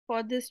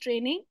for this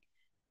training,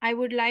 I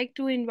would like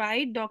to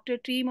invite Dr.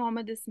 T.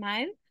 Mohammed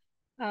Ismail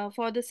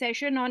for the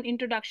session on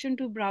Introduction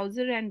to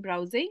Browser and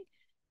Browsing.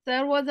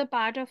 Sir was a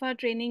part of our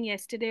training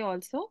yesterday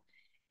also,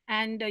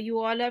 and you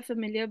all are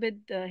familiar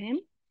with him.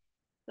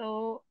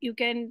 So you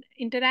can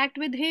interact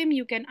with him,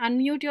 you can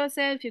unmute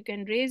yourself, you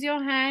can raise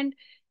your hand.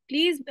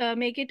 Please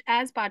make it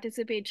as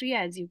participatory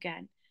as you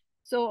can.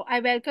 So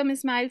I welcome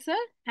Ismail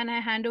sir and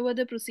I hand over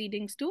the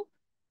proceedings to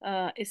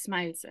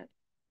Ismail sir.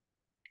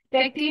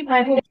 Tech team,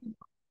 I hope.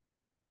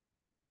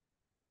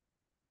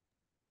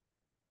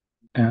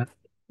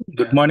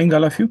 Good morning,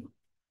 all of you.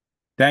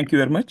 Thank you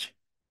very much.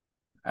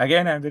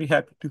 Again, I'm very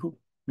happy to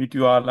meet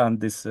you all on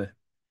this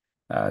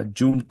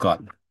Zoom call.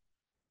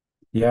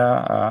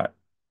 Yeah,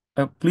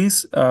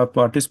 please,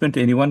 participant,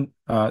 anyone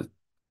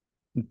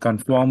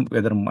confirm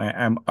whether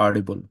I'm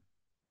audible.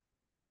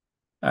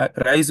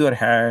 Raise your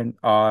hand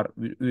or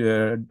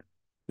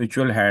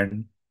virtual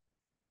hand.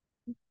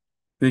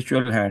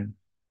 Virtual hand.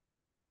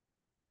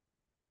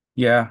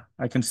 Yeah,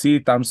 I can see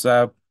thumbs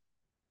up.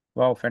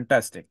 Wow,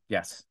 fantastic.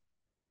 Yes.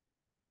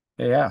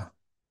 Yeah.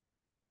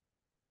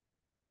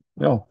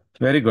 Oh,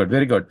 very good,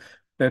 very good.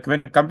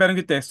 When comparing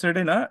with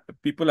yesterday,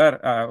 people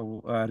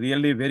are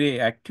really very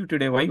active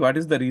today. Why? What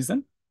is the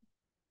reason?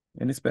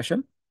 Any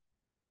special?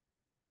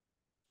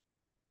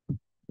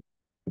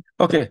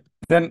 Okay,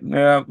 then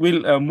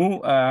we'll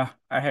move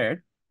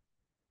ahead.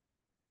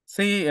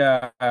 See,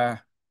 now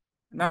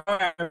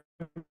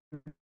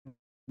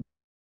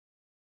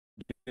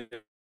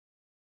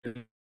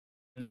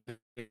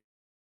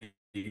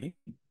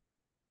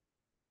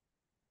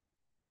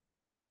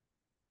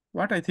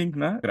what I think,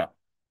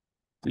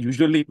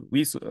 usually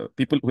we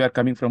people who are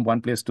coming from one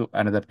place to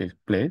another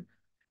place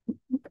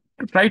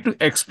try to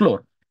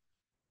explore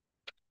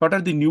what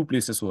are the new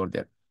places over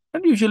there,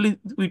 and usually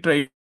we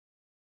try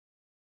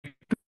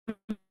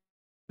to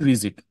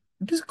visit.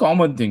 It is a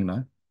common thing,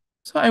 na?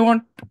 So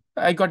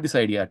I got this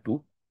idea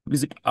to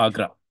visit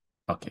Agra.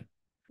 Okay.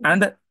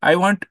 And I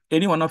want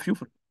any one of you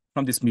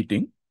from this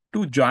meeting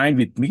to join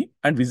with me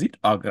and visit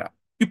Agra.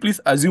 You please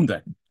assume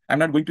that. I'm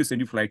not going to send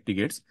you flight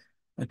tickets,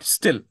 but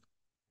still.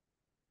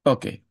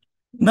 Okay.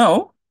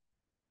 Now,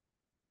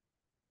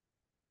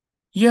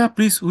 yeah,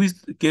 please, who is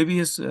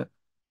KVS?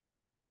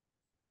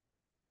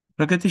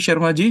 Prakati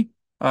Sharma ji,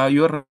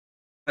 your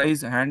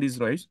hand is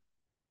raised.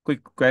 कोई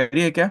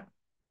query है क्या?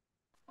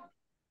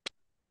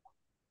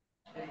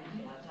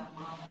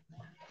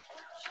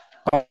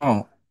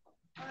 Oh,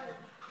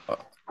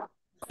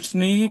 कुछ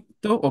नहीं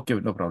तो okay,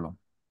 no problem.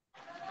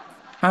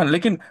 हाँ,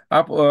 लेकिन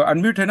आप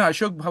unmute है ना,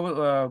 अशोक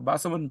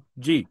बासवन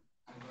जी.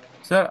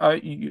 Sir,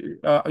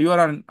 you are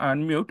on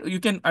unmute. You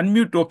can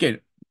unmute, okay.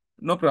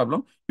 No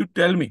problem. You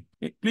tell me.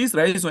 Please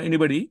raise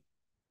anybody.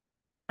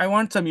 I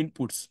want some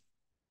inputs.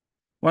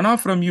 One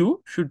of from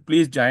you should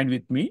please join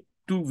with me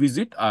to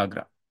visit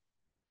Agra.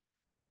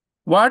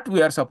 What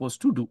we are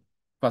supposed to do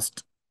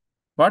first?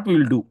 What we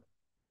will do?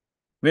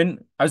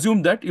 When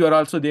assume that you are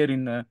also there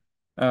in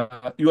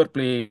your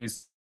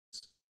place.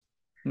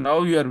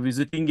 Now you are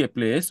visiting a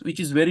place which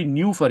is very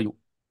new for you.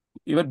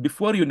 Even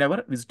before you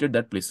never visited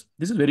that place.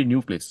 This is very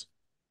new place.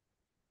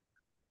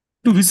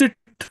 To visit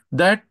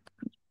that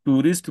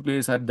tourist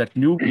place or that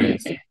new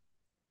place,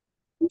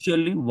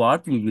 usually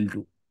what we will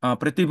do?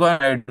 Pratibha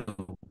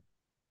Naidu.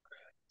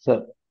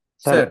 Sir,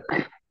 Sir.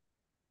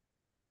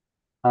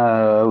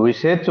 We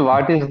search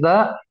what is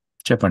the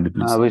Chepandi,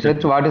 please. we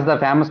search what is the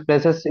famous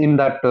places in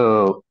that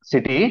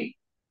city,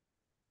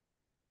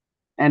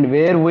 and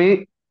where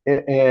we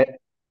Very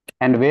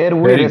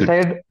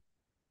reside good.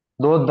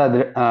 those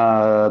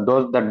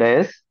the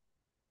days.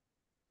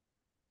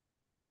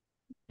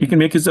 You can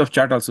make use of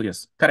chat also.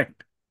 Yes,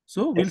 correct.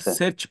 So we'll Yes, sir.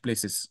 search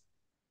places.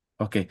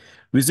 Okay.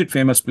 Visit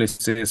famous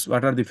places.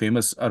 What are the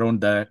famous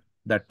around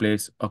that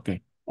place?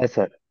 Okay. Yes,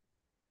 sir.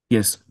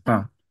 Yes.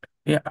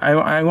 Yeah.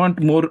 I want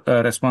more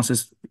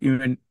responses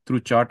even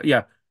through chat.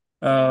 Yeah.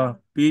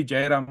 P.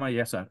 Jayarama.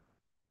 Yes, sir.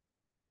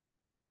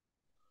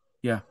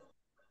 Yeah.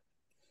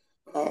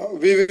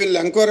 We will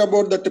inquire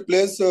about that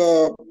place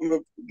for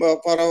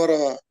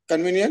our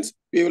convenience.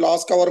 We will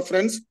ask our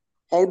friends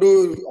how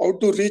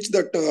to reach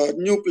that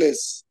new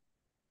place.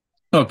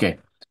 Okay.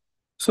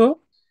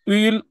 So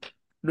we will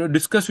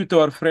discuss with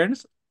our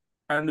friends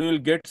and we will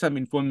get some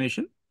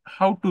information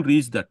how to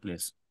reach that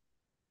place.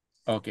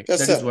 Okay. Yes,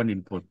 that sir. is one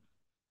input.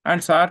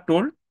 And sir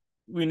told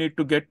we need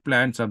to get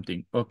plan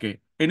something. Okay.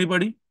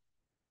 Anybody?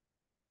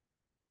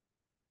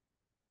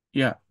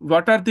 Yeah.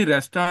 What are the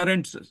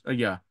restaurants?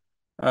 Yeah.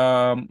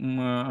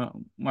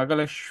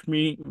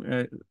 Magalashmi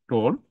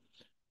told.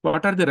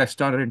 What are the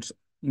restaurants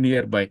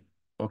nearby?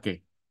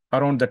 Okay.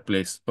 Around that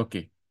place.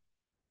 Okay.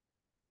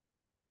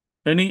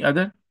 Any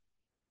other?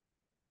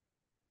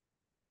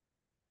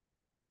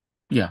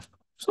 Yeah.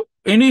 So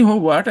anyhow,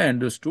 what I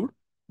understood,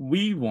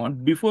 we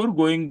want before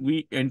going,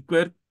 we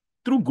inquire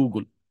through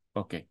Google.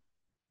 Okay.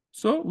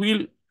 So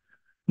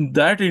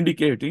that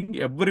indicating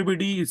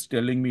everybody is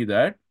telling me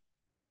that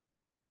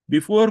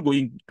before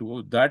going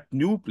to that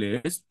new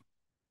place,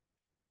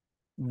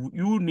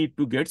 you need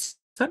to get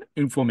some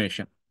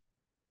information.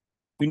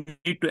 We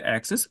need to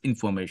access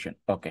information.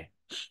 Okay.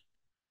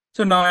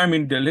 So now I'm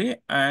in Delhi.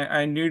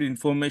 I need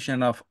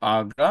information of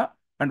Agra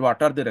and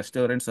what are the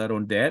restaurants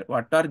around there?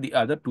 What are the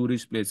other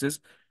tourist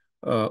places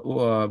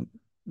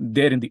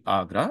there in the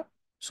Agra?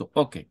 So,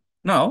 okay.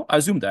 Now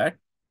assume that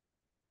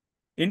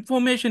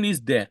information is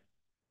there.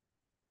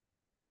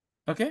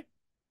 Okay.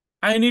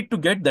 I need to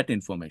get that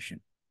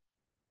information.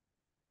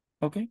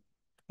 Okay.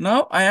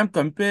 Now I am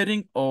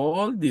comparing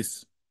all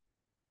this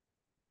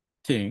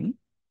thing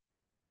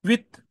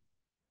with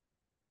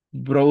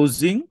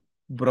browsing,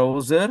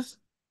 browsers,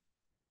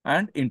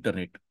 and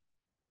internet.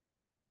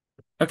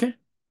 Okay.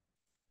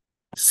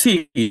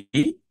 See,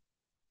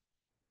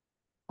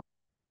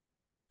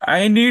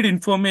 I need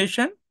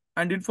information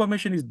and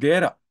information is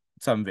there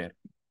somewhere.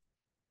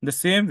 The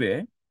same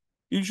way,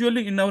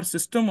 usually in our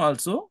system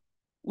also,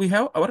 we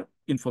have our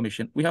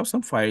information. We have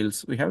some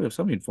files, we have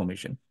some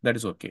information. That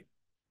is okay.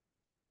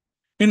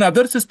 In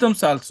other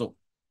systems also,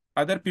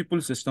 other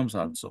people's systems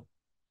also,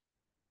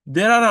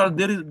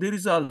 there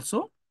is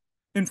also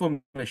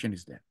information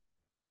is there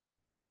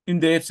in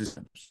their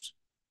systems.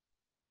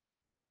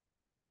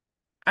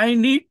 I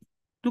need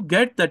to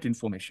get that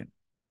information.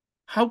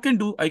 How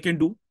I can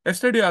do?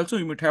 Yesterday also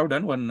you might have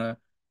done one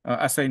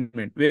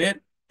assignment where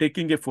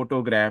taking a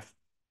photograph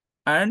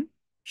and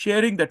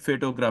sharing that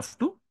photograph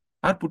to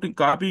or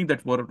copying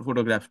that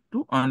photograph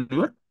to on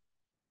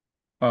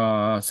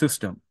your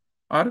system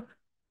or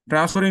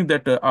transferring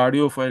that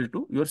audio file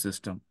to your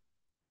system.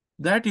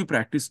 That you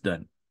practice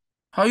done.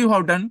 How you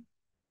have done?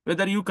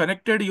 Whether you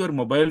connected your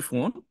mobile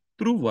phone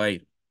through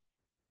wire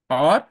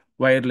or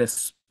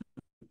wireless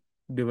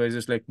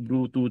devices like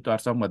Bluetooth or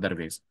some other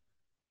ways.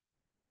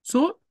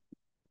 So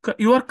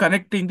you are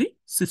connecting the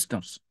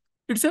systems.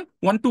 It's a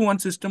one-to-one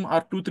system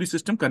or two-three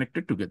system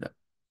connected together.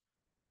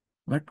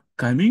 But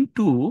coming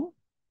to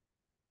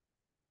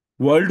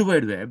World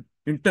Wide Web,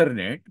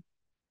 internet,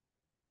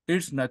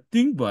 it's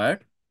nothing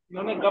but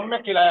उन्होंने गम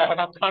में खिलाया है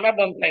ना, खाना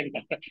बंद था इनका।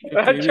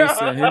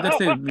 Hinder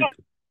say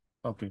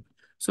okay.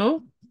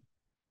 So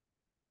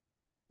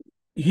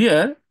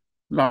here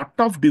lot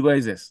of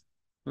devices,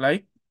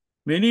 like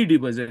many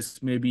devices,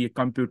 maybe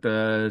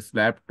computers,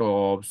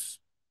 laptops,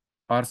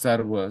 or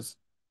servers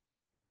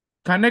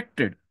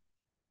connected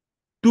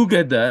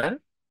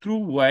together through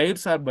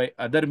wires or by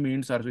other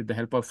means or with the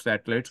help of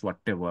satellites,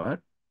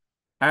 whatever,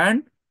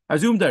 and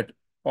assume that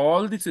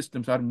all the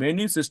systems or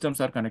many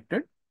systems are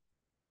connected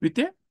with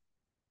a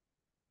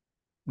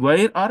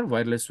wire or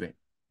wireless way.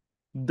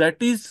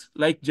 That is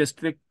like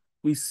just like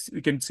we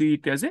can see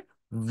it as a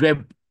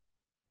web.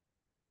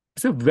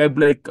 It's a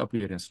web-like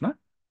appearance, no?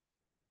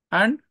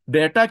 And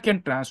data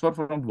can transfer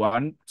from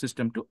one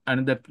system to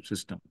another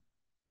system.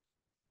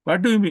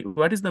 What do you mean?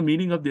 What is the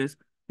meaning of this?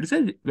 It's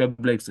a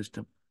web-like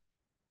system.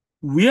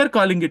 We are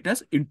calling it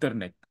as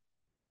internet.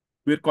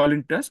 We're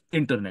calling it as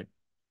internet.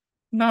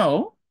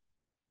 Now,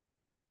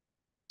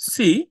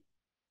 see,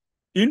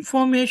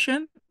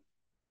 information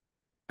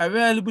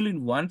available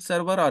in one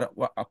server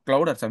or a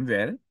cloud or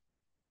somewhere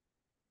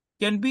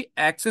can be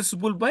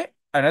accessible by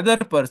another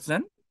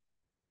person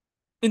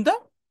in the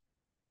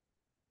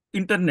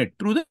internet,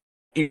 through the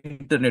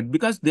internet,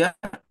 because they are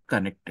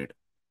connected.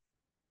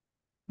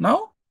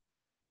 Now,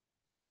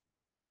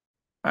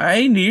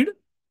 I need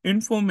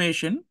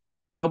information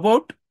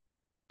about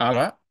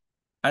Agra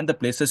and the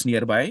places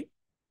nearby,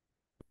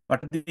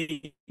 what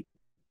the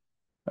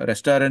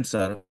restaurants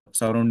are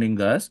surrounding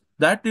us.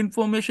 That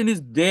information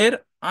is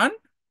there on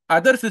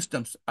other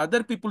systems,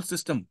 other people's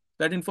system.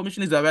 That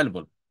information is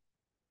available,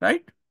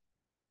 right?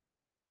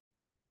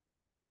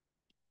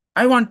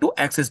 I want to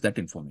access that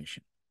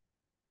information.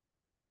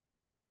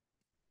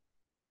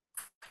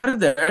 For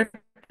that,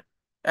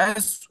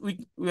 as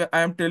I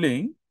am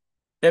telling,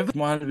 every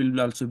mall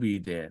will also be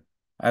there.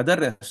 Other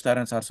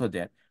restaurants also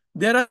there.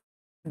 There are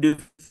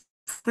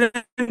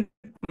different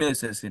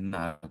places in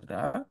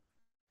Agra.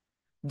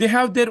 They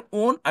have their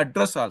own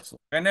address also.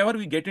 Whenever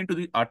we get into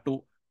the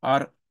auto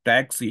or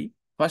taxi,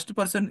 first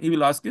person he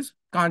will ask is,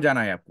 "Kahan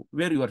jana hai aapko?"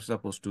 Where you are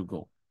supposed to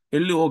go?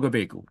 Elli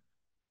hogabeku.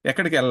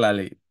 Ekkadiki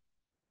ellali?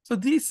 So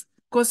these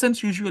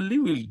questions usually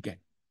will get.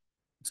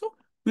 So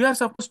we are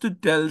supposed to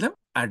tell them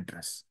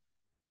address.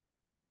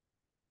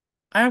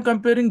 I am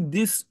comparing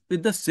this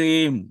with the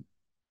same.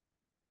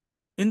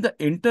 In the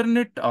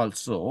internet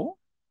also,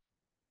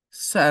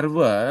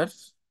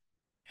 servers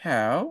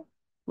have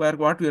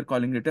what we are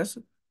calling it as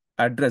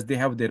address. They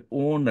have their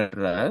own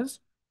address.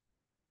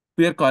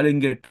 We are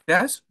calling it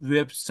as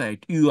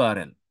website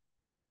URL.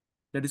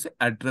 That is the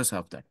address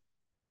of that.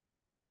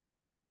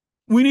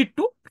 We need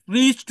to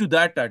reach to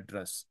that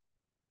address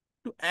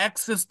to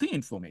access the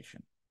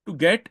information, to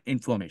get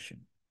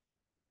information.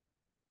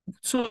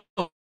 So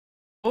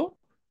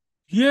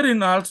here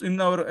in our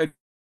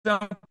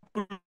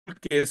example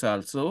case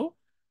also,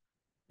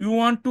 you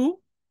want to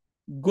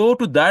go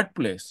to that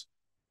place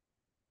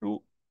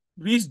to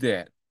reach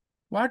there.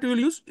 What you will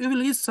use? You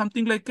will use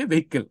something like a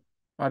vehicle,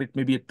 or it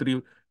may be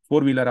a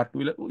four-wheeler or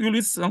two-wheeler. You will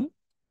use some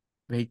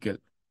vehicle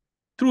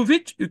through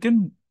which you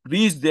can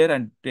reach there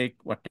and take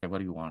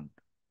whatever you want.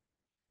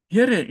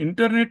 Here,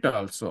 internet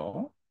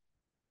also.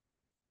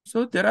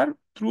 So there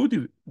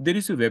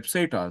is a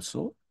website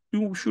also.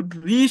 You should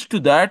reach to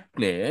that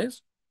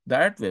place,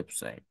 that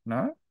website.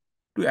 Now,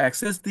 to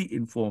access the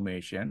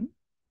information,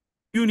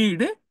 you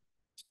need a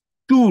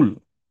tool.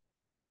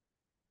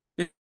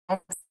 A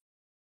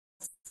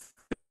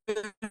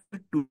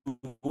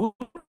tool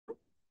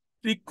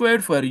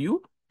required for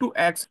you to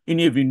access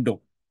in a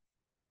window.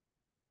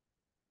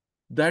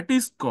 That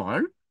is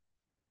called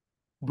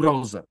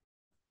browser.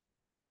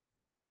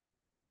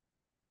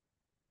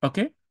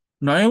 Okay.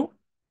 Now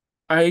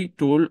I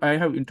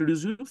have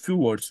introduced you a few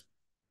words.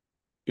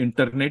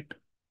 Internet,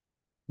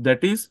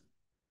 that is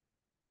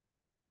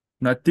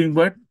nothing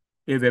but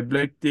a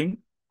web-like thing.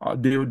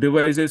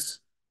 The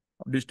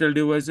digital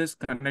devices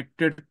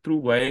connected through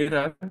wire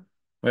or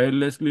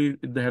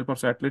wirelessly with the help of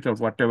satellite or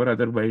whatever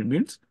other way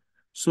means.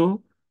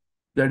 So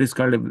that is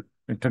called an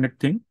internet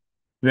thing.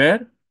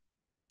 Where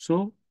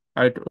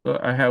I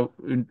have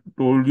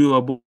told you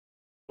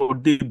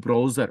about the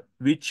browser,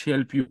 which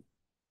help you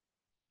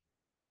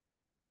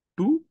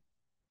to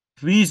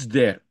reach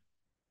there.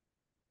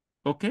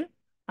 Okay,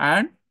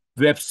 and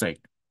website.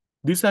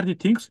 These are the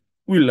things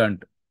we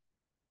learned.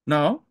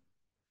 Now,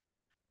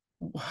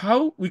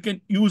 how we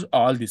can use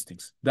all these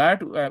things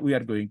that we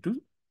are going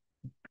to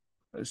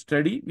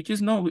study, which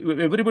is now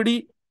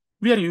everybody,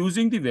 we are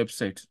using the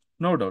websites,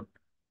 no doubt.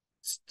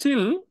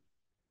 Still,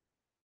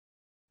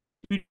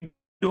 we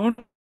don't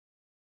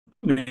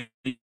know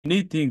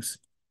many things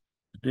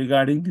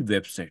regarding the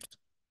websites.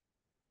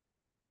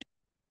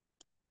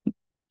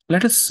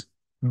 Let us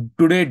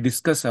today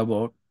discuss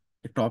about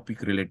a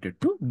topic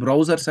related to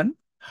browsers and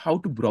how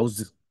to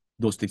browse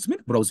those things, mean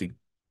browsing.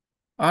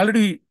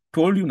 Already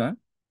told you now.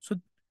 So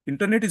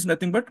internet is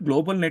nothing but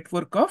global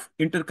network of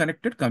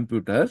interconnected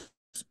computers,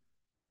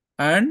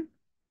 and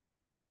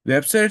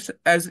websites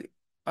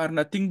are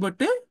nothing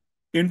but a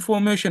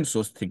information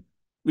source thing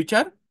which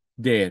are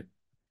there.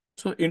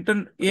 So a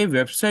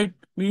website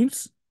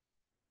means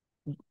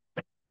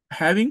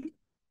having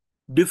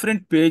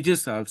different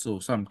pages also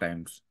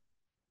sometimes.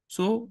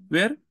 So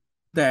where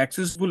the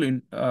accessible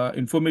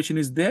information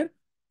is there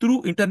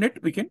through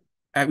internet, we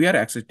are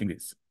accessing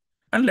this.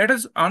 And let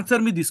us answer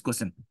me this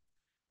question.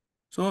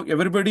 So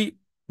everybody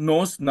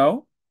knows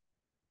now,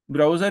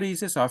 browser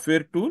is a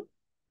software tool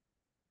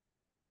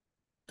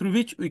through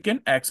which we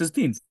can access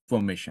the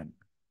information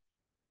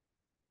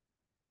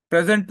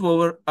present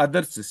over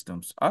other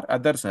systems or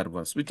other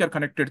servers which are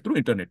connected through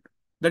internet.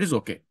 That is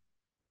okay.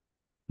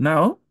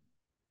 Now,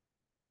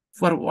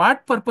 for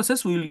what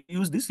purposes we will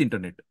use this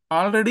internet?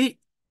 Already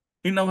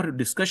in our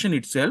discussion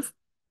itself,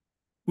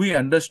 we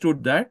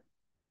understood that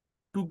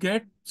to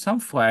get some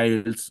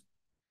files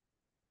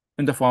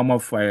in the form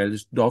of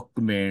files,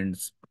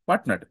 documents,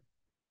 whatnot.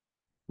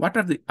 What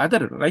are the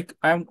other, like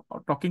I am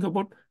talking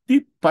about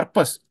the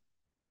purpose.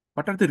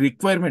 What are the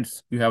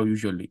requirements you have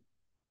usually?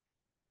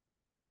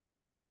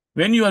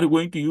 When you are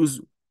going to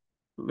use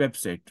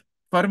website,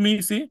 for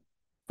me, see,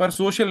 for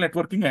social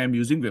networking, I am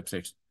using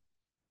websites.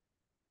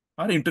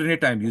 Or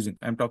internet I am using.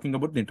 I am talking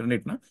about the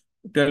internet now.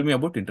 Tell me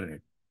about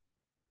internet.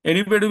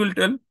 Anybody will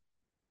tell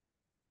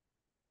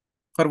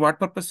for what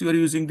purpose you are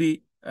using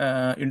the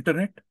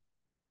internet?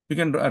 You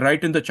can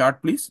write in the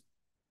chat, please.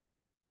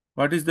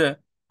 What is the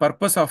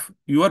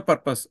your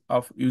purpose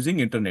of using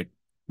internet?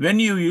 When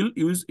you will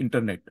use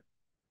internet?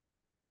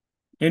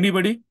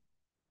 Anybody?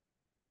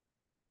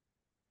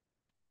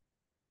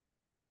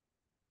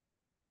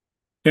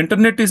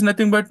 Internet is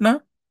nothing but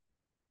now,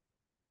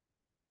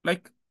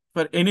 like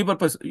for any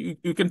purpose.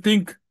 You can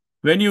think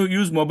when you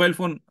use mobile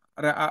phone,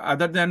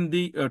 other than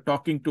the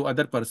talking to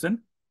other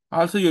person,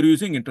 also you're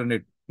using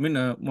internet, I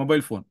mean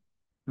mobile phone.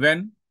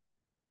 When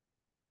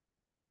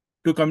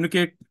to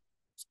communicate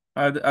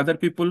other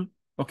people.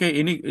 Okay,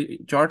 any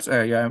charts?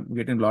 Yeah, I'm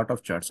getting a lot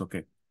of charts.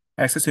 Okay,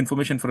 access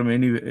information from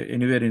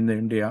anywhere in the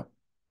India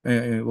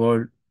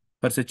world.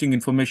 For searching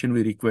information,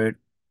 we required.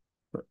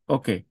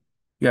 Okay,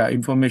 yeah,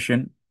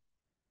 information.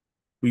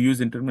 We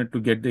use internet to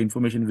get the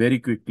information very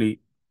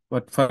quickly.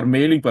 But for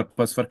mailing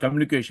purpose, for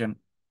communication,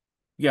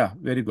 yeah,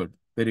 very good,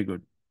 very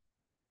good.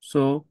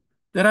 So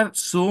there are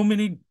so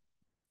many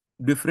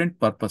different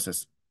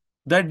purposes.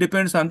 That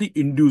depends on the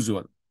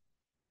individual.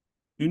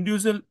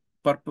 Individual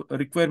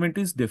requirement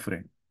is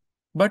different.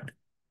 But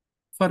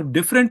for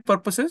different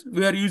purposes,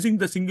 we are using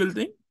the single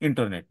thing,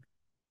 internet.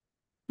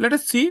 Let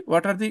us see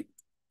what are the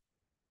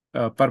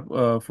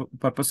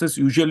purposes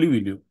usually we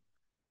do.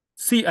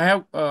 See, I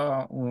have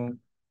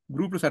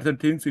grouped certain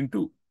things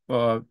into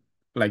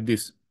like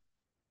this.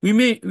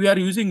 We are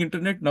using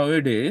internet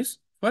nowadays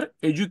for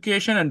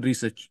education and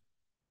research.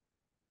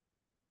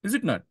 Is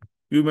it not?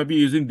 You may be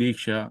using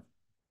Diksha,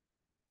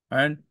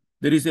 and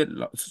there is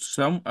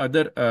some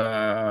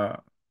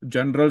other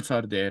journals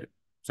are there,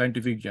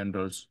 scientific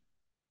journals,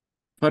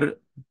 for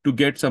to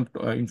get some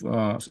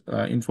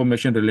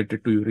information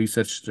related to your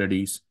research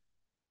studies,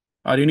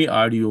 or any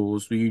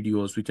audios,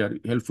 videos which are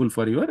helpful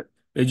for your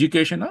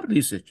education or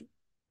research.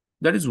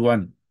 That is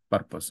one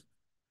purpose.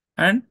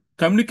 And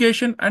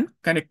communication and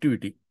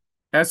connectivity.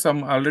 As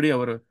some already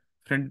our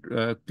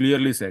friend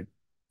clearly said,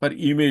 for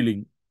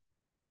emailing,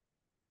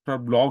 for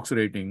blogs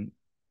writing,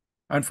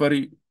 and for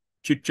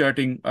chit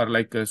chatting or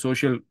like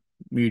social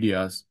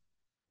medias,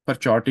 for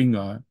chatting.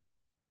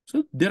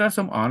 So there are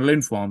some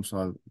online forums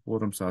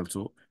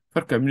also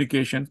for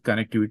communication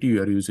connectivity.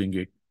 You are using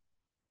it,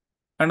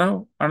 and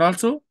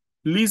also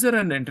leisure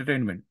and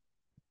entertainment.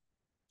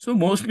 So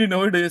mostly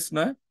nowadays,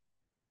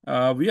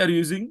 we are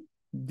using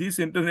this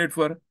internet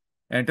for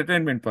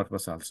entertainment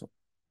purpose also.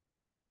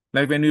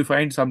 Like when we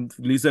find some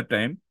leisure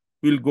time,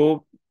 we'll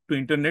go to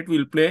internet,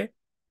 we'll play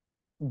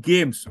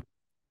games.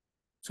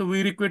 So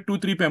we require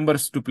 2-3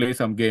 members to play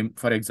some game,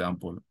 for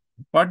example.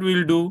 What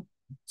we'll do,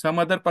 some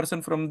other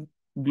person from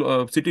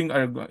sitting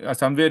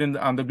somewhere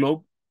on the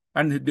globe,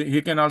 and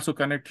he can also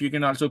connect, he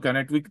can also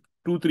connect. We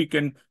 2-3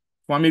 can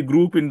form a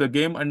group in the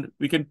game and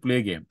we can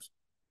play games.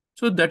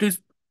 So that is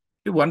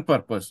one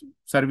purpose,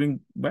 serving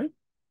by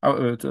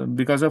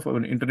because of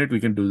our internet, we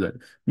can do that.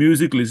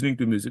 Music, listening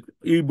to music,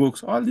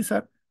 ebooks, all these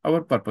are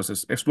our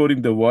purposes.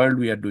 Exploring the world,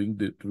 we are doing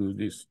through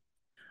this.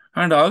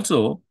 And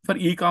also for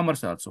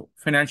e-commerce also,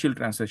 financial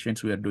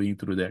transactions we are doing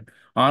through that.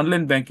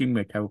 Online banking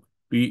might have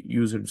be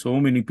used so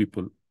many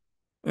people.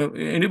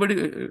 Anybody,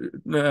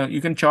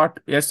 you can chart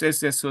yes,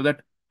 yes, yes, so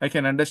that I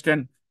can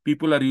understand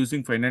people are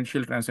using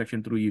financial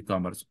transaction through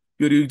e-commerce.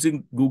 You're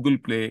using Google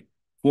Play,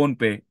 Phone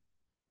Pay.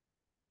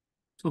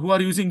 So who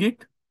are using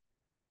it?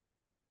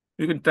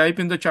 You can type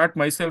in the chart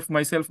myself,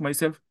 myself,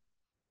 myself,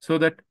 so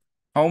that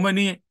how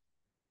many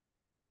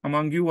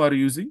among you are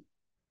using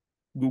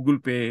Google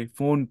Pay,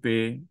 Phone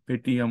Pay,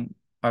 Paytm,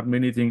 or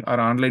many things, or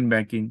online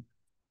banking.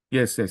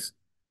 Yes, yes.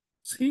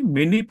 See,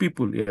 many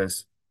people,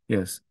 yes,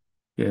 yes,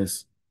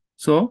 yes.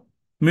 So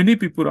many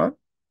people are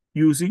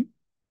using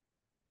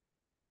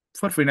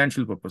for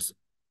financial purpose.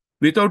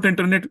 Without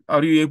internet,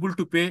 are you able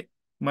to pay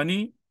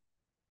money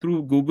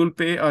through Google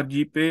Pay or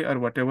GPay or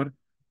whatever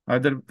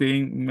other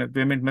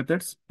payment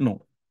methods?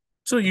 No.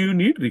 So you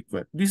need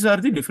require. These are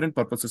the different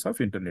purposes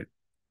of internet.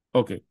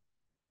 Okay.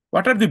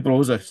 What are the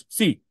browsers?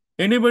 See,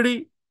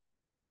 anybody,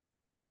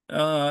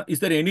 is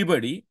there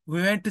anybody who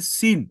haven't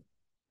seen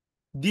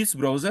these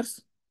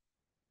browsers?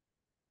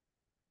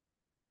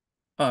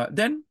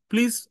 Then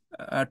please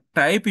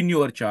type in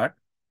your chart,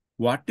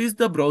 what is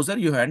the browser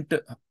you haven't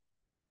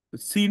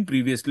seen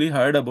previously,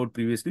 heard about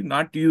previously,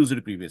 not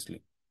used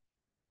previously.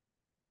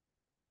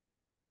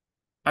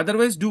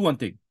 Otherwise, do one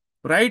thing.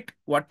 Write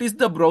what is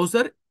the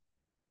browser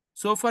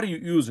so far you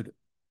used.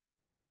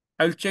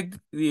 I'll check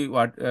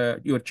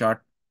your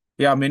chart.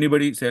 Yeah,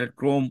 anybody said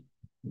Chrome,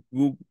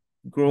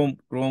 Google,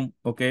 Chrome.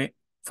 Okay,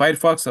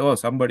 Firefox. Oh,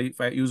 somebody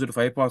used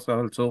Firefox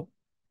also.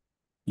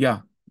 Yeah,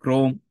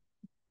 Chrome.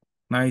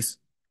 Nice.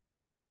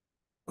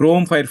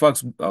 Chrome,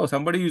 Firefox. Oh,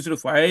 somebody used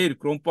Fire,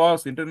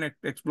 Chromepox, Internet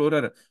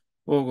Explorer.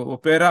 Oh,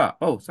 Opera.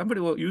 Oh,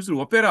 somebody used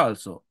Opera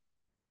also.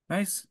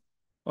 Nice.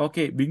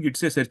 Okay, Bing,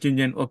 it's a search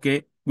engine.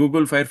 Okay,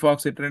 Google,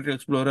 Firefox, Internet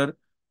Explorer,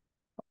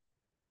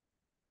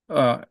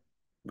 uh,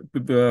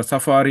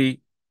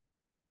 Safari.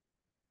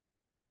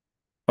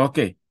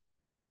 Okay,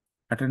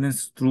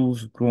 attendance through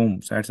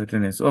Chrome, sites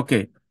attendance.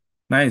 Okay,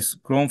 nice.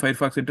 Chrome,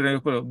 Firefox, Internet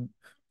Explorer.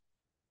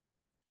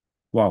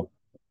 Wow.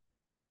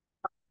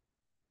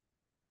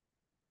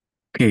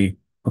 Okay,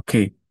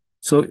 okay.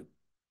 So,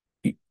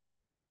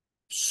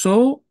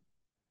 so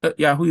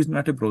Yahoo is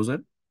not a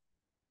browser.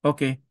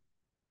 Okay.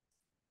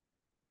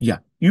 Yeah,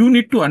 you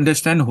need to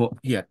understand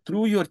here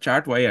through your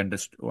chart why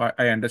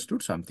I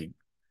understood something.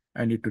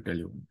 I need to tell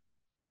you.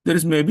 There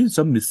is maybe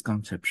some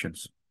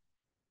misconceptions.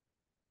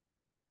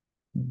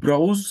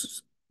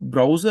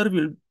 Browser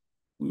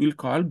will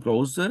call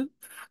browser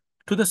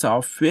to the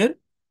software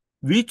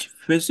which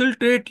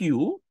facilitate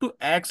you to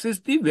access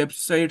the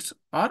websites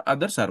or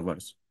other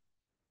servers.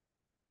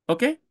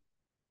 Okay?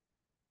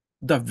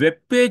 The web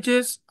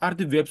pages or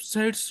the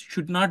websites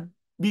should not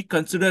be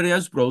considered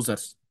as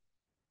browsers.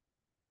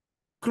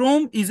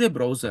 Chrome is a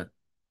browser.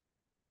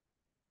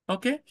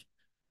 Okay?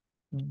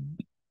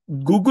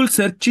 Google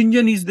search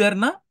engine is there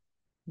now.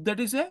 That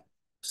is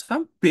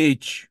some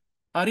page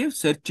or a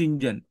search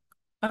engine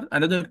or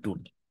another tool.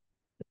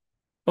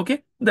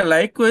 Okay. The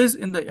likewise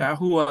in the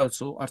Yahoo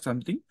also or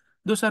something.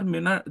 Those are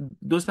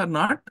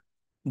not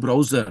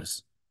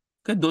browsers.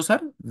 Okay. Those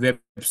are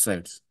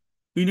websites.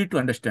 You need to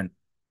understand.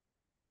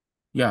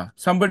 Yeah.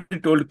 Somebody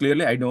told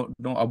clearly, I don't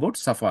know about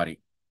Safari.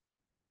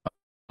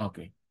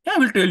 Okay. Yeah, I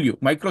will tell you.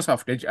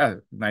 Microsoft Edge.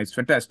 Nice.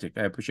 Fantastic.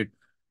 I appreciate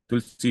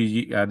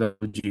Tulsi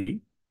Yadav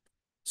ji.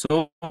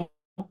 So,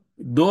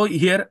 though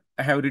here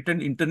I have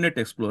written Internet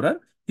Explorer,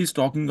 he's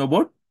talking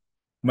about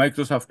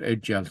Microsoft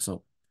Edge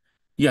also.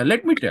 Yeah,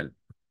 let me tell.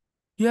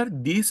 Here,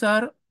 these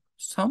are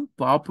some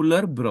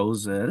popular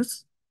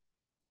browsers.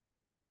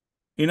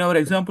 In our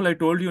example, I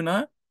told you,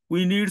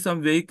 we need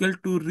some vehicle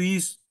to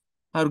reach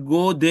or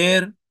go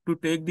there to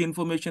take the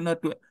information or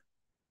to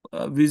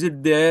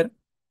visit there.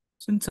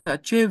 So in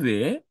such a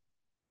way,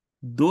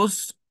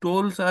 those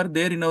tools are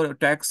there in our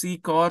taxi,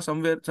 car,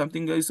 somewhere,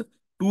 something is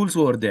tools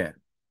over there.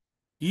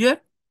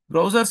 Here,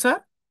 browsers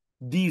are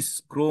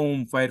these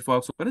Chrome,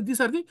 Firefox.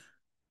 These are the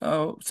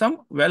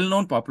some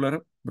well-known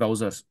popular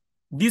browsers.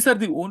 these are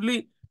the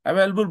only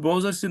available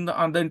browsers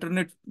on the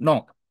internet.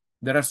 No,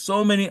 there are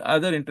so many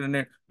other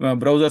internet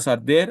browsers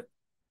are there,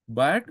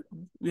 but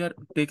we are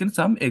taking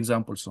some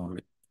examples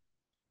only.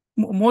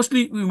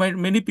 Mostly,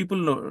 many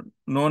people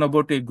known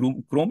about a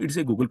Chrome. It's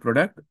a Google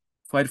product.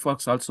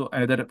 Firefox also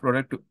another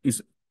product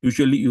is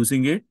usually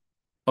using it.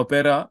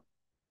 Opera,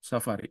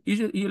 Safari.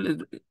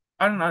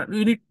 And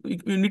you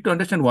need to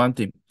understand one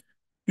thing.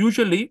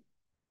 Usually,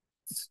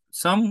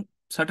 some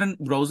certain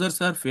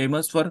browsers are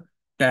famous for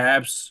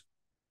tabs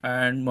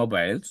and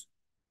mobiles.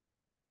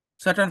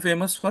 Certain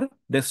famous for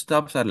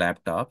desktops or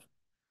laptops.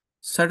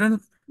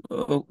 Certain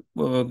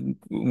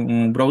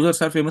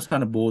browsers are famous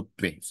on both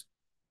ways.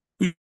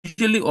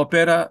 Usually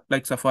Opera,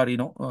 like Safari,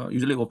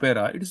 usually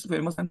Opera, it is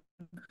famous on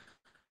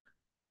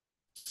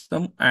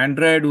some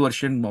Android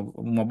version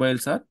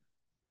mobiles or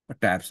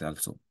tabs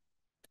also.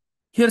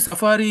 Here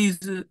Safari is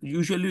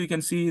usually we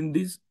can see in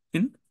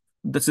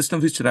the system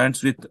which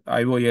runs with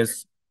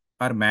iOS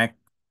or Mac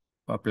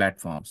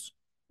platforms.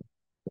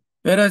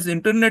 Whereas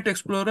Internet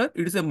Explorer,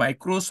 it is a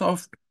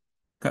Microsoft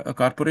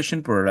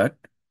corporation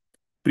product.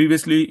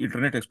 Previously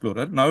Internet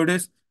Explorer.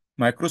 Nowadays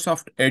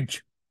Microsoft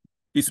Edge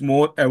is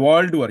more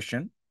evolved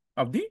version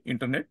of the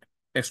Internet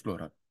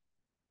Explorer.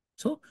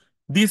 So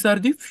these are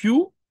the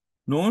few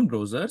known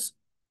browsers,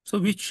 so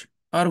which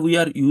we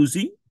are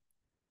using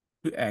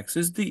to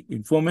access the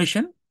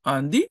information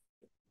on the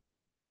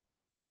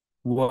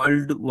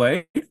World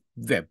Wide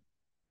Web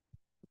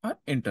or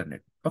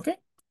internet. Okay.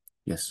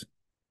 Yes.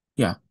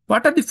 Yeah.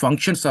 What are the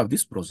functions of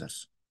these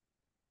browsers?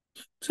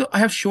 So I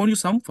have shown you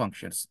some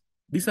functions.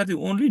 These are the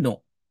only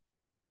no.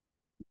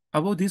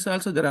 Above this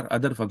also there are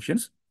other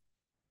functions.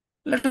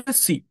 Let us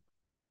see.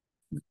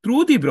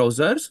 Through the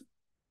browsers,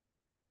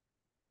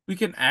 we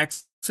can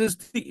access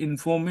the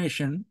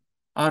information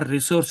or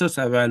resources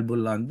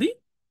available on the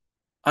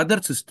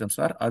other systems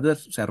or other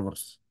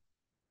servers.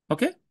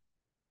 Okay.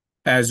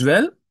 As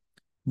well,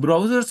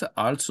 browsers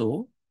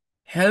also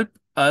help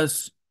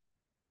us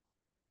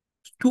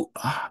to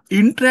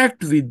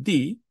interact with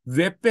the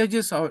web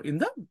pages or in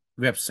the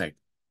website.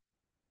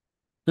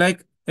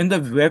 Like in the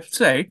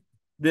website,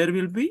 there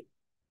will be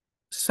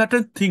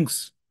certain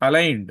things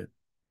aligned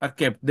or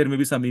kept. There may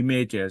be some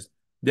images,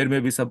 there may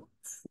be some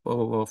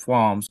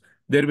forms,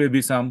 there may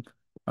be some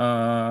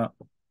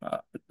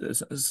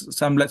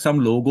some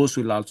logos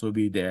will also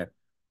be there.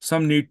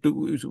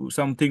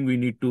 Something we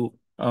need to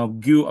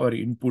give our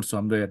input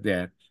somewhere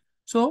there.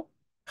 So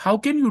how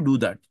can you do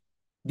that?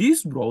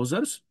 These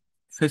browsers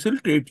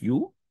facilitate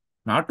you.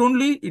 Not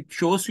only it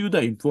shows you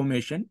the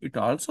information, it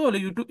also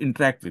allows you to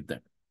interact with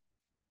that.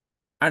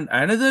 And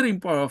another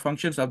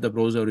functions of the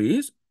browser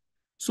is,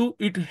 so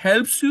it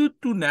helps you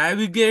to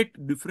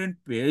navigate different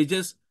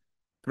pages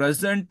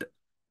present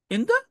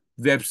in the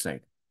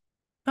website.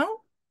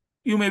 Now,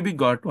 you maybe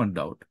got one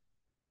doubt.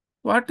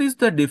 What is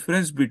the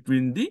difference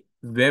between the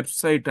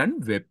website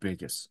and web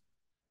pages?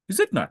 Is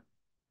it not?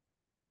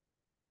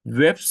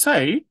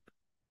 Website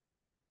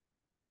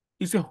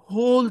is a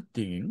whole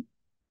thing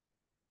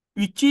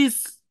which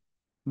is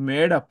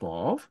made up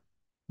of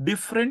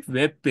different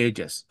web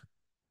pages.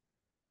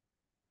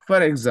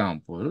 For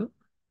example,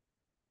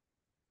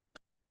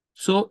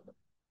 so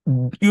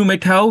you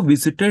might have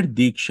visited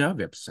Diksha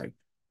website.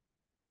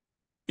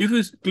 If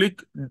you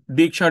click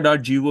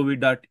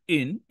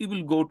diksha.gov.in, you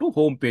will go to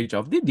home page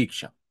of the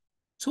Diksha.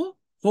 So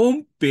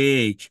home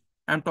page,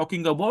 I'm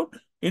talking about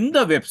in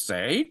the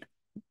website,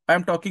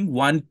 I'm talking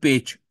one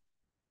page,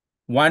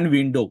 one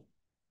window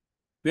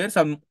where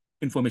some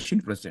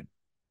information present.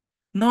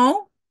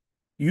 Now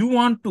you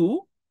want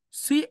to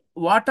see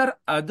what are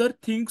other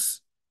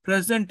things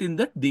present in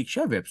the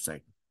Diksha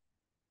website.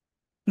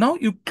 Now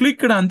you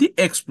click on the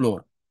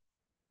explore.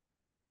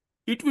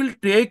 It will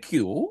take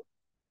you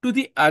to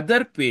the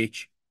other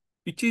page,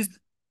 which is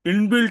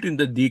inbuilt in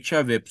the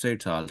Diksha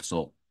websites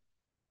also.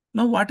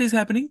 Now what is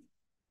happening?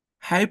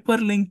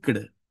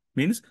 Hyperlinked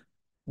means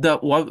the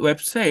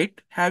website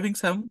having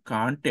some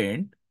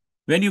content.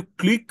 When you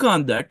click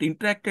on that,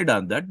 interacted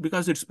on that,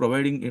 because it's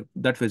providing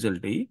that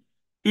facility,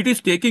 it is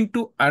taking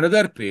to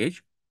another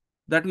page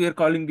that we are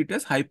calling it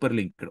as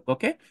hyperlinked.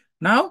 Okay.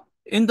 Now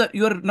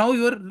you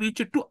are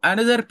reached to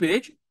another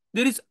page.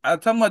 There is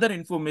some other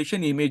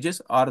information,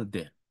 images are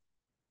there.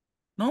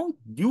 Now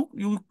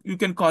you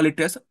can call it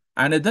as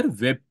another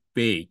web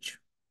page.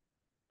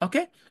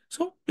 Okay.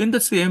 So in the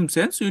same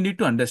sense, you need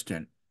to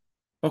understand.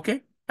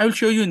 Okay. I will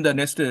show you in the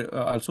next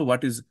also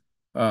what is,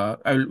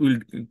 will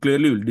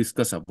clearly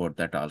discuss about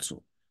that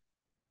also.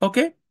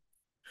 Okay.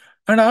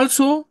 And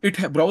also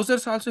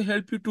browsers also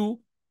help you to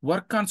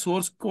work on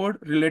source code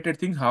related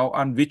thing, how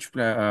on which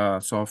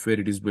software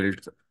it is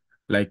built,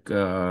 like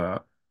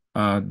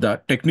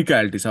the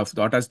technicalities of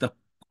what is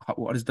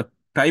the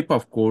type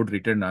of code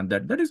written on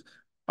that. That is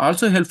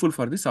also helpful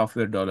for the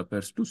software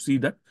developers to see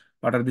that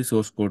what are the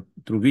source code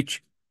through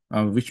which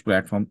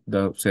platform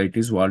the site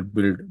is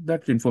built.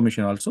 That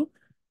information also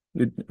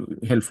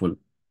helpful.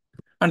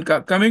 And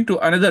coming to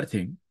another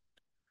thing,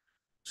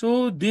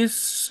 so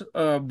this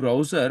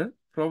browser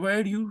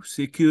provide you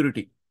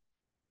security.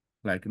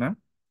 Like now,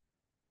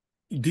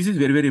 this is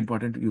very, very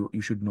important.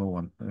 You should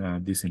know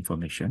this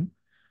information.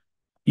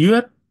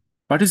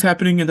 What is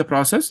happening in the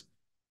process?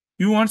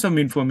 You want some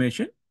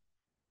information.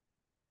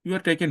 You are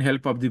taking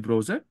help of the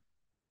browser.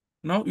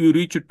 Now you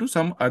reach it to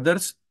some other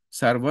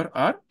server,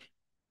 or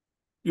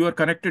you are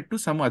connected to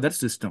some other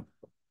system.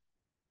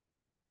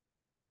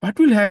 What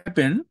will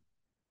happen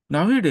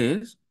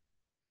nowadays?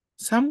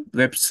 Some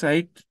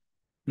website,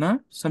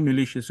 some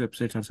malicious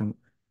websites or some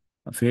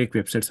fake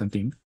website,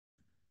 something,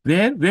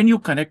 where when you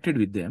connected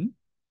with them,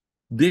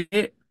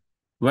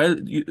 while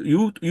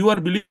you are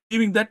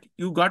believing that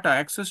you got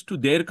access to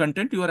their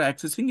content, you are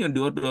accessing and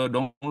you are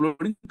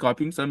downloading,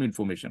 copying some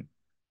information.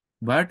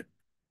 But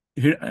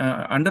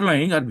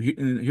underlying or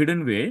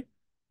hidden way,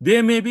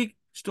 they may be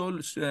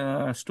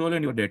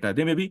stolen your data.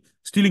 They may be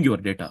stealing your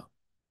data.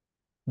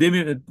 They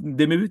may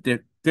be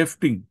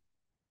thefting.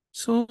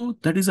 So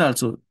that is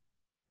also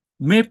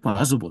may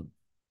possible.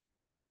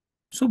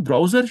 So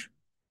browsers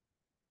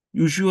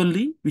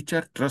usually which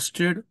are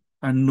trusted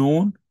and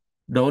known,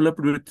 developed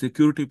with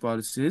security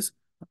policies,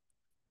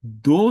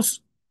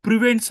 those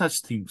prevent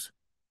such things.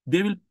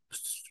 They will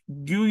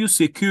give you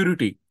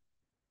security.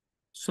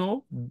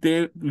 So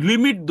they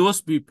limit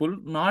those people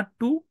not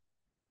to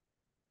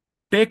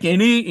take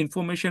any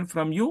information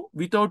from you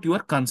without your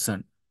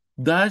consent.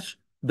 That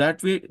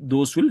way,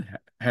 those will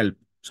help.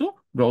 So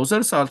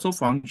browsers also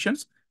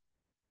functions,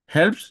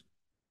 helps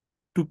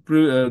to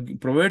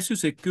provides you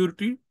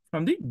security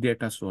from the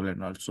data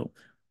stolen also.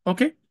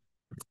 Okay.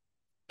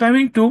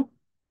 Coming to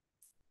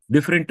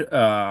different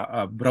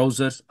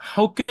browsers,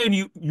 how can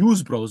you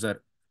use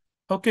browser?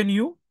 How can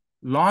you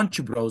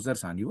launch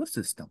browsers on your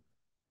system?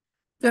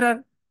 There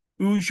are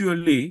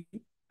usually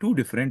two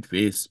different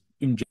ways.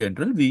 In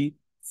general, we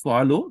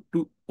follow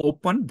to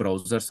open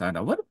browsers on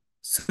our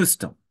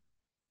system.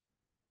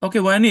 Okay,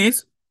 one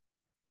is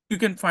you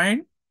can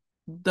find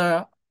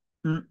the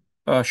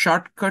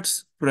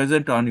shortcuts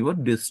present on your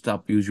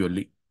desktop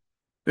usually.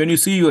 When you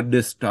see your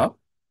desktop,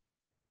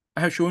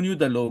 I have shown you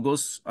the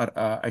logos or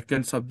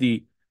icons of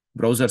the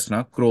browsers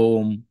now,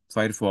 Chrome,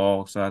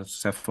 Firefox, or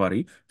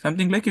Safari,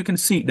 something like you can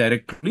see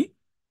directly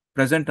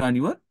present on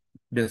your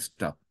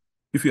desktop.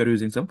 If you are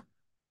using some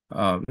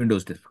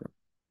Windows desktop,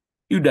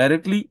 you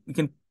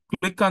can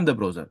click on the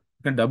browser.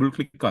 You can double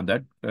click on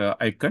that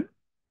icon.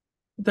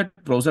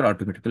 That browser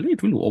automatically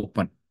it will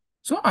open.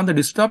 So on the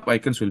desktop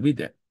icons will be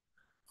there.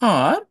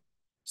 Or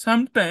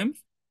sometimes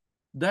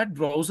that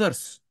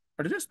browsers,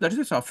 that is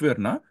a software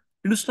now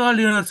installed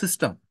in your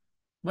system,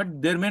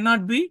 but there may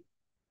not be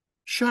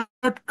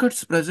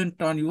shortcuts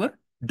present on your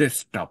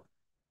desktop.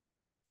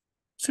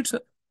 So it's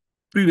a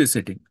previous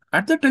setting.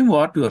 At that time,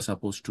 what you are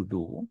supposed to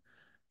do,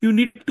 you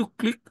need to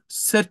click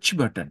search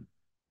button.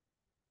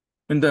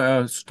 In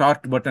the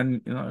start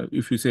button,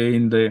 if you say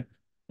in the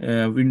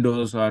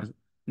Windows or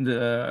in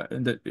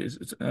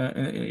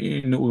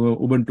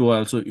Ubuntu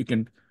also, you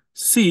can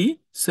see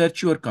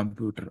search your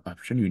computer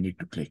option. You need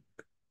to click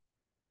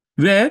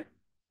where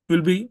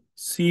will be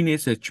seen a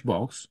search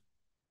box.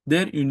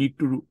 There you need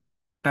to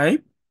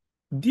type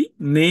the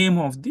name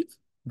of the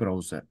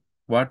browser,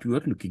 what you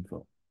are looking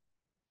for.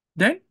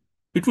 Then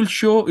it will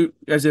show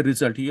as a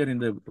result here in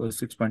the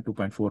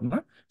 6.2.4.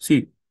 Now,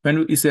 see,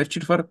 when we search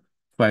it for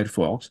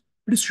Firefox,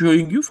 it is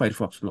showing you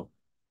Firefox flow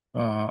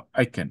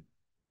icon.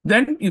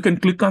 Then you can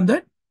click on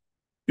that,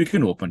 you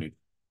can open it.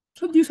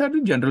 So these are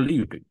the generally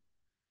you take.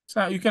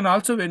 So you can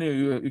also, when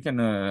you can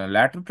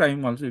later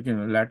time also, you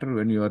can later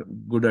when you are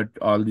good at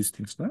all these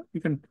things, now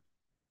you can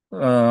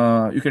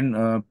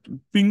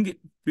pin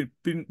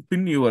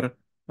your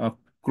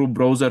Chrome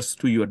browsers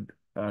to your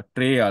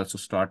tray also,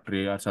 start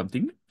tray or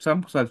something.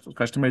 Some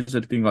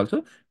customized thing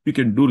also you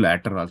can do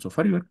later also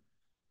for your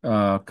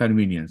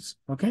convenience.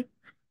 Okay.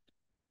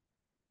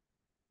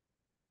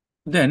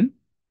 Then,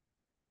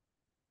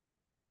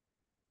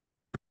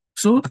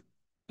 so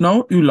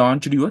now you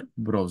launched your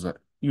browser.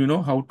 You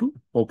know how to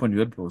open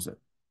your browser.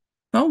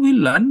 Now we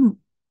learn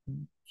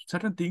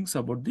certain things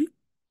about the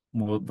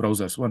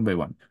browsers one by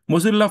one.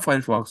 Mozilla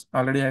Firefox,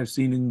 already I have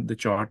seen in the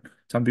chart,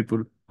 some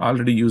people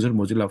already use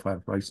Mozilla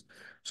Firefox.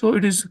 So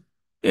it is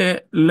a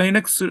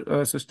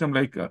Linux system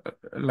like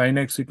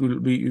Linux, it will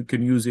be, you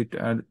can use it,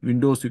 and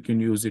Windows, you can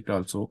use it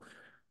also.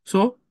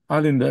 So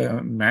all in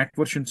the Mac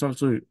versions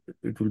also,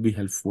 it will be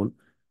helpful.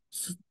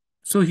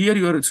 So here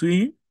you are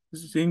seeing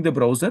the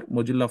browser,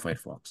 Mozilla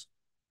Firefox.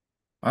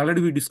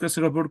 Already we discussed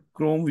about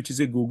Chrome, which is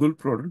a Google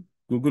product,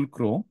 Google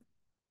Chrome.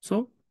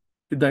 So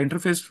the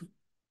interface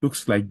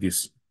looks like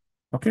this.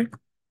 Okay.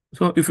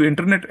 So if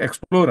Internet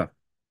Explorer,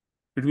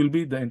 the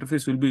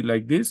interface will be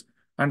like this.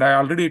 And I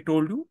already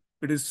told you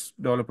it is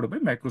developed by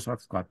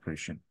Microsoft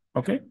Corporation.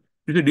 Okay.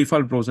 It's the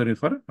default browser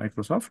for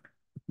Microsoft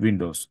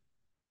Windows.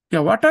 Yeah.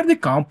 What are the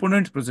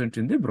components present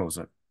in the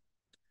browser?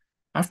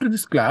 After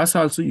this class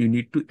also, you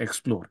need to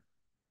explore.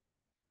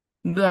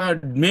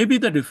 Maybe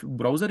the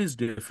browser is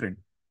different.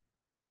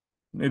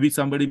 Maybe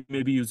somebody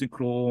may be using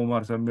Chrome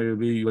or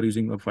maybe you are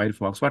using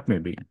Firefox, what may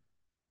be.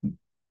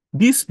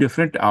 These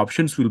different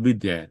options will be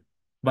there,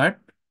 but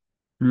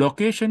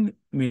location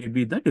may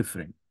be the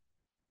different.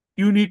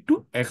 You need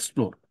to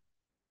explore.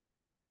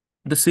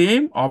 the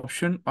same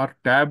option or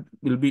tab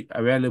will be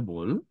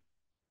available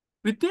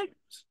with a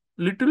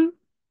little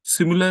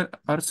similar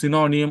or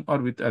synonym or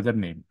with other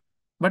name,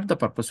 but the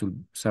purpose will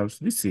serves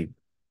the same.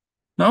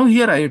 Now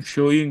here I am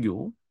showing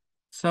you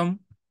some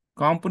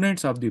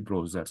components of the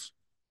browsers.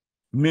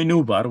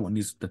 Menu bar one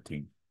is the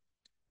thing.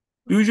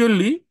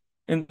 Usually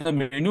in the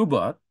menu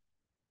bar,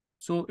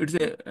 so it's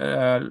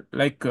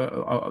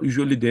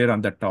usually there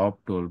on the top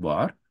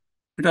toolbar.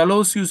 It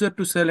allows user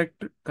to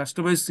select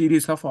customized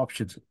series of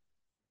options.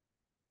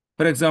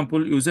 For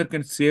example, user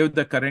can save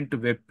the current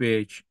web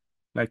page,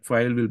 like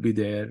file will be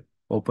there,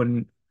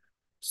 open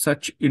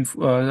such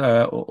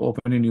info,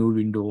 open a new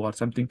window or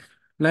something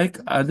like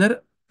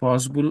other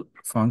possible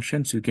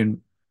functions you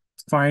can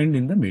find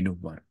in the menu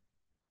bar.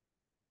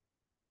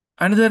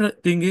 Another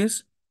thing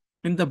is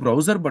in the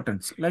browser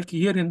buttons, like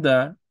here in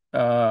the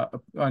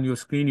on your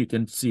screen, you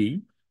can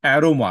see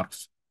arrow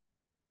marks,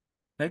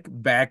 like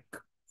back,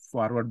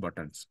 forward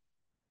buttons.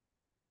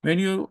 When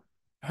you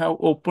have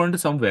opened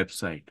some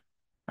website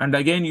and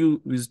again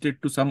you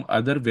visited to some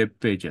other web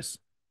pages,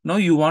 now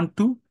you want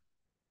to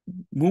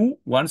move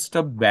one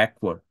step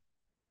backward,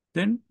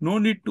 then no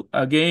need to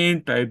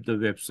again type the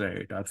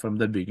website or from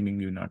the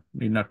beginning you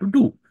need not to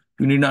do.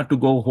 You need not to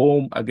go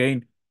home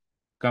again,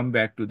 come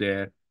back to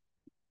there.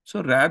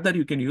 So rather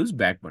you can use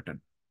back button.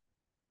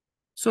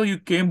 So you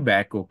came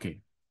back, okay.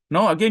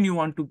 Now again you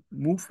want to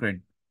move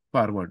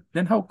forward.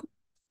 Then how?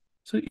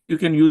 So you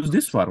can use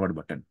this forward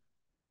button.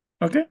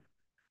 Okay.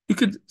 You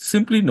can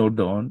simply note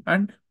down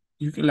and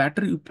you can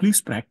later you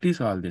please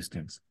practice all these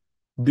things.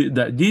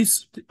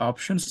 These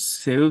options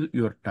save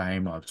your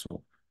time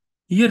also.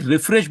 Here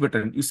refresh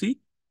button, you see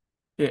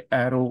a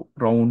arrow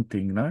round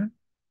thing, na?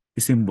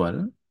 A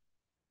symbol.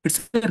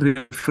 It's a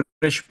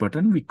refresh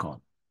button we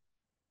call.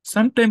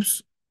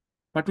 Sometimes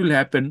what will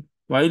happen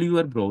while you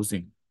are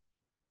browsing,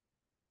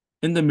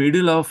 in the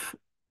middle of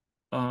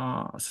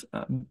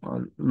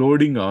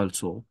loading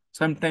also,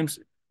 sometimes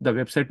the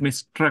website may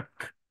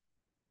struck.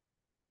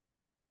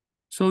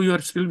 So you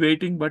are still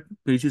waiting, but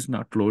page is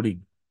not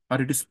loading,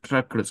 or it is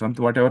struck.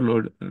 Something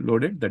whatever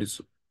loaded, that is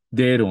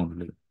there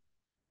only.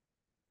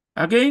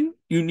 Again,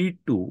 you need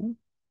to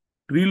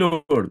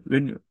reload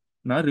when you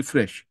now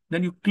refresh.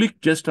 Then you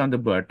click just on the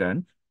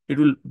button, it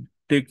will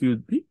take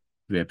you the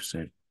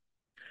website.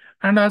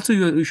 And also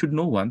you should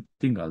know one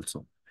thing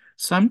also.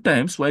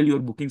 Sometimes while you're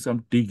booking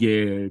some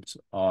tickets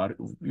or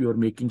you're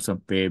making some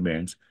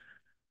payments,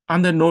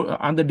 on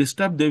the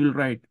desktop they will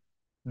write,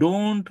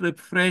 don't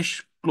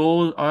refresh,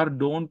 close or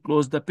don't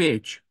close the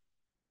page.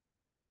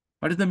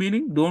 What is the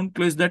meaning? Don't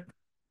close that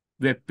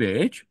web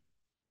page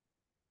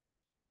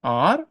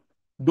or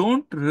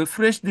don't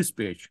refresh this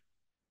page.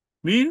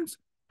 Means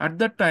at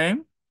that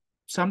time,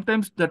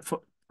 sometimes that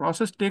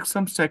process takes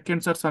some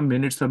seconds or some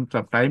minutes, some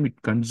time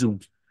it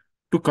consumes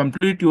to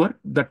complete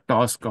the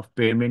task of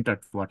payment at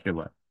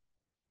whatever.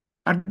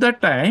 At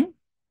that time,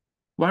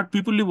 what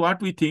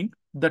we think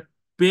that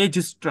page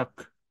is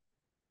stuck.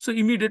 So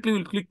immediately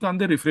we'll click on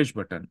the refresh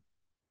button.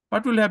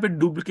 What will happen?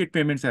 Duplicate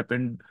payments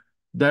happen.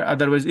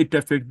 Otherwise, it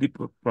affects the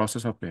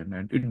process of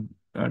payment.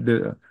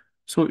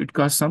 So it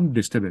causes some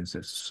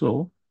disturbances.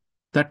 So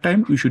that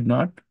time you should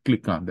not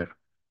click on that.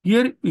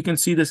 Here you can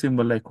see the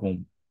symbol like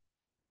home.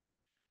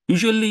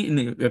 Usually in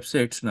the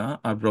websites now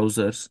or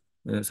browsers,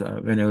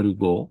 whenever you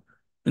go,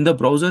 in the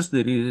browsers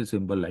there is a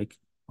symbol like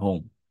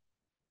home.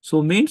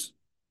 So means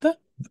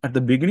at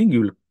the beginning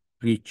you will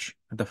reach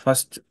at the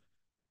first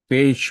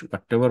page,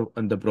 whatever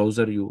on the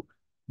browser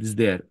is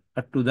there.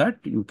 Up to that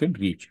you can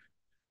reach.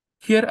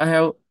 Here I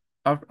have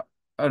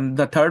and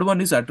the third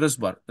one is address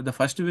bar. The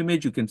first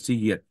image you can see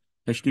here,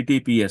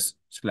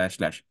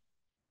 https://.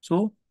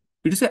 So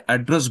it is an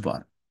address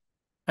bar.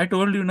 I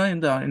told you now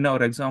in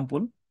our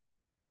example.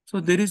 So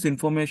there is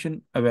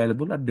information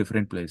available at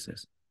different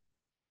places.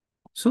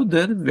 So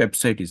their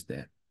website is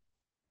there.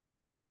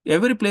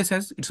 Every place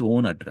has its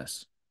own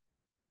address.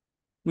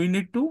 We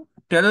need to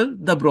tell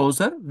the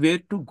browser where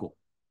to go.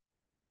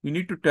 We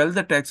need to tell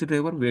the taxi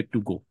driver where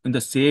to go. In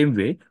the same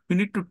way, we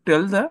need to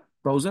tell the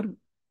browser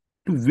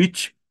to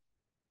which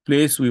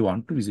place we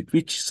want to visit,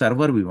 which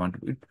server we want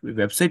to,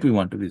 website we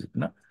want to visit.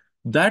 Now,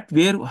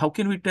 how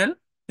can we tell?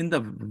 In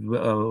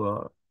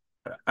the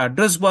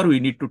address bar, we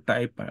need to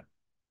type,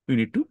 we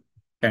need to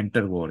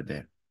enter over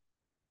there.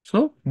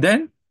 So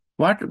then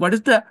what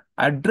is the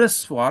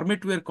address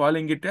format we are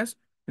calling it as?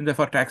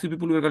 For taxi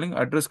people, we are calling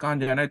address kahan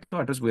jana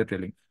hai, address we are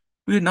telling.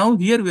 Now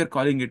here we are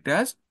calling it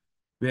as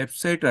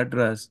website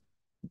address.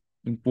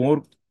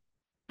 More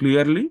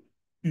clearly,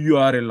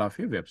 URL of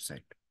a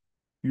website.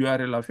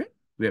 URL of a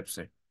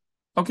website.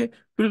 Okay.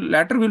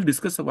 Later we'll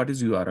discuss what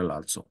is URL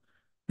also.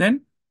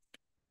 Then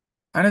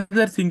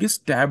another thing is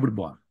tabbed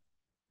bar.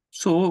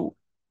 So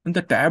in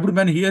the tabbed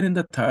bar here in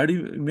the third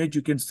image,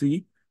 you can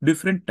see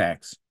different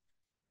tags.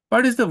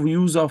 What is the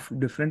use of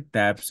different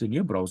tabs in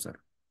your browser?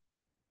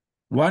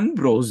 One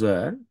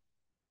browser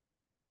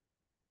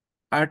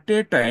at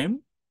a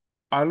time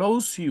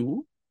allows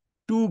you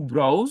to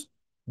browse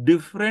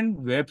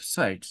different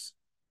websites,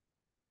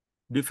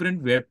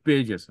 different web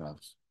pages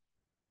also.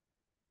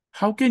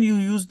 How can you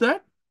use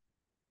that?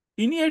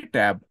 In a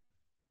tab,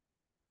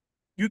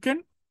 you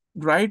can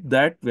write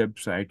that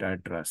website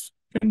address.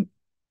 You can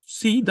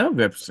see the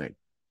website.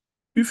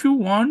 If you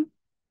want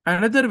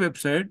another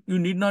website, you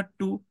need not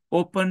to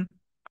open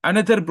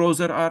another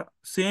browser or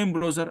same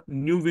browser,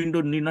 new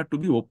window need not to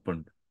be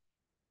opened.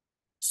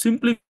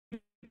 Simply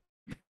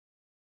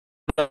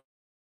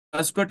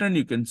plus button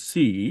you can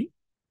see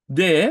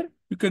there,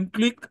 you can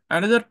click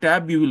another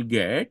tab you will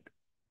get.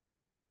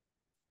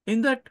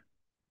 In that,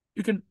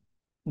 you can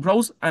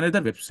browse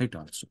another website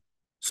also.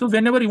 So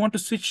whenever you want to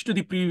switch to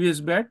the previous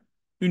batch,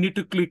 you need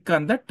to click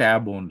on the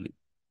tab only.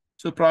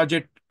 So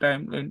project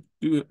timeline,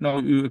 now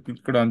you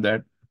click on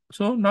that.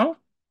 So now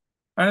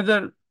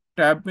another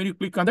tab, when you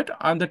click on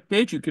that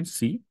page, you can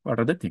see what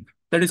are the things.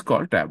 That is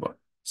called tab.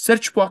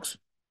 Search box.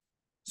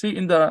 See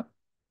in the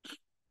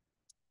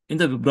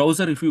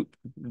browser, if you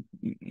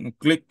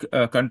click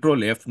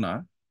Control F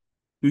now,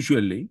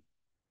 usually,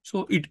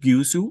 so it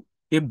gives you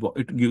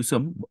it gives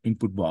some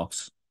input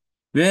box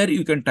where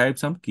you can type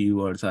some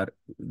keywords, or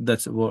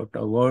that's what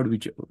a word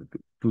which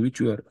to which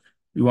you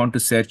want to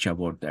search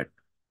about that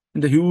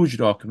in the huge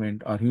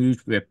document or huge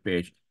web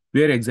page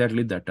where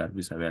exactly that tab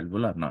is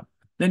available or not.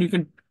 Then you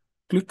can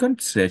click on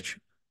search.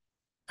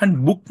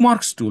 And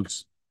bookmarks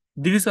tools.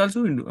 This is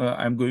also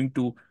I'm going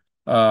to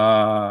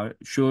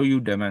show you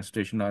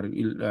demonstration,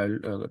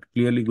 or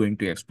clearly going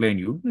to explain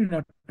you.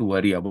 Not to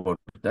worry about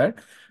that.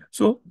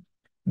 So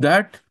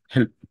that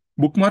help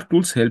bookmark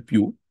tools help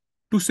you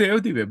to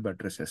save the web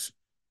addresses.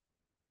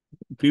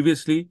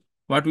 Previously,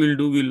 what we'll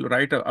do, we'll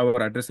write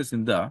our addresses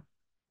in the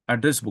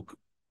address book.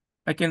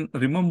 I can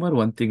remember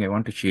one thing I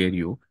want to share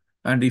you.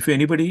 And if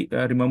anybody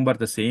remember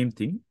the same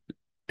thing,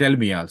 tell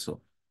me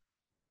also.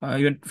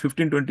 Even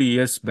 15, 20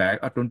 years back,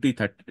 or 20,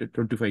 30,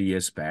 25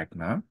 years back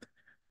now,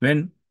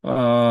 when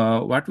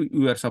what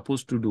we are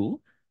supposed to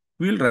do,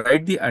 we'll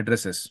write the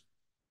addresses.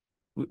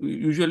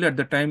 Usually at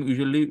the time,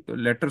 usually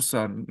letters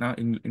are now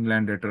in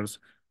England letters,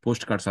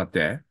 postcards are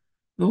there.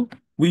 So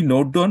we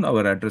note down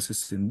our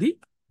addresses in the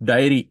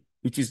diary,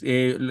 which is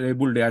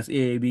labeled as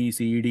A, B,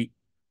 C, D.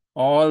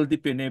 All the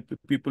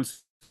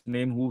people's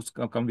name who's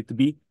come with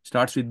B,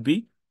 starts with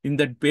B. In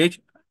that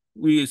page,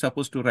 we are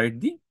supposed to write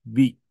the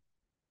B.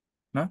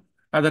 Huh?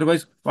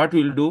 Otherwise, what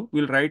we'll do,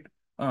 we'll write,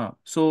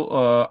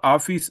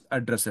 office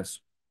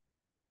addresses.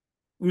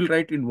 We'll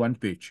write in one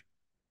page.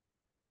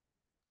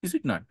 Is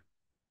it not?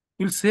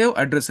 We'll save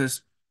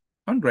addresses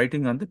on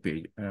writing on the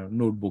page,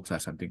 notebooks or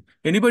something.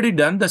 Anybody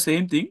done the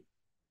same thing?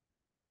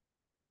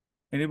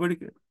 Anybody?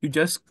 You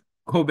just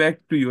go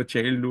back to your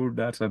childhood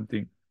or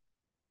something.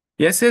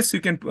 Yes, you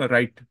can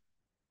write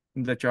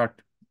in the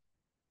chart.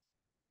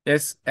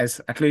 S,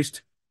 at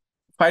least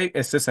 5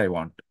 S's I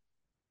want.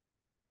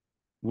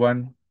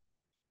 One.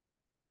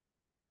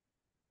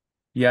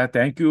 Yeah,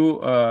 thank you,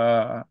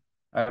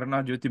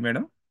 Aruna Jyoti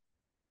madam.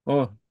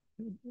 Oh,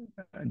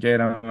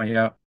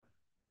 Jairamaya,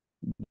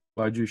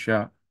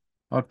 Bajusha.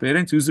 Our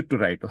parents use it to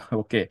write.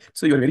 Okay.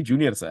 So you're very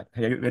junior, sir.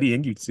 You're very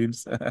young, it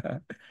seems.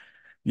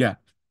 Yeah.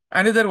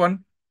 Another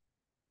one.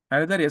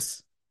 Another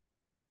yes.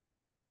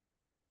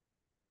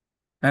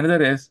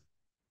 Another yes.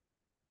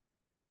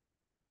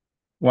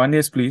 One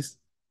yes, please.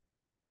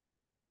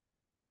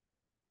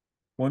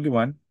 Only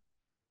one.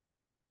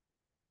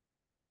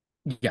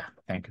 Yeah.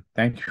 Thank you.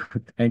 Thank you.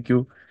 Thank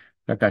you,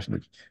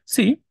 Prakash.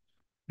 See,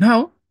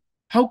 now,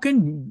 how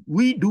can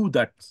we do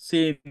that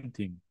same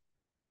thing?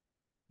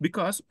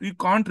 Because we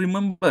can't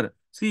remember.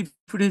 See, if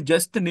it is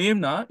just the name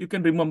now, you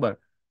can remember.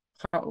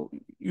 How,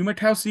 you might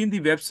have seen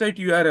the website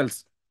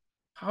URLs.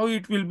 How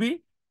it will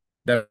be?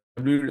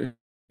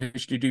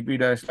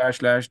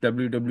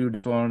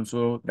 http://www so and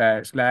so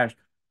slash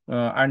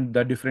and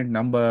the different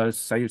numbers,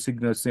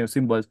 signals,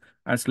 symbols,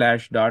 and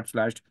slash dot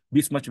slash.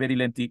 This much very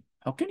lengthy.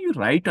 How can you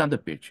write on the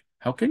page?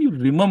 How can you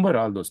remember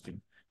all those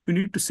things? You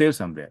need to save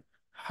somewhere.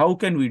 How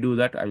can we do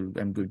that?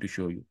 I'm going to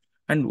show you.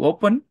 And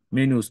open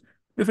menus.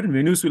 Different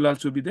menus will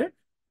also be there.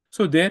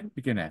 So there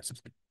we can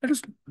access. Let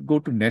us go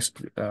to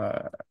next.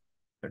 Now,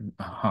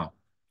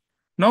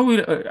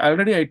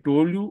 already I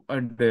told you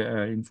and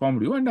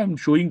informed you, and I'm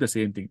showing the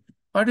same thing.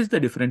 What is the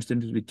difference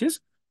in which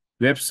is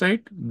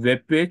website,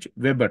 web page,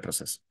 web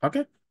addresses?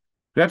 Okay.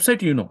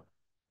 Website, you know.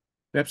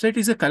 Website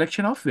is a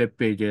collection of web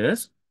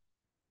pages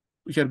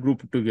which are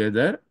grouped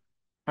together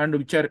and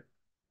which are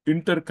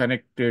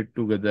interconnected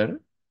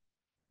together.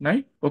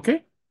 Right?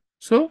 Okay.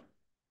 So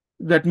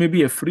that may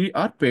be a free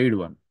or paid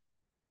one.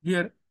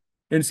 Here,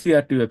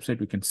 NCERT website,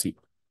 we can see.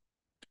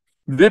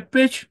 Web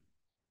page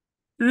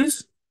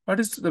is, what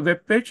is the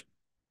web page?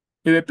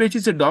 A web page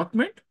is a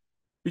document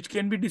which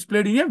can be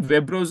displayed in a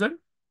web browser,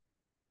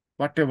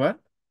 whatever.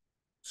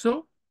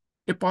 So,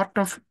 a part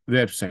of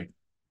website.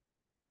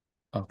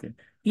 Okay.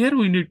 Here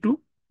we need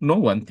to know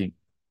one thing.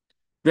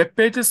 Web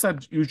pages are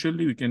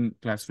usually we can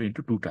classify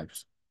into two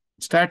types,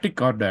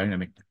 static or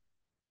dynamic.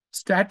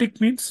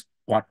 Static means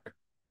what?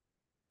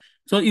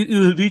 So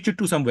you reach it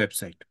to some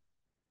website.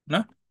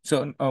 No?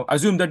 So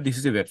assume that this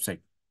is a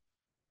website.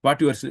 What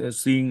you are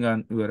seeing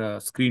on your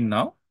screen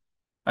now,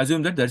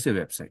 assume that there is a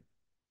website.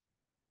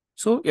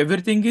 So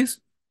everything is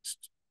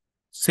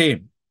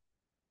same.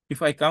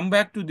 If I come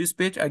back to this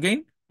page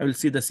again, I will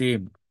see the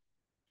same.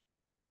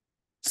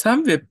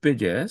 Some web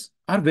pages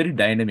are very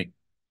dynamic.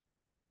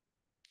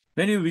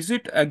 When you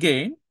visit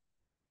again,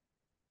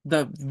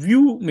 the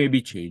view may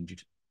be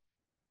changed.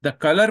 The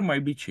color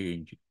might be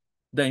changed.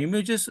 The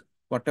images,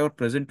 whatever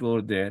present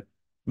over there,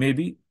 may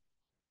be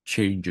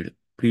changed.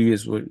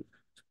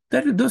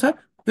 Those are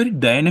very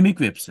dynamic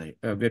web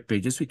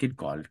pages, we can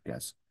call it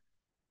as.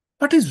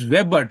 What is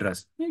web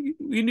address?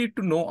 We need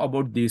to know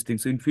about these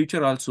things. In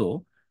future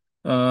also,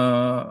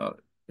 uh,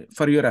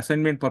 for your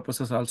assignment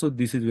purposes also,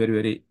 this is very,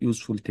 very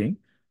useful thing.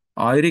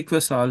 I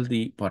request all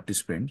the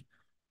participants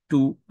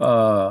to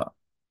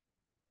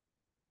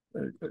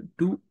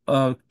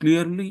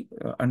clearly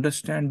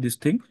understand this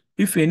thing.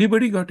 If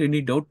anybody got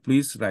any doubt,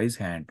 please raise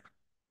hand.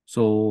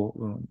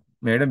 So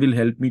madam will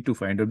help me to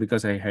find out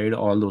because I hide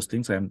all those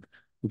things. I'm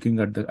looking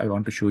at I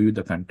want to show you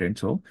the content.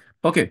 So,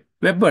 okay,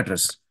 web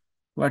address.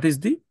 What is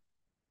the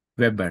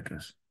web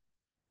address?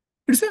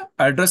 It's an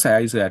address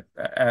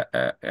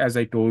as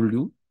I told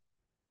you.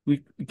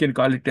 We can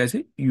call it as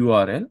a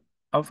URL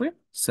of a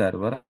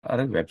server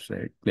or a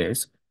website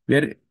place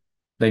where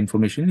the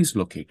information is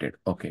located.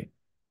 Okay.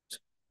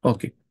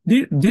 Okay.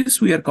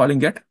 This we are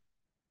calling it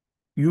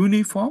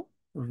uniform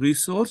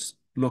resource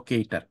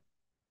locator.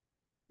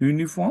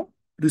 Uniform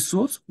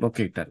resource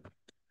locator.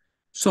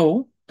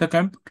 So the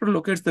computer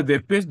locates the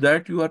web page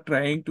that you are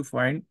trying to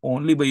find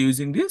only by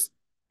using this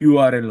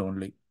URL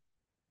only.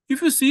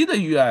 If you see the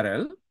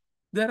URL,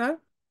 there are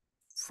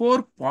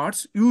 4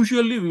 parts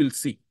usually we will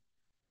see.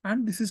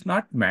 And this is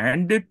not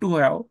mandated to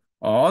have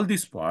all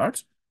these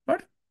parts,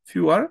 but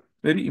few are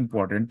very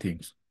important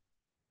things.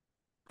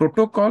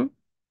 Protocol,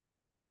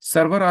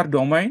 server or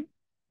domain,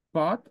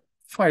 path,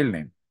 file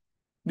name.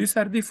 These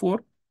are the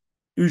 4,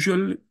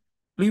 usually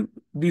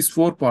these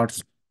 4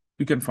 parts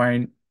you can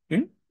find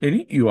in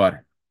any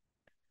URL.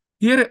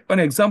 Here an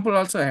example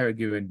also I have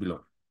given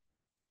below.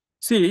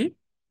 See,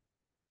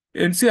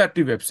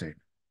 NCERT website,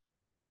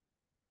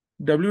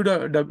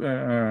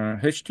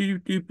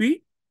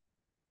 http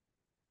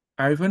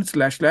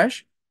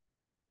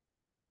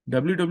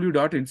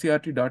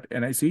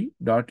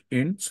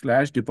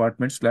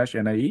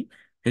www.ncert.nic.in/department/nie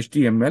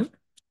html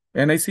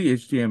nic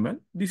html.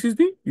 This is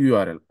the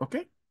URL.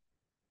 Okay.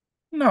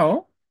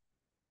 Now,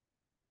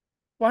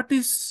 what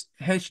is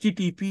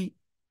HTTP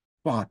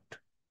part?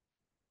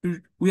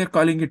 We are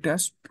calling it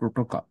as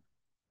protocol.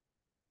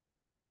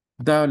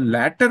 The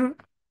latter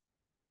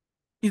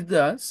is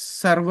the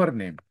server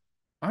name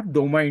or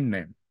domain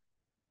name,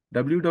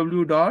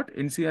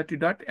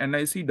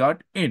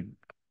 www.ncert.nic.in.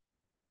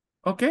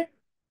 Okay,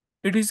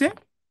 it is a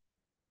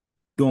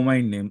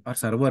domain name or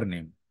server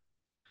name.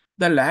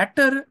 The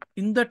latter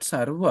in that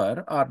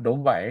server or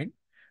domain,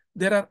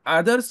 there are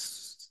other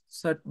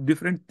such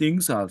different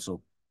things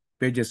also,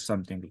 pages,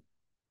 something,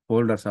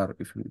 folders, or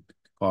if you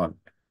call.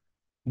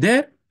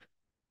 There,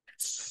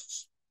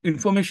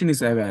 information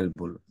is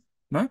available.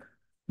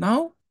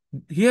 Now,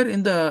 here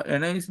in the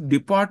NIC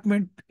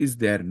department is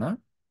there,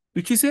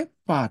 which is a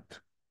path.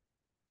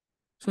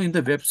 So in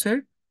the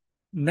website,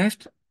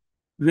 next,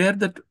 where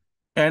that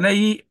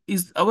NIE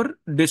is our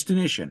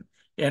destination.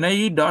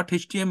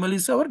 NIE.html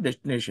is our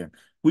destination.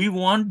 We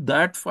want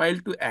that file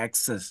to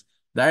access,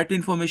 that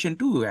information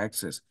to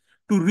access.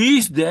 To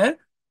reach there,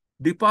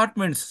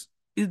 departments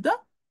is the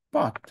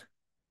path.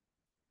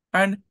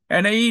 And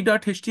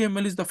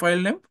NIE.html is the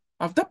file name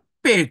of the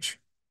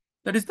page.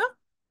 That is the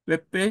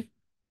web page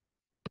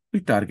we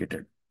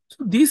targeted.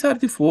 So these are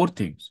the 4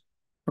 things.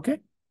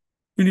 Okay.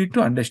 You need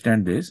to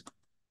understand this.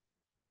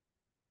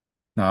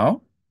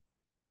 Now,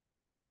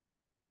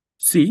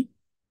 see,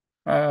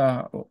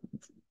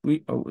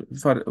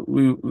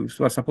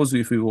 suppose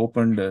if we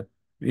opened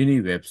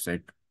any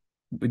website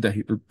with the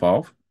help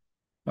of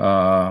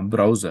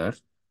browser,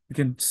 you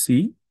can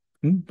see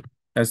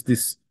it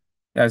is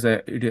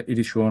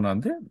shown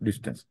on the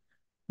distance.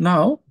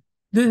 Now,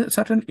 there are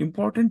certain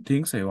important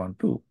things I want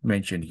to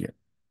mention here.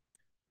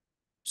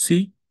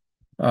 See,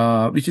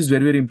 which is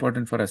very, very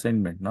important for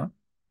assignment now.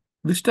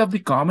 List of the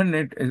common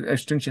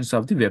extensions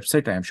of the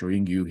website I am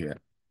showing you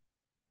here.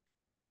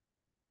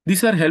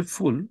 These are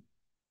helpful.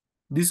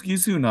 This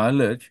gives you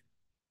knowledge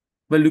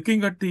by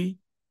looking at the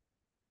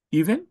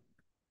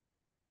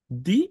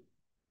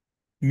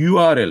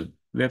URL,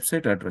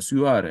 website address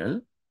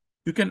URL.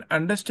 You can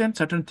understand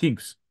certain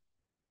things.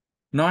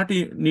 No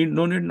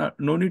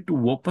need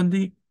to open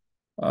the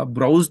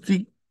browse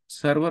the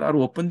server or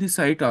open the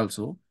site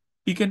also.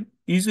 You can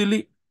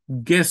easily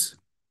guess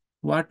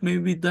what may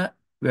be the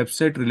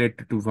website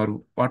related to,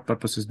 for what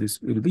purposes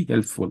this will be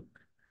helpful.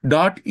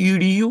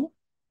 .edu,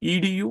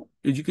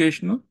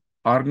 educational,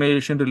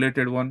 organization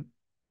related one.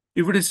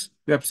 If it is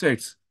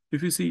websites,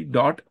 if you see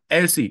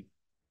 .ac,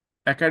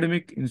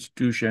 academic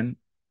institution,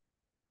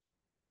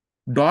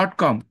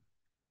 .com,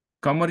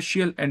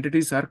 commercial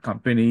entities or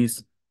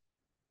companies,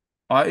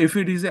 or if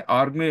it is an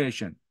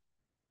organization,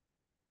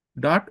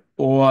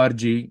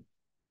 .org, if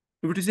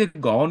it is a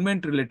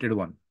government related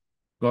one,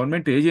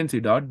 government agency,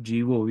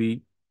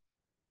 .gov,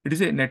 It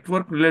is a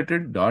network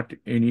related .net.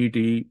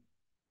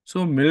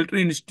 So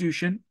military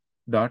institution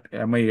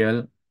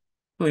 .mil.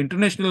 So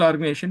international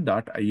organization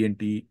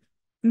 .int.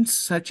 In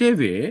such a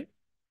way,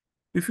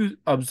 if you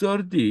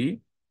observe the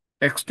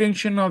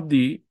extension of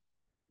the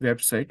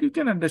website, you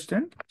can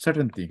understand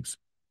certain things.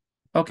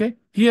 Okay,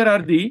 here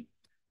are the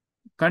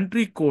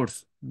country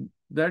codes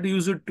that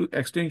use it to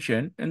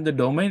extension in the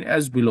domain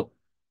as below.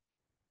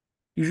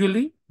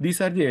 Usually, these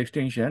are the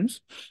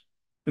extensions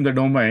in the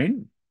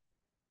domain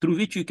through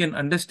which you can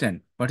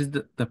understand what is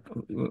the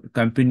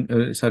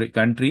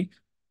country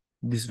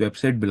this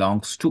website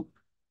belongs to.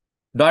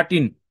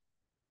 .in.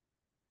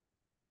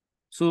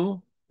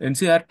 So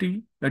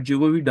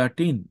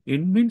ncrt.gov.in.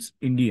 In means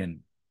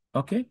Indian.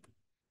 Okay.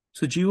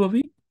 So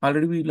GOV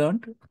already we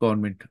learned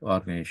government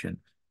organization.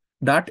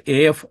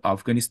 .af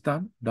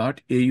Afghanistan,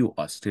 .au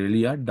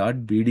Australia,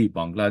 .bd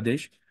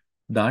Bangladesh,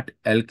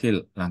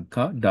 .lk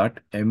Lanka,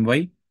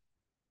 .my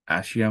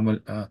Asia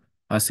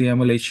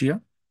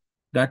Malaysia,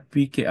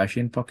 .pk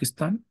ASEAN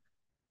Pakistan.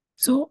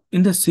 So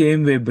in the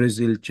same way,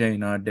 Brazil,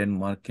 China,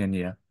 Denmark,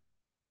 Kenya,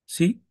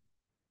 see,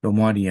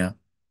 Romania,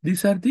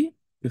 these are the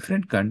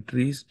different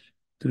countries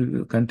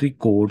through country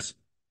codes,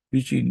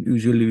 which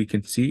usually we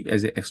can see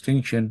as an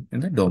extension in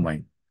the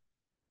domain.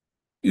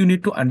 You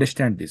need to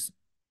understand this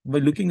by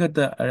looking at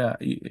the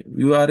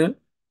URL.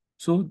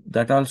 So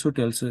that also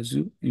tells us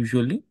you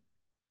usually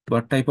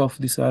what type of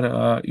this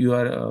are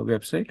your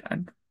website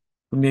and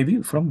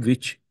maybe from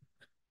which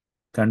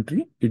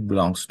country it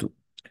belongs to.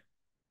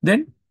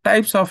 Then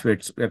types of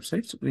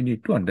websites we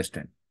need to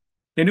understand.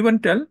 Anyone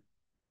tell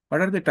what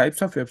are the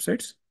types of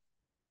websites?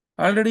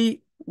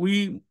 Already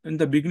in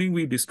the beginning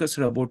we discussed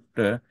about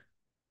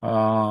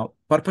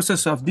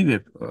purposes of the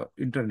web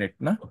internet.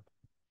 Na?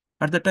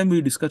 At the time we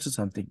discussed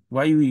something,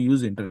 why we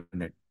use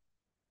internet.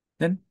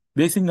 Then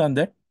basing on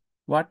that,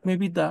 what may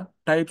be the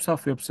types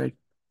of website?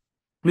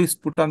 Please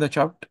put on the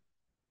chart.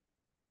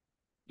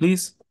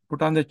 Please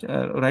put on the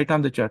write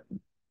on the chart.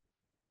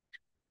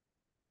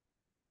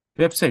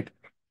 Website.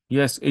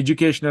 Yes,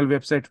 educational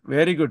website.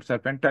 Very good, sir.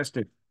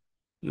 Fantastic.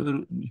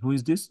 Who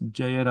is this?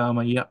 Jaya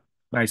Ramaya.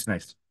 Nice,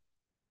 nice.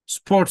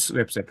 Sports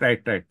website.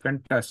 Right.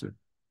 Fantastic.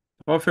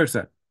 Perfect,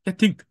 sir. Yeah,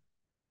 think.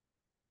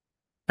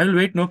 I will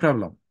wait, no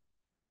problem.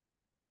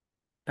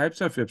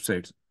 Types of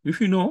websites. If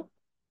you know,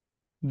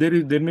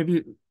 there may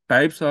be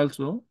types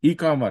also.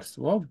 E-commerce.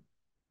 Wow.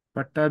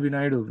 Patta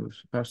Binaidu,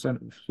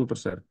 person, super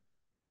sir.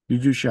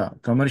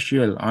 Yujusha,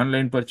 commercial,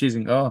 online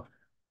purchasing. Oh,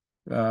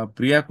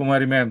 Priya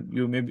Kumari ma'am,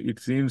 it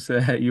seems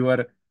you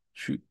are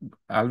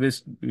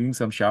always doing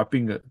some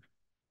shopping.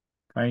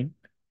 Fine.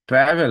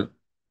 Travel.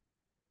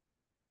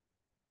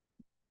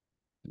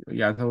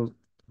 Yadav,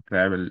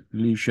 travel,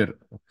 leisure.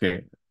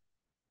 Okay.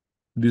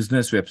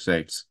 Business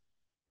websites.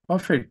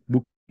 Perfect.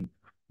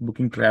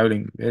 Booking,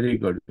 traveling. Very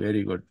good.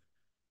 Very good.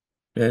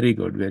 Very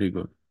good. Very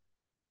good.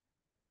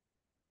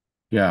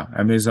 Yeah.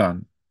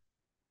 Amazon.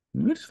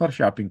 It's for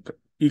shopping.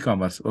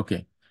 E-commerce.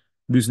 Okay.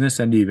 Business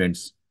and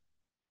events.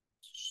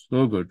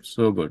 So good.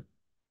 So good.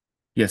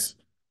 Yes.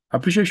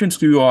 Appreciations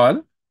to you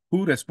all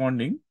who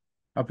responding.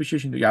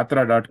 Appreciation to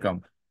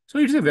yatra.com. So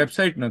it's a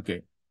website.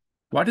 Okay.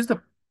 What is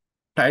the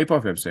type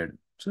of website?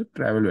 So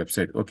travel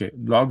website. Okay.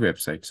 Blog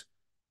websites.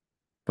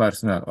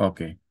 Personal.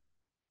 Okay.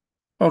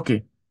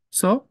 Okay.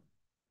 So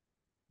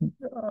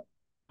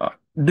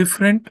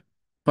different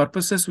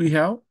purposes we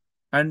have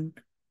and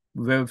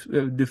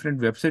different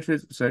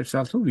websites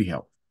also we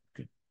have.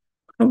 Okay.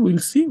 Now we'll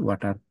see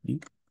what are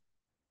the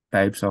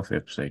types of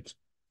websites.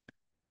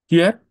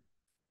 Here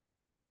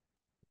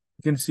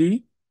you can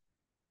see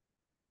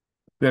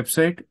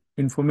website,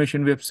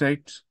 information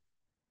websites,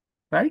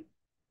 right?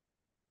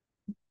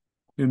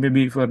 You may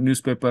be for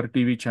newspaper,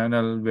 TV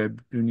channel,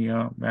 web,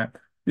 dunia, map.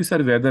 These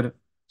are weather.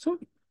 So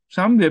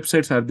some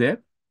websites are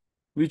there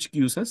which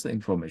gives us the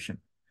information.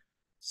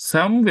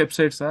 Some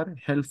websites are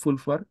helpful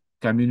for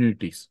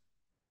communities.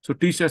 So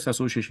teachers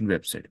association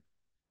website.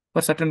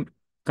 For certain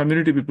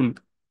community people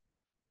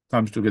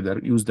comes together,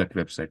 use that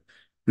website.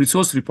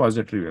 Resource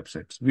repository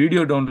websites,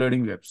 video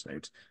downloading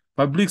websites,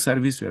 public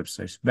service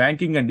websites,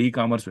 banking and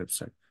e-commerce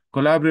websites,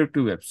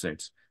 collaborative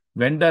websites,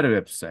 vendor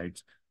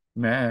websites,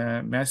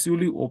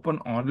 massively open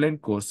online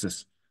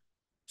courses.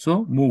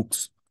 So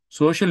MOOCs,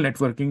 social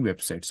networking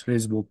websites,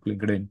 Facebook,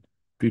 LinkedIn,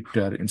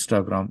 Twitter,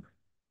 Instagram,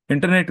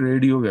 internet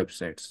radio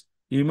websites,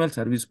 email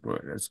service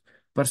providers,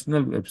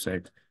 personal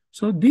websites.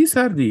 So these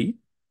are the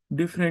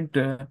different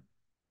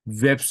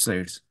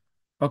websites.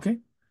 Okay.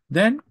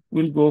 Then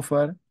we'll go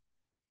for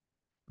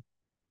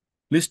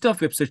list of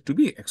websites to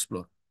be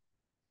explored.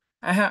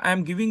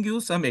 I'm giving you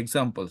some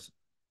examples,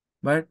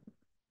 but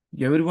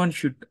everyone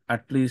should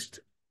at least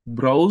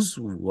browse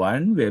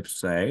one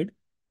website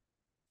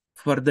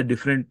for the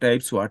different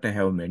types what I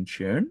have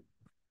mentioned,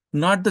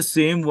 not the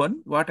same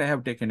one what I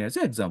have taken as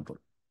an example.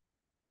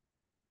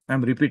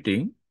 I'm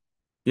repeating,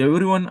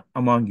 everyone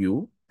among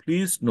you,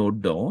 please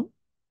note down.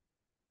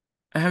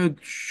 I have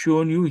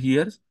shown you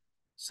here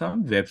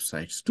some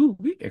websites to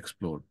be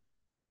explored.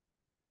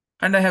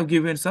 And I have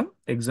given some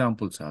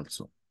examples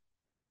also.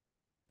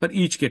 For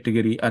each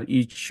category or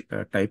each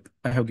type,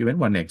 I have given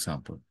one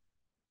example.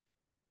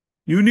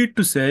 You need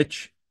to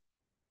search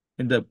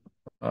in the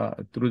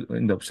through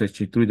the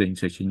search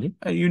engine.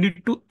 You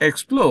need to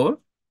explore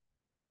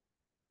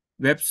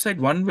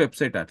one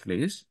website at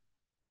least,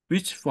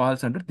 which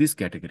falls under this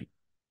category,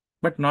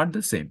 but not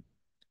the same.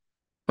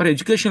 For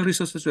educational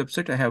resources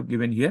website, I have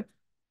given here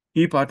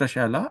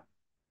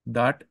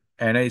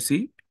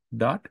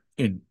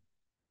epathashala.nic.in.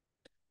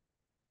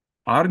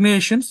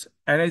 Organizations,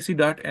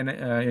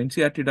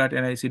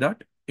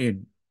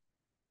 ncrt.nic.in.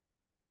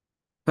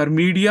 For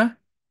media,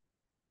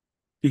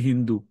 The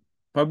Hindu.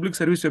 Public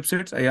service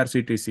websites,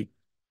 IRCTC.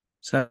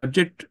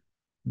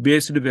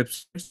 Subject-based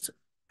websites,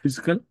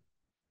 physical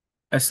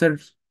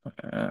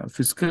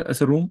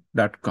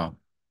room.com.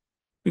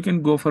 You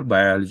can go for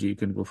biology, you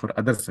can go for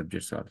other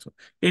subjects also.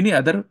 Any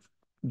other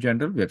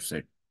general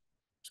website.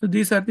 So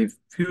these are the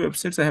few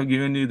websites. I have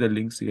given you the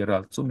links here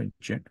also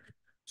mentioned.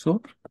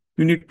 So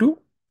you need to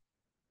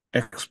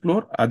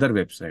explore other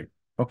website.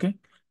 Okay.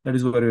 That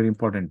is a very, very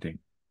important thing.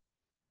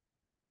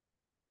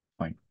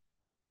 Fine.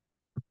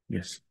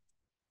 Yes.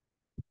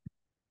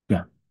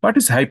 Yeah. What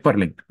is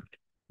hyperlink?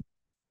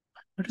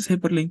 What is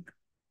hyperlink?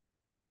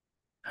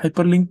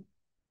 Hyperlink,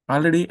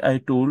 already I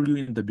told you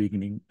in the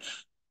beginning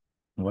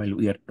while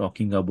we are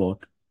talking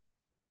about.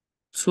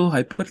 So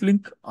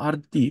hyperlink are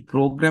the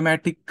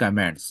programmatic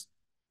commands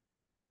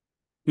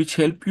which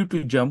help you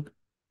to jump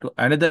to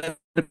another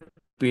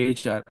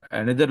page or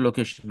another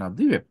location of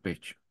the web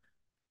page.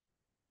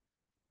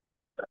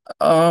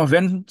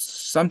 When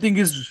something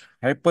is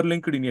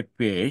hyperlinked in a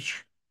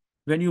page,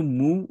 when you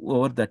move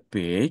over that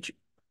page,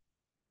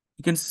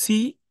 you can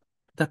see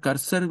the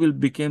cursor will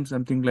become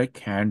something like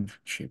hand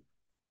shape.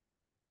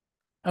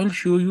 I will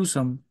show you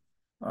some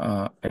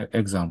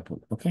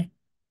example. Okay.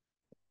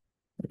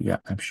 Yeah,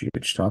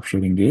 stop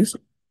sharing this.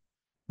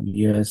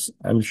 Yes,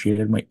 I will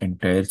share my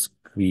entire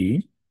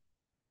screen.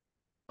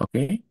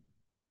 Okay.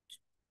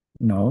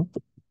 Now,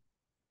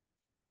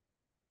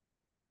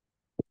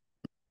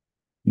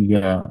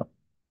 yeah,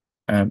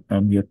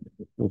 I'm here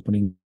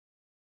opening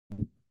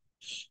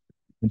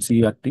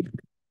CRT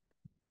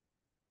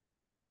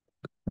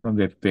from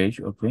web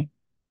page. Okay.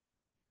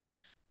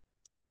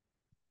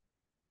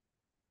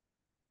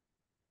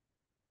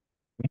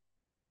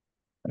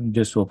 I'm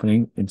just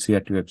opening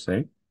NCERT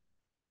website.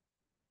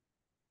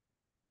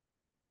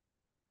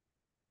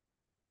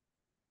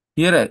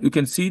 Here you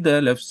can see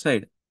the left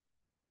side.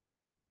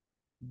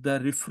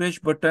 The refresh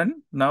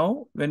button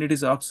now when it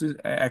is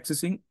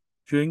accessing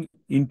showing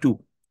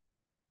into.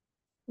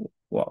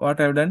 What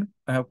I have done,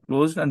 I have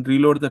closed and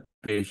reload the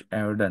page. I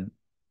have done.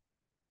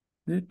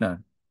 Is it not?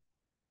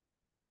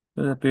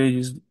 So the page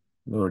is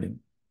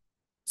loading.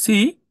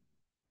 See,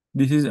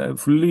 this is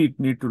fully it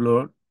need to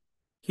load.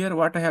 Here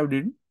what I have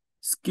did,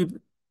 skip.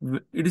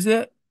 It is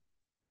a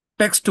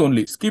text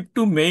only. Skip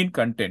to main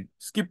content.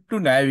 Skip to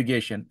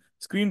navigation.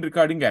 Screen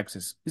recording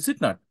access. Is it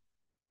not?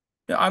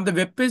 On the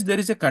web page there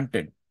is a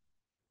content.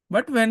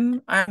 But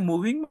when I am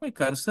moving my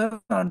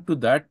cursor onto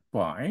that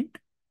point,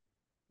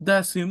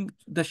 the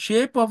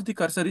shape of the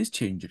cursor is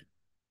changed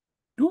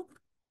to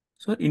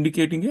so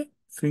indicating a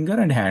finger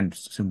and hand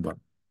symbol.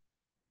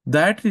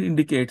 That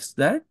indicates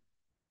that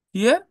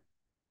here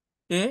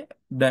a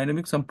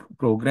dynamic some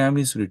program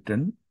is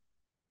written.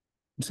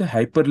 It's a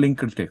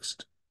hyperlinked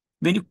text.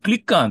 When you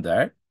click on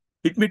that,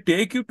 it may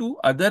take you to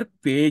other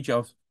page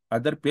or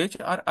other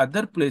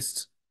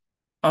place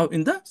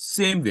in the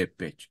same web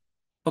page.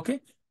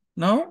 Okay.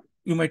 Now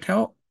you might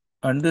have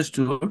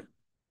understood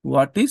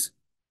what is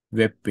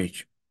web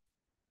page,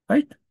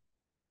 right?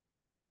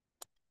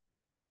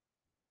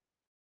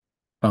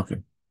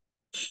 Okay.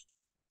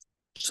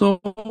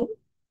 So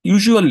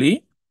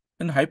usually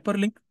in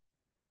hyperlink,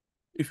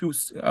 if you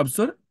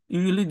observe,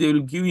 usually they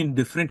will give in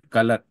different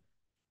color.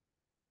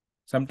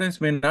 Sometimes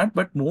may not,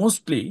 but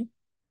mostly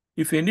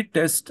if any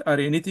test or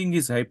anything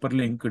is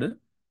hyperlinked,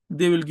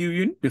 they will give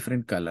you in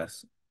different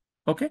colors.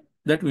 Okay,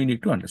 that we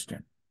need to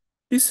understand.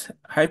 These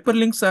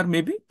hyperlinks are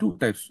maybe two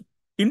types: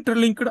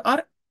 interlinked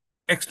or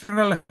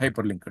external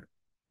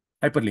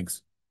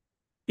hyperlinks.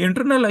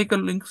 Internal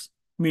hyperlinks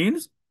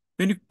means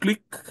when you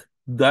click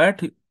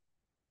that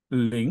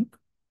link,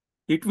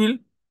 it will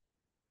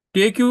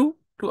take you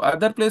to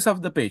other place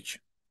of the page,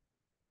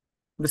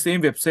 the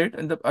same website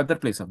and the other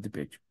place of the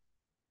page.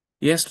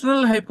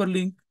 External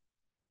hyperlink,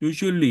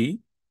 usually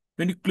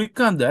when you click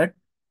on that,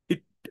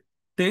 it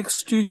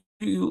takes you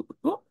to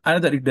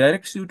another, it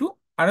directs you to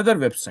another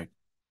website.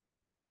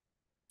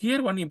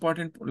 Here, one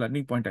important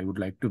learning point I would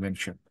like to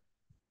mention.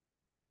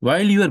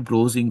 While you are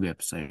browsing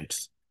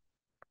websites,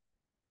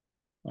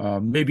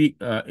 maybe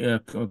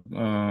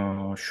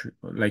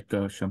like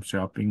some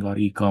shopping or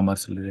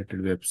e-commerce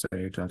related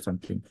website or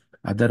something,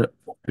 other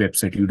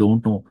website, you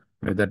don't know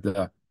whether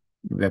the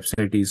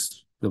website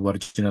is the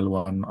original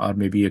one or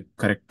maybe a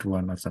correct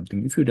one or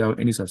something. If you have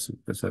any such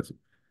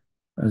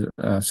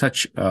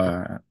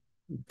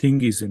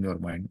thing is in your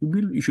mind,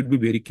 you should be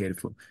very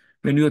careful.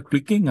 When you are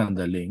clicking on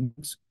the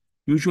links,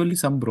 usually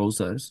some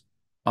browsers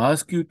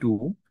ask you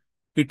to,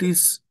 it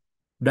is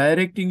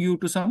directing you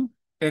to some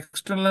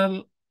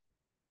external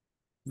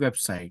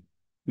website.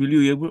 Do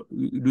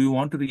you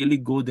want to really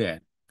go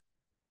there?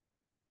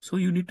 So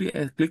you need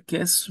to click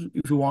yes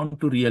if you want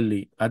to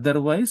really,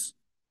 otherwise,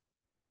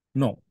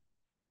 no.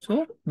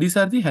 So these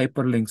are the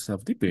hyperlinks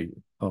of the page.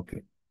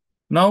 Okay.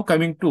 Now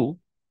coming to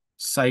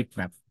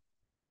sitemap.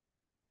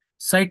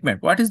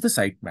 Sitemap. What is the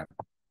sitemap?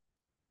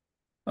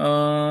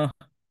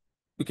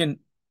 We can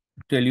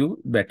tell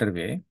you better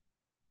way.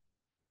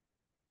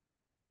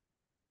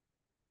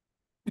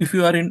 If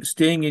you are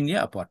staying in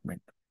your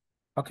apartment,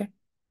 okay,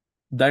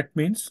 that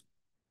means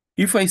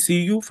if I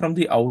see you from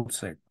the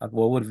outside or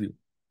overview,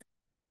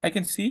 I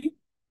can see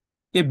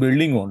a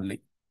building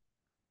only.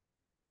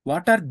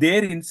 What are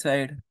there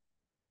inside?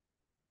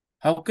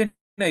 How can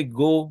I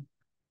go?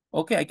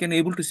 Okay, I can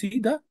able to see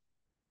the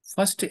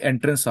first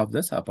entrance of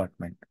this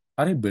apartment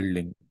or a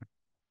building.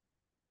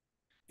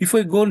 If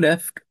I go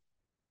left,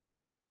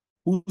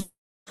 whose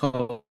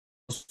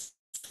house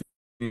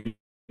will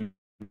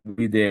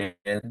be there?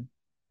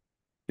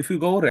 If you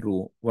go right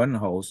to one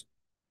house,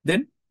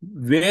 then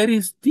where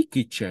is the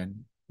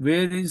kitchen?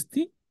 Where is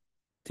the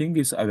thing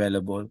is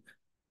available?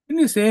 In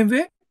the same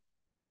way,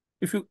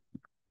 if you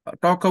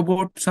talk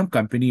about some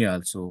company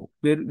also,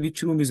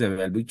 which room is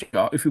available,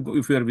 if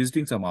you are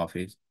visiting some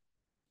office,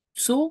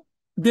 so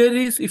there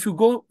is, if you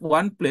go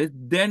one place,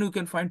 then you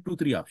can find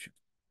 2-3 options.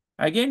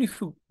 Again,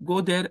 if you go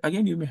there,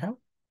 again you may have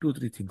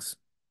 2-3 things.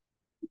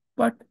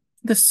 But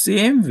the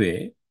same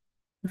way,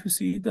 if you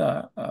see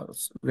the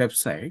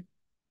website,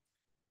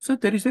 so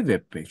there is a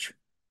web page.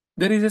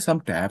 There is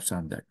some tabs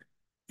on that.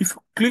 If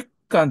you click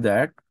on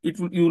that,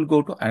 you will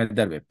go to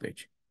another web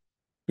page.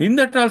 In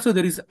that also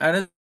there is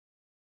another.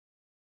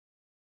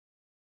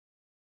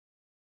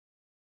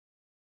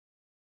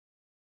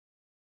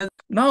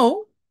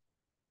 Now,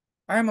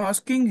 I am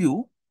asking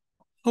you,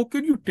 how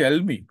can you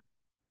tell me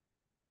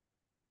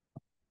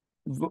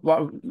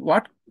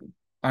what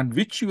on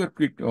which you are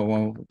click?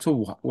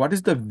 So what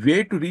is the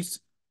way to reach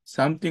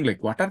something,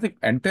 like what are the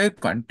entire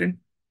content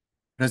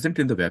present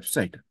in the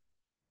website?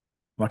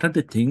 What are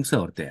the things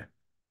out there?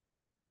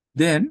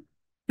 Then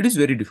it is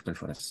very difficult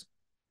for us.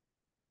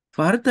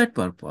 For that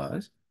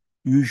purpose,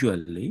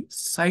 usually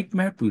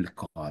sitemap will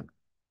call.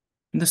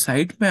 In the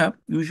sitemap,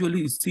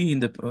 usually you see in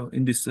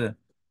this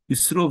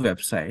ISRO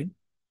website,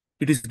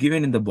 it is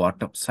given in the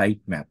bottom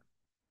sitemap.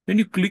 When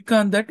you click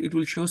on that, it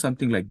will show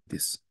something like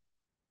this.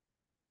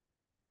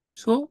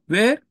 So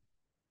where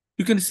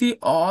you can see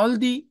all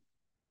the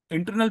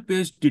internal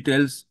page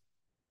details,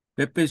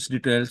 web page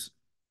details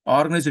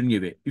organized in a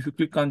way. If you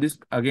click on this,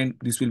 again,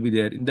 this will be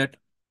there.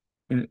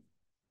 In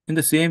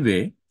the same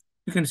way,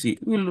 you can see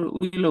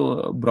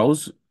we'll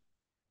browse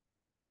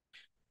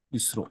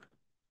ISRO.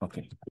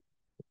 Okay.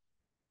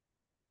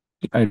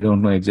 I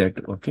don't know exact.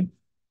 Okay.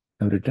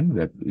 I've written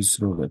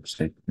ISRO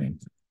website name.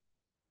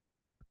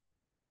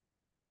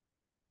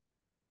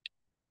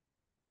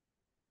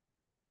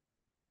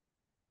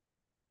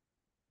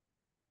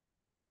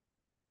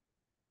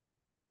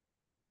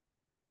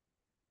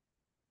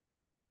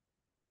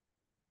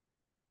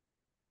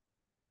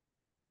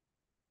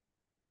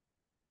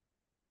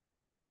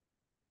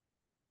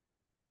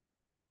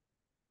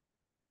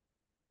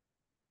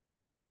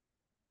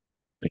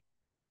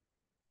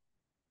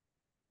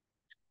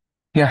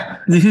 Yeah,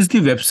 this is the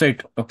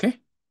website.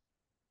 Okay.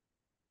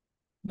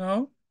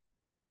 Now,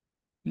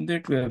 in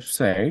that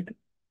website,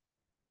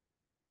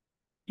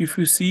 if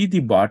you see the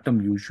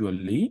bottom,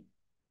 usually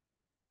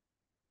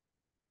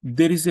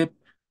there is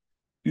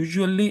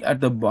usually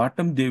at the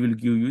bottom, they will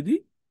give you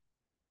the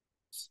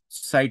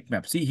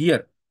sitemap. See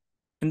here,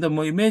 in the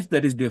image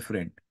that is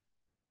different.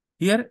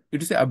 Here,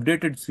 it is an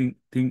updated thing,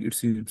 it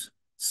seems.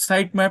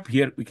 Sitemap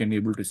here, we can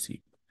able to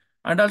see.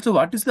 And also,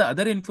 what is the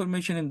other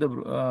information in the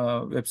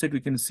website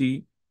we can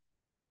see?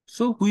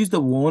 So, who is the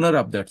owner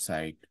of that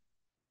site?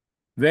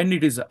 When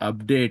it is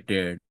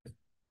updated?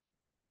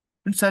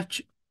 And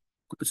such,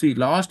 see,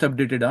 last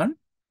updated on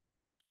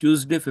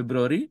Tuesday,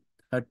 February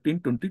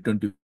 13,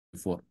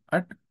 2024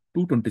 at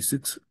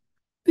 2:26.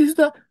 This is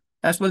the,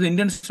 as per the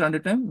Indian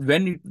Standard Time,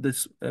 when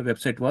this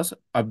website was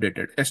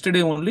updated.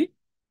 Yesterday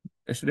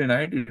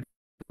night,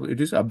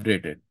 it is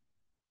updated.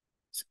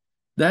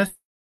 That's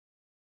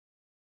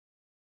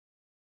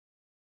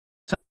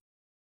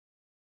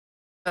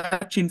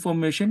such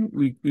information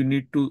we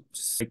need to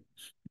say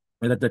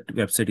whether that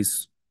website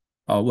is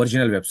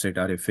original website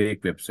or a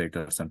fake website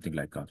or something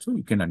like that. So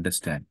you can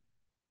understand.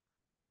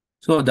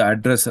 So the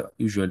address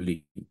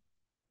usually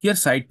here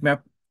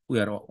sitemap,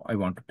 I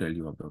want to tell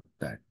you about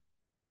that.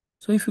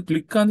 So if you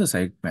click on the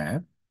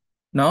sitemap,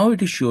 now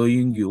it is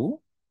showing you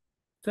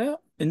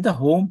in the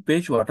home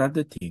page what are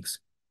the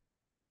things.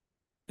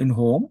 In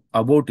home,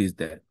 about is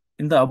there.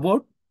 In the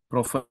about,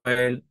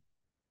 profile,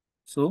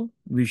 so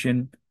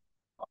vision,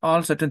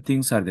 all certain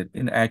things are there.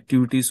 In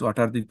activities, what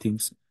are the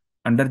things?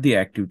 Under the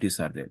activities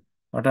are there.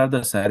 What are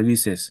the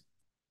services?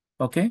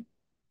 Okay.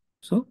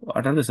 So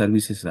what are the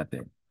services are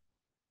there?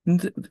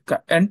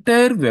 The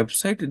entire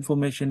website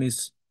information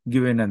is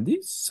given on the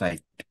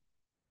site.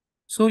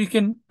 So you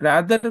can,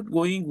 rather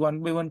going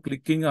one by one,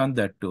 clicking on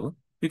that too,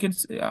 you can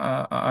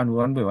on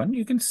one by one,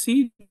 you can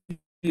see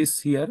this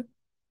here,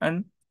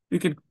 and you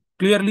can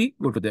clearly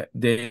go to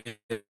there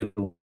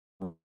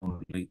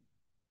only.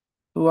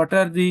 So what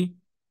are the,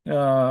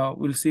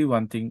 we'll see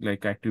one thing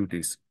like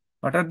activities.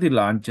 What are the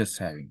launches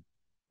having?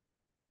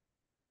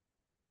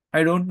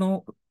 I don't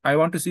know. I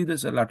want to see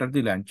this, what are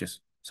the launches.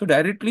 So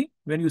directly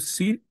when you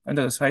see on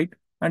the site,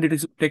 and it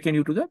is taken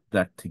you to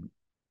that thing.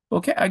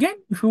 Okay, again,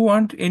 if you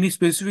want any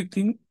specific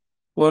thing,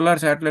 polar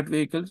satellite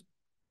vehicles,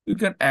 you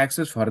can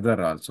access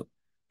further also.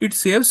 It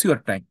saves your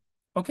time.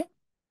 Okay,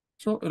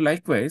 so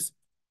likewise,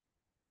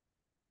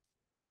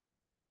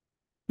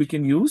 we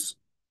can use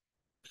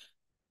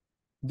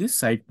these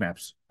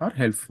sitemaps are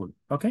helpful.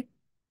 Okay,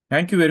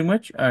 thank you very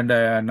much. And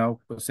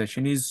now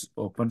session is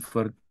open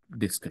for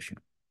discussion.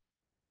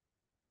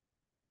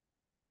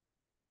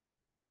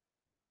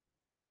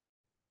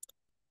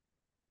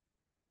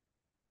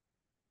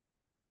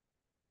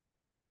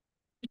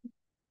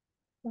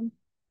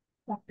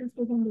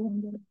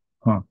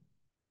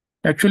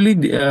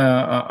 Actually,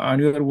 on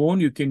your own,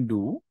 you can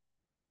do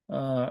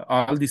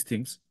all these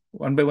things.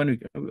 One by one, we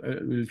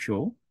will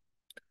show.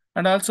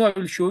 And also, I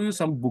will show you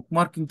some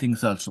bookmarking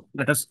things also.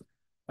 Let us,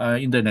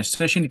 in the next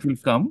session, it will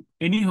come.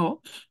 Anyhow,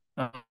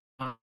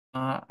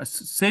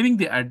 saving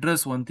the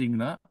address, one thing,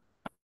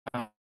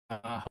 how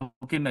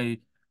can I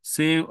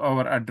save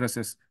our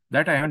addresses?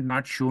 That I have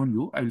not shown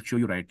you. I will show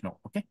you right now.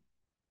 Okay.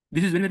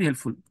 This is very, very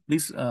helpful.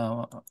 Please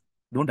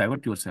don't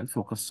divert yourself.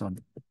 Focus on.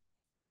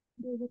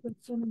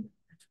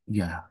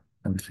 Yeah,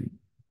 I will see.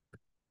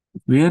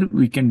 Where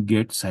we can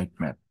get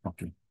sitemap.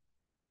 Okay.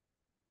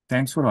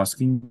 Thanks for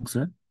asking,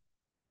 sir.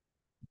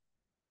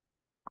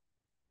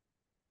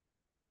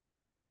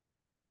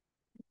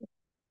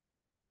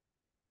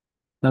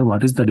 Sir,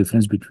 what is the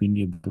difference between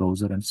a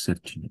browser and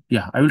search engine?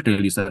 Yeah, I will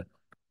tell you, sir.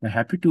 I'm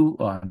happy to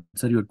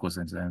answer your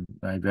questions, and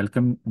I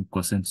welcome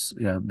questions.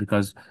 Yeah,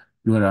 because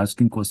you are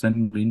asking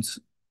question means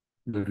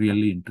you're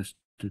really interested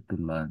to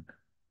learn.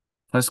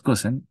 First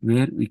question,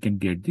 where we can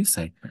get the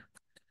sitemap?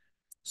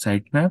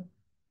 Sitemap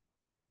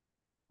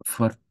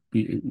for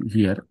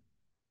here,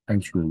 I'll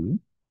show you.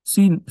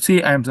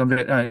 See, I am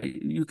somewhere.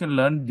 You can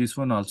learn this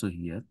one also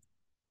here.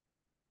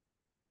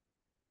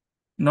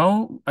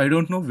 Now, I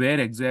don't know where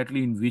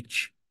exactly in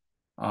which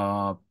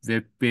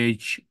web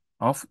page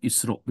of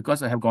ISRO,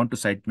 because I have gone to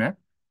sitemap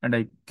and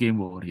I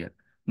came over here.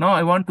 Now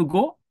I want to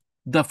go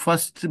the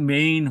first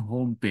main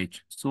home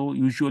page. So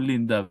usually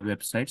in the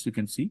websites, you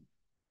can see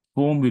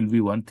home will be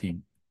one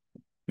thing.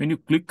 When you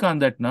click on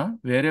that now,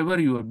 wherever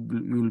you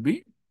will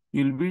be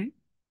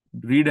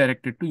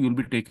redirected to, you'll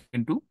be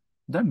taken to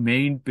the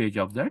main page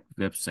of that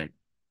website.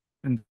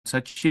 In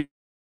such a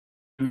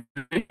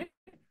way,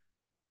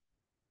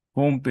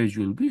 home page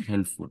will be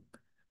helpful.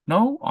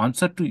 Now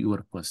answer to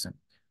your question.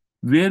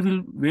 Where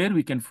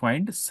we can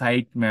find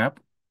sitemap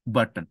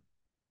button?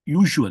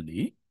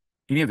 Usually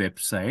in a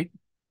website,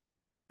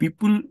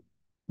 people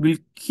will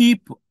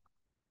keep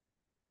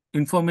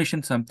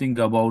information something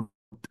about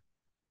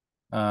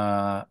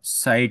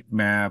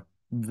sitemap,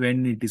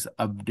 when it is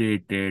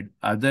updated,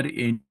 other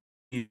any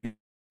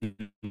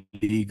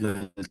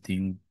legal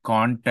thing,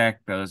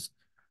 contact us,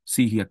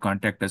 see here,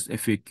 contact us,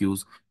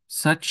 FAQs,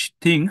 such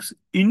things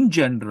in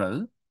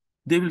general,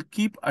 they will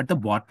keep at the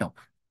bottom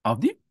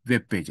of the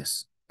web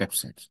pages,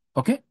 websites.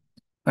 Okay.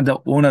 And the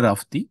owner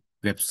of the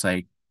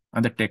website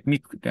and the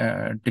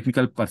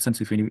technical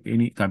persons, if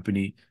any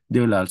company,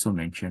 they will also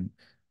mention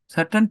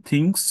certain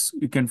things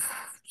you can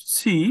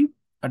see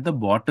at the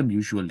bottom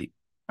usually,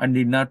 and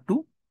need not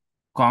to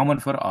common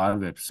for all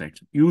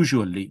websites.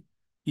 Usually,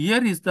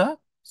 here is the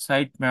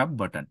sitemap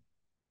button.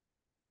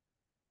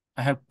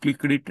 I have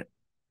clicked it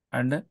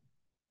and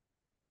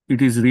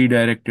it is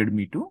redirected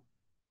me to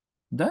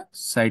the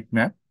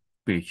sitemap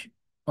page.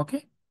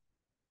 Okay.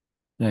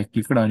 I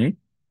clicked on it.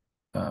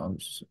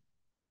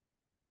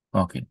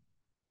 Okay.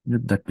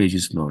 That page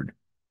is loaded.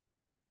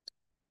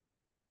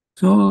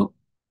 So,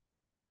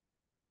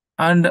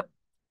 and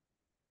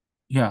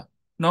yeah,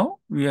 now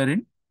we are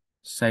in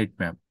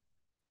sitemap.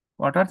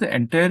 What are the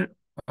entire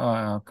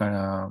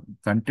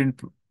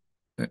content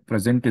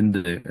present in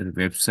the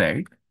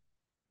website?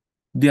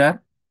 They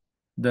are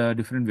the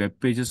different web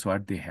pages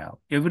what they have.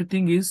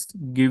 Everything is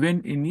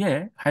given in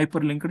a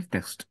hyperlinked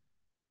text.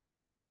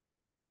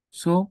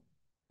 So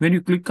when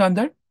you click on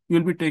that, you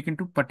will be taken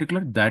to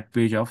particular that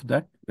page of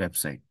that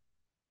website.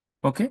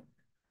 Okay.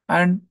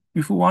 And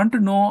if you want to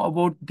know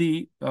about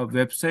the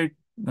website,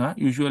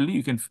 usually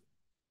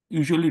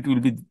it will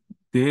be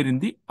there in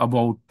the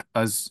about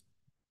us.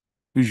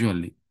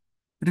 Usually,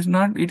 it is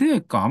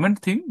a common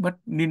thing, but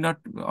need not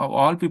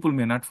all people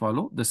may not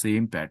follow the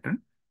same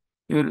pattern.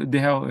 They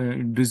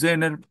have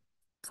designer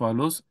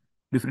follows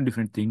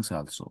different things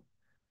also.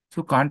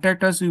 So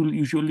contact us, you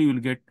will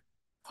get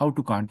how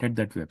to contact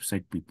that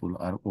website people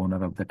or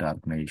owner of that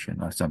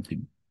organization or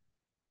something.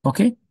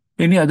 Okay.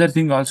 Any other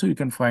thing also you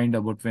can find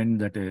about when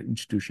that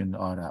institution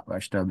or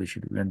established,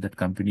 when that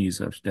company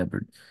is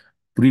established,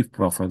 brief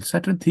profile,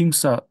 certain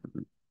things are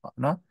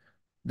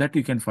that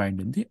you can find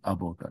in the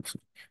about also.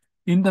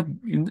 In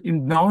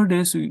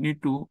nowadays, you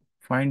need to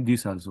find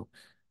this also.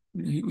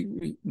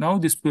 Now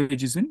this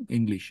page is in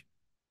English.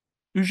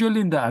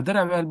 Usually in the other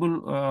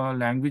available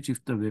language,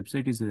 if the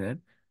website is there,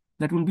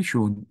 that will be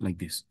shown like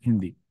this,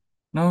 Hindi.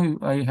 Now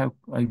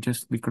I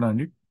just clicked on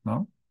it.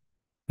 Now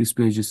this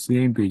page is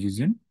same page is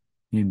in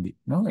Hindi.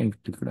 Now I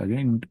clicked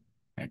again,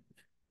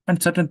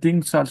 and certain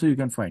things also you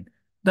can find.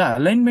 The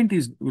alignment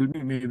will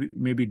be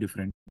maybe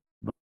different,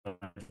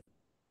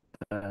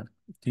 but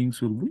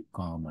things will be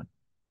common.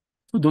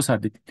 So those are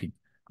the things.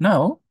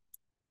 Now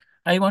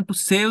I want to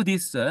save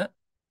this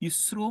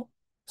ISRO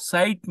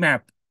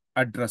sitemap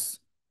address.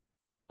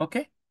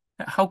 Okay,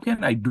 how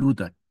can I do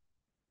that?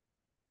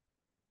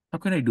 How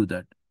can I do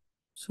that?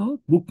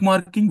 So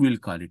bookmarking, we'll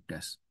call it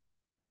as.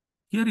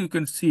 Here you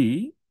can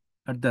see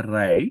at the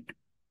right,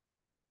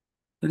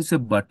 there is a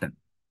button.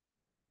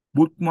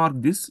 Bookmark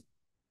this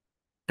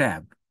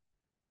tab.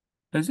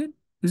 Is it?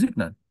 Is it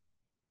not?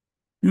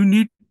 You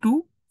need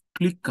to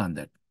click on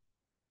that.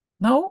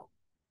 Now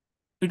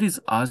it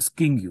is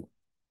asking you,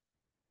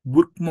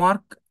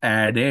 bookmark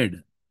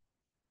added.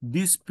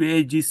 This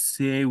page is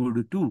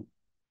saved to.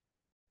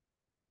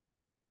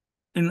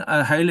 In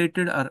a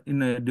highlighted or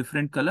in a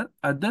different color,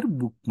 other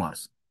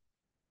bookmarks.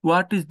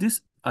 What is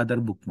this other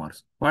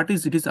bookmarks? What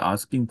is it is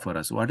asking for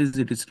us? What is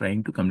it is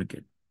trying to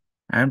communicate?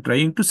 I am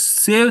trying to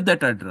save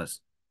that address.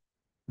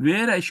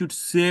 Where I should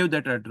save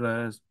that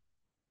address?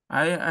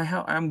 I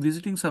am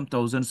visiting some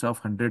thousands of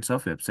hundreds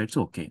of websites.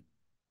 Okay.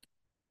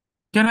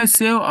 Can I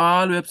save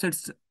all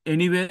websites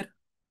anywhere?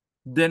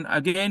 Then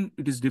again,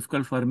 it is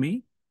difficult for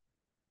me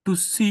to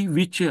see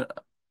which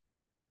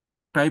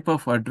type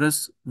of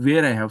address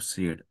where I have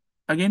saved.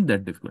 Again,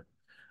 that difficult.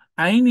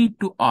 I need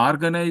to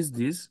organize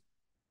these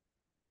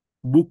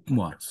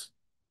bookmarks.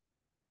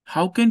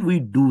 How can we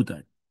do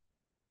that?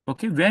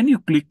 Okay, when you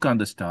click on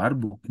the star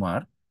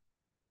bookmark,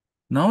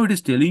 now it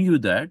is telling you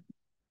that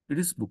it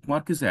is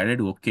bookmark is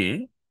added.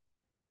 Okay.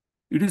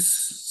 It is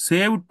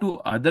saved to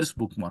others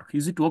bookmark.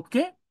 Is it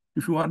okay?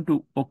 If you want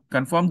to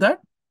confirm that,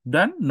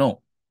 then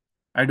no,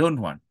 I don't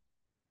want.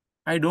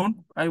 I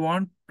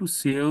want to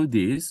save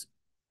this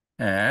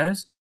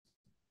as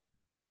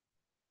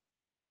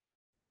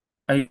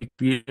I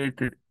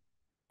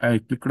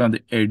clicked on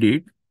the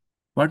edit.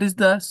 What is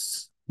the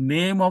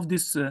name of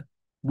this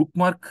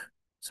bookmark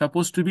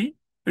supposed to be?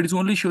 It is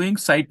only showing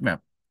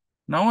sitemap.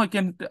 Now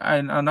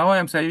now I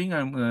am saving.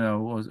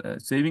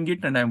 Saving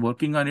it and I'm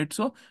working on it,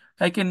 so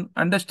I can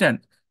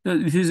understand.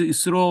 This is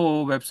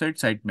ISRO website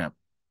sitemap,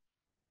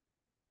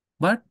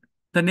 but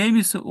the name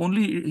is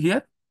only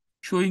here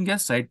showing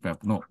as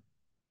sitemap. No,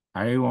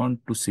 I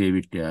want to save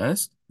it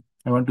as.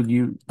 I want to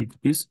give it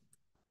this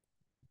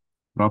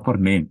proper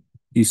name,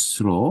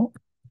 ISRO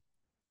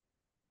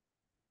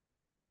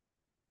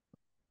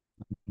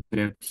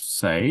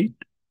website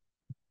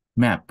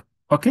map.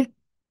 Okay.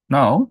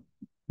 Now,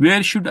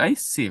 where should I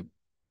save?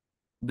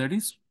 That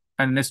is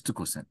a next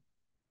question.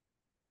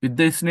 With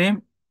this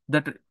name,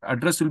 that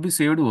address will be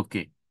saved.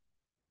 Okay.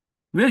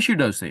 Where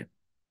should I save?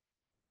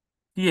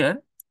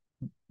 Here,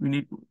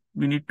 we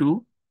need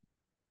to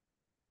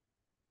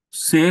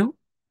save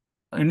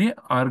in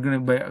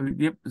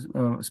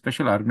a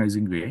special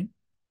organizing way.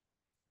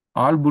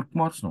 All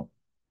bookmarks, no.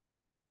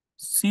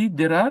 See,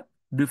 there are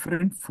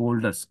different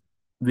folders: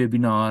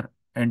 webinar,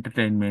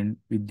 entertainment,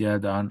 Vidya,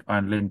 the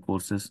online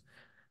courses.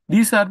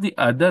 These are the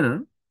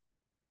other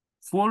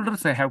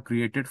folders I have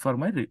created for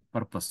my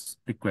purpose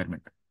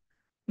requirement.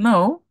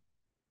 Now,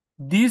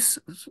 this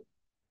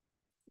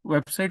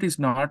website is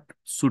not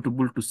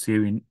suitable to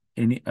save in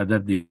any other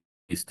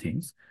these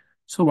things.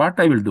 So what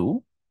I will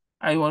do,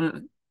 I will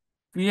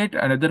create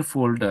another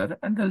folder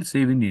and I'll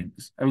save in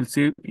it. I will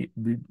save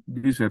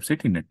this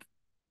website in it.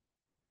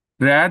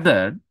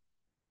 Rather,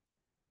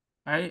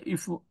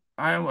 if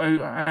I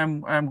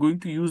am going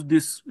to use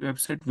this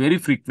website very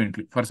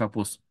frequently for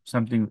suppose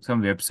some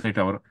website,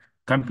 our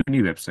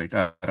company website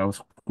or our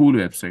school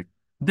website,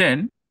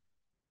 then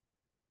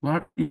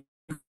what you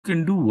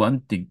can do one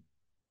thing.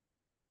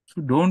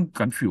 So don't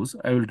confuse.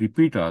 I will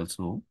repeat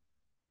also.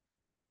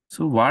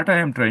 So what I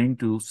am trying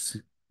to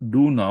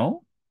do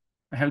now,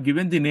 I have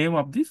given the name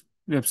of this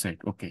website.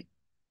 Okay.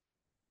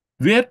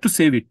 Where to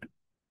save it?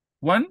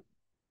 One,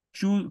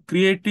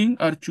 creating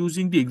or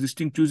choosing the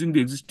existing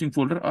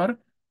folder, or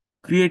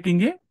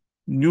creating a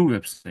new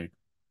website,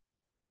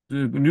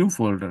 new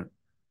folder.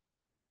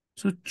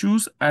 So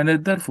choose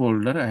another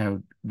folder I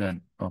have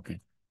done.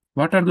 Okay.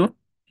 What are those?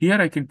 Here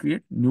I can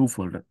create new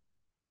folder.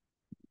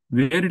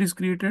 Where it is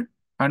created?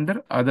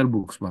 Under other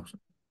bookmarks.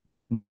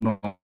 No.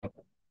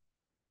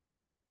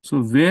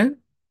 So where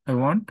I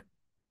want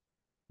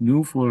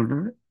new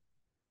folder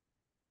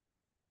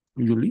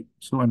usually.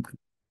 So I'm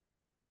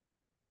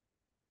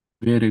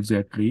where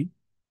exactly?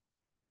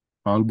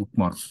 All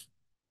bookmarks.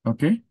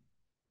 Okay.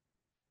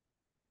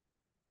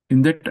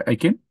 In that I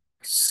can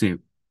save.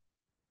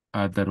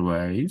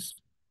 Otherwise,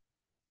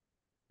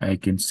 I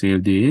can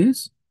save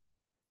this.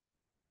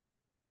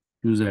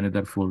 Use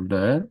another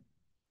folder.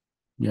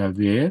 Yeah,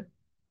 where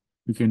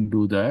we can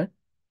do that.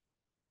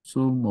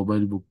 So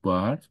mobile book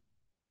bar.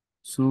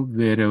 So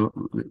where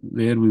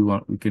we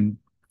want, we can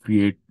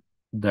create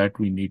that,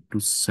 we need to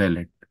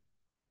select.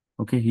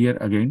 Okay, here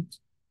again,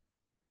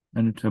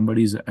 and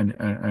somebody's an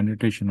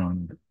annotation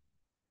on it.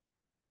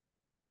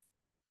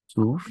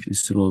 So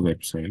ISRO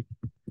website.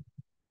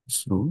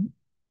 So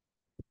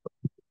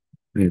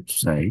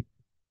website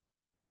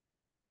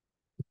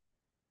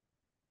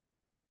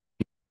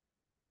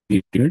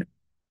created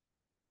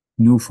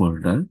new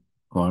folder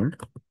called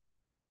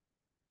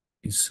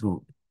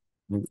ISRO,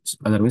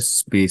 otherwise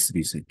space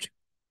research.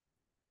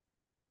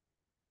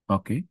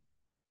 Okay.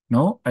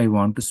 Now I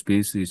want to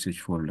space research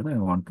folder. I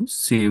want to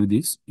save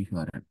this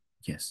URL.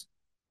 Yes.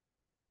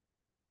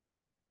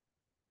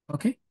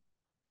 Okay.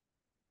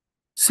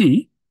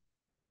 See,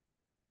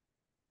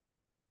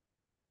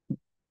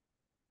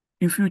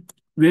 if you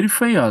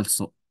verify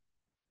also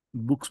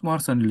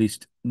bookmarks and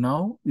list,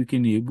 now you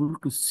can able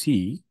to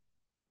see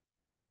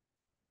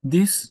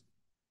this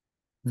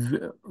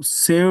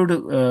saved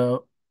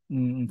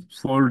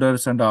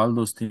folders and all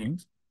those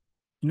things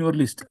in your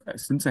list.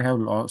 Since I have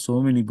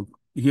so many books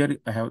here,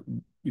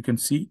 you can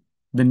see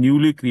the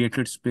newly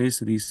created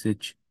space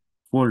research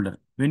folder.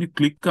 When you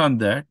click on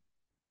that,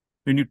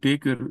 when you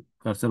take your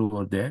cursor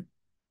over there,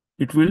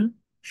 it will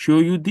show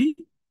you the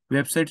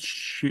website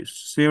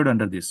saved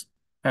under this.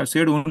 I have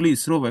saved only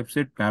ISRO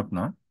website map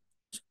now.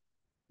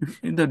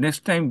 In the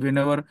next time,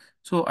 whenever,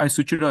 so I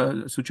switched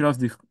off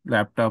the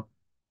laptop,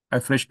 I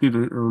freshly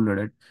rolled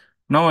it.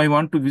 Now I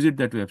want to visit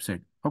that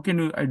website. How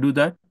can I do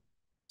that?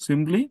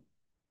 Simply,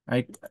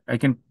 I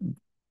can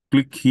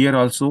click here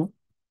also,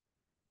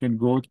 can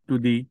go to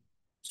the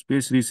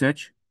space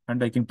research,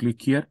 and I can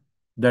click here.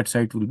 That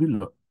site will be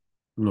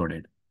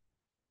loaded.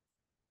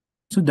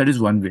 So that is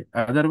one way.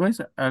 Otherwise,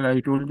 as I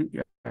told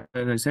you,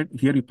 as I said,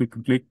 here you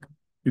click,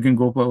 you can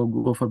go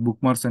for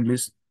bookmarks and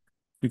list.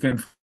 You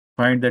can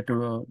find that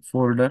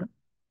folder,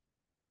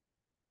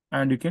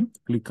 and you can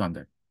click on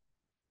that.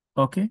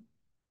 Okay.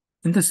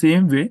 In the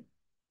same way,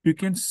 you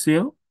can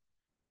save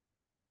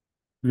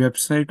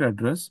website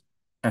address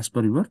as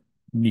per your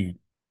need.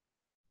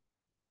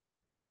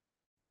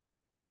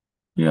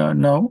 Yeah.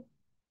 Now,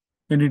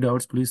 any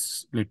doubts,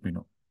 please let me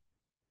know.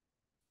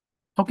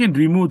 How can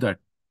remove that?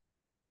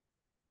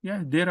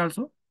 Yeah, there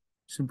also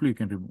simply you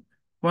can remove.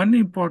 One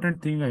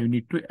important thing I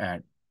need to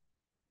add.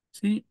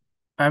 See,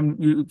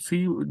 you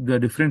see the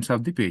difference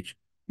of the page.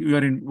 You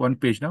are in one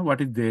page now.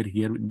 What is there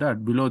here in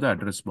that below the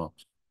address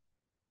box?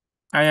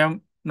 I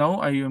am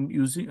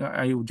using.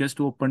 I just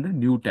opened a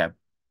new tab.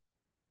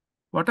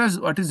 What is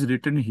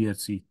written here?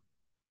 See,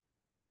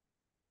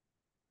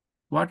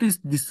 what is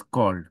this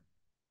called?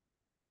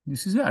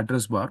 This is the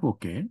address bar.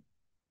 Okay.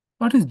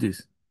 What is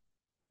this?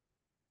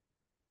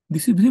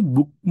 This is the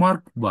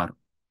bookmark bar.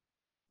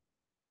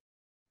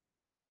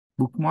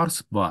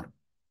 Bookmarks bar.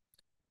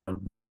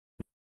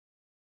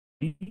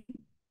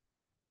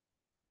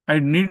 I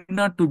need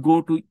not to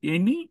go to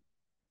any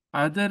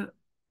other,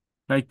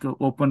 like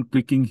open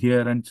clicking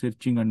here and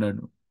searching under.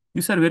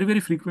 These are very, very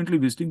frequently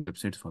visiting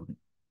websites for me.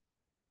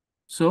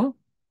 So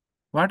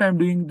what I'm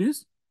doing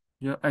this,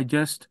 yeah, I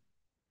just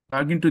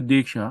log into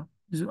Diksha.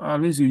 This is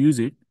always you use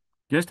it.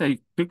 Just I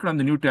click on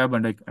the new tab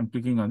and I'm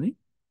clicking on the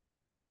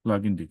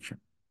login Diksha.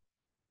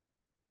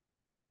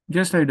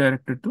 Just I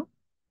directed to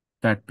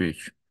that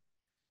page.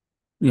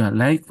 Yeah,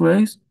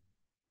 likewise,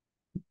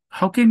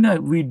 how can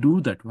we do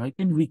that? Why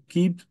can we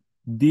keep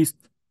these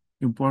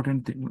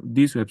important thing,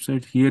 these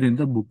websites here in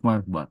the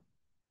bookmark bar?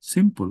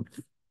 Simple.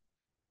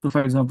 So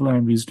for example,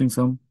 I'm visiting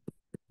some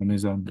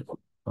Amazon,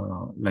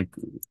 like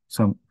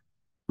some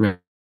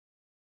website.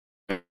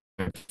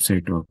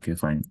 Okay,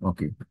 fine.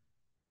 Okay.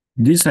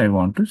 This I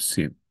want to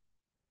save.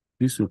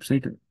 This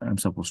website I'm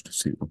supposed to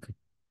save. Okay.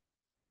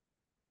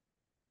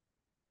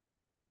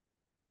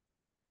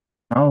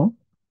 Now,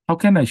 how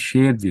can I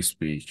share this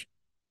page?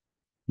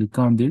 Click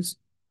on this,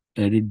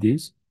 edit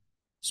this.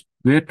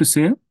 Where to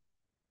save?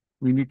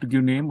 We need to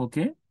give name.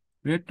 Okay.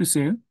 Where to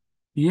save?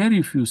 Here,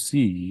 if you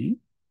see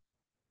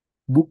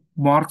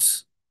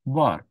bookmarks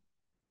bar,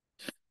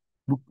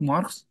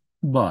 bookmarks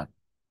bar.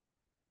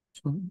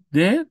 So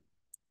there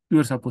you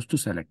are supposed to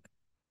select.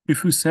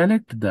 If you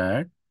select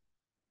that,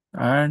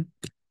 and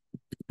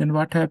then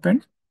what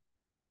happened?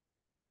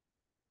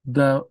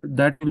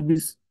 That will be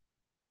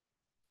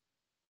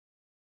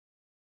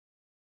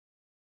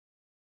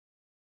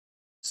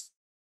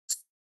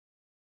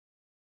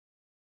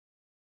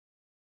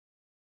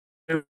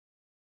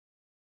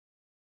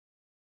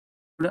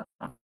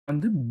on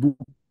the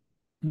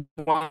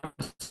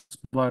bookmarks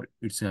bar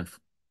itself.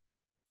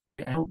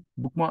 I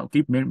have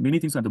keep many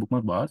things on the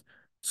bookmark bars.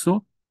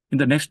 So in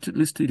the next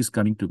list, it is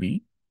coming to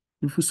me.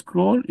 If you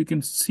scroll, you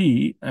can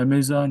see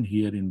Amazon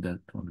here in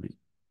that only.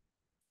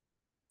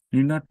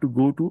 You need not to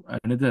go to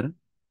another,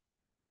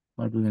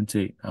 what we can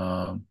say,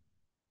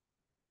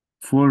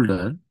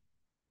 folder.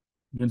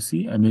 You can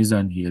see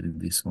Amazon here in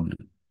this only.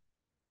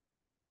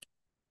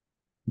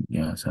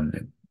 Yeah,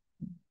 Sunday.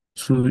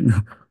 So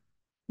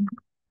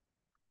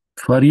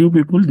for you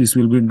people, this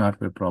will be not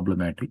very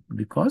problematic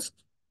because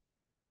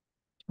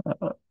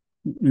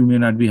you may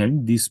not be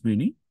having this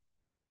many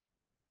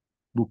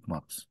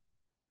bookmarks.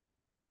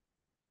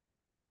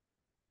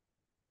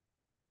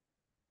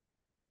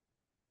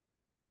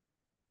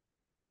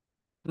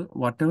 So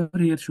whatever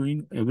here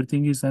showing,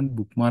 everything is on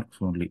bookmarks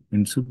only,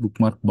 inside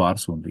bookmark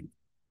bars only.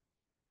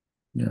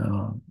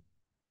 Yeah,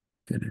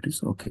 there it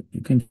is. Okay,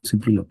 you can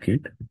simply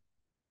locate.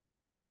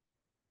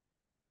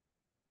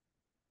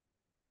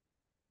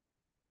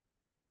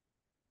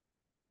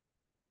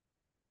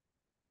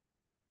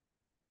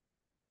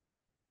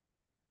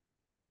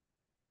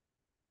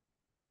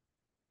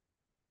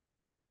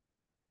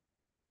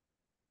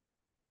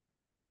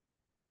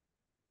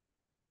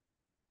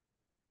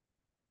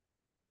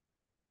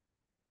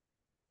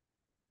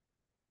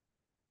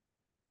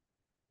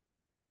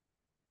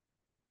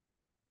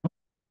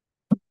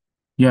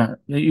 Yeah,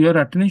 your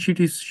attendance sheet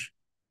is,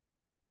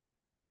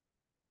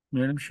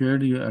 madam,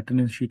 shared your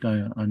attendance sheet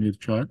on your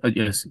chart.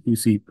 Yes, you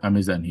see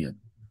Amazon here.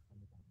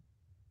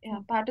 Yeah,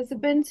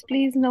 participants,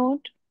 please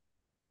note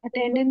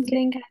attendance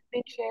link has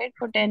been shared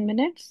for 10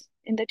 minutes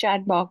in the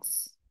chat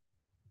box.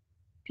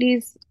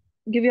 Please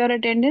give your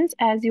attendance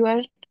as you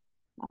are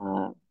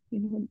uh, you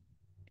know,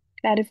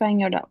 clarifying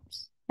your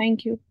doubts.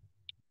 Thank you.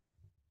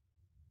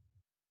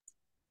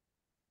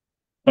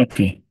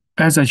 Okay,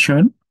 as I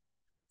shown.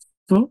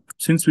 So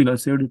since we have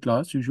saved it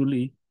last,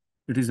 usually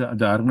it is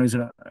the organized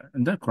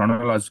in the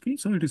chronology,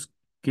 so it is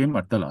came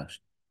at the last.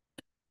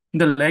 In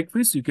the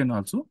likewise, you can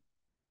also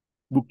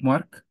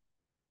bookmark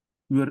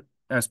your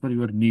as per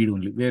your need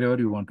only. Wherever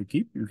you want to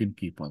keep, you can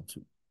keep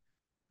also.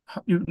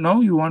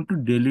 Now you want to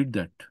delete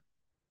that.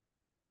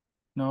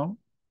 Now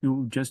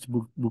you just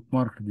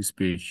bookmark this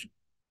page.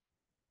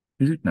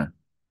 Is it not?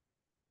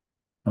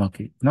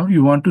 Okay. Now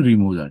you want to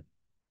remove that.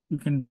 You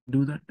can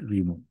do that.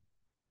 Remove.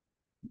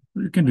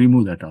 You can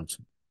remove that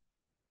also.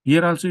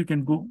 Here also you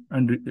can go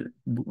and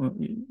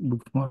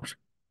bookmark.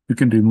 You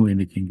can remove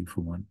anything if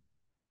you want.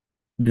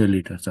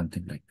 Delete or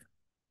something like that.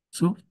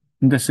 So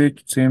in the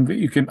same way,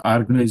 you can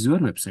organize your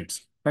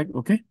websites. Like,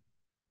 okay.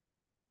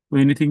 So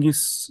anything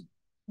is,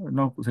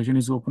 now session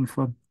is open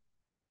for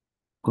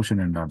question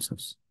and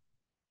answers.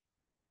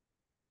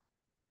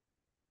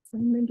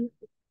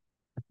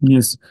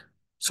 Yes.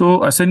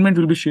 So assignment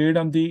will be shared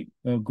on the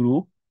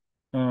group.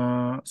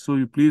 So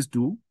you please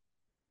do.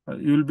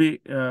 You will be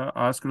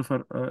asked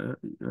for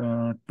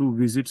to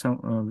visit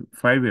some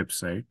 5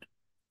 website.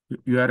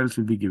 URLs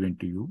will be given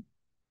to you.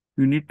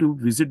 You need to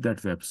visit that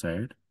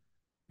website.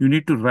 You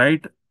need to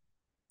write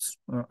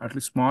at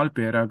least small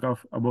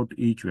paragraph about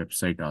each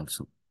website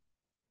also.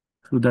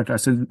 So that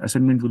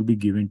assignment will be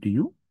given to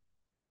you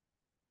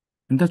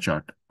in the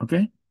chart.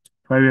 Okay,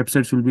 5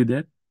 websites will be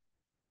there.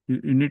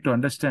 You need to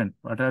understand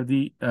what are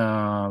the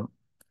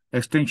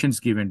extensions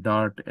given,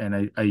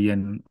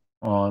 .in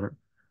or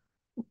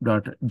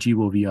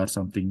 .gov or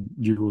something,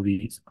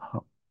 gov.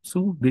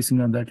 So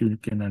basing on that, you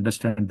can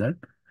understand that,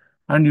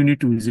 and you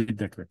need to visit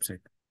that website.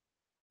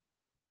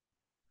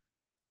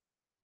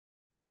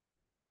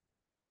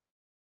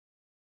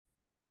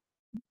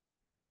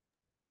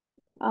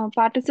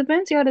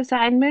 Participants, your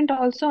assignment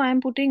also I am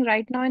putting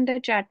right now in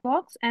the chat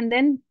box, and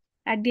then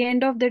at the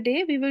end of the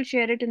day, we will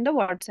share it in the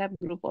WhatsApp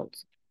group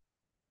also.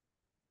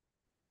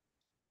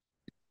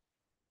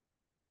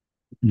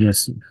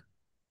 Yes.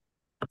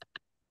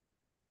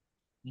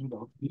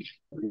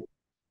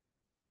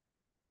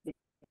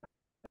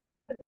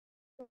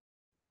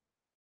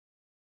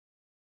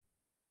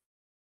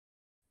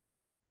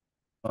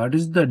 What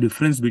is the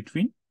difference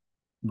between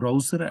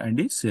browser and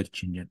a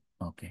search engine?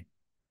 Okay,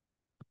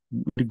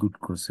 very good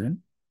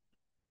question.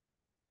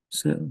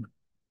 So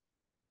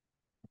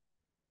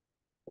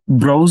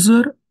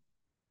browser,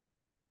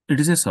 it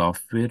is a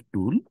software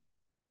tool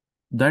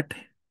that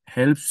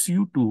helps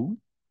you to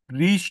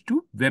reach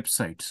to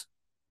websites.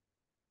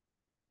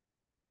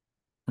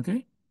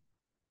 Okay,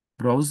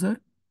 browser,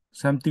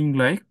 something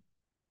like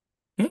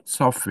a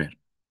software.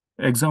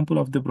 Example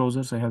of the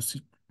browsers I have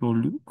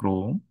told you: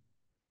 Chrome,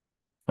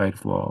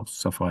 Firefox,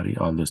 Safari,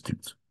 all those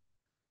things,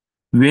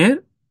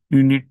 where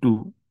you need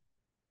to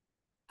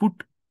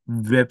put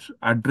web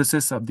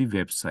addresses of the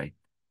website,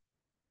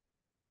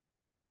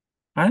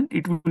 and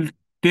it will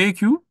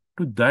take you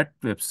to that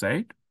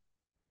website,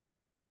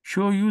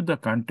 show you the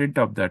content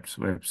of that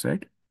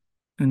website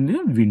in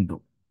the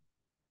window.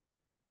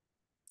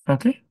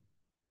 Okay,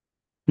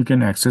 you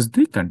can access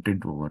the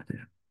content over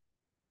there.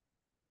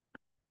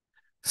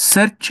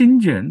 Search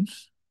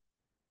engines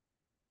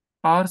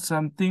are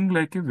something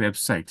like a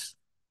websites.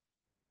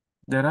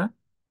 There are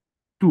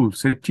tools,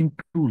 searching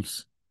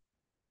tools.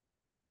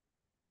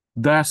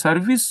 The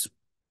service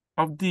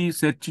of the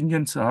search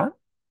engines are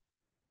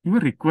your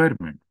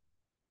requirement.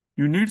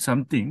 You need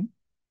something,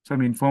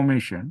 some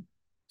information.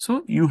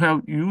 So you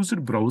have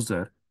used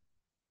browser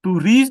to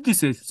reach the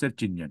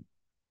search engine.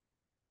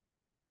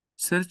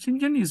 Search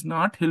engine is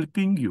not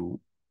helping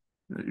you.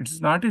 It's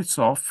not a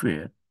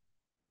software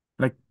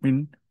like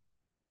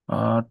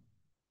to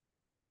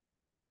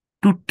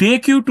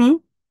take you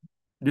to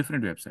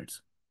different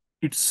websites.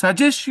 It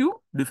suggests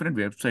you different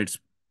websites,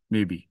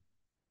 maybe.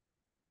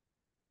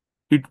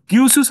 It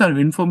gives you some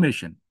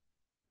information.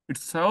 It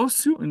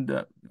serves you in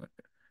the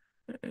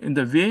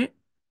way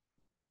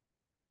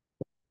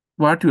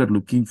what you are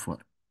looking for.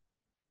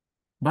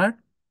 But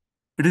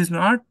it is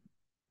not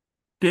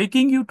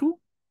taking you to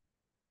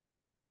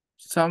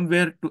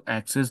somewhere to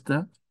access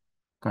the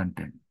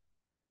content.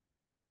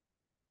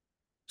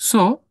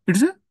 So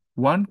it's a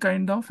one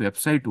kind of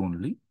website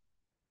only,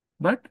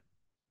 but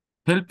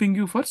helping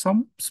you for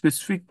some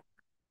specific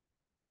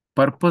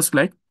purpose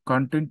like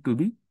content to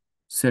be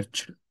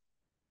searched.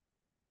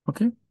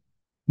 Okay.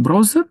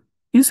 Browser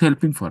is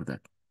helping for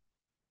that.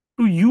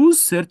 To use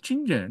search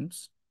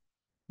engines,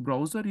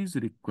 browser is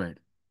required.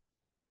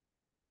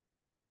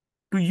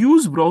 To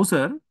use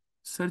browser,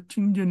 search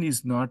engine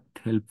is not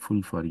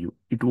helpful for you.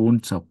 It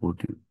won't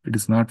support you. It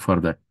is not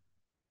for that.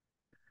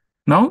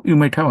 Now you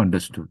might have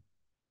understood.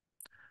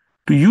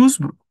 To use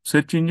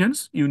search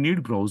engines, you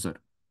need browser.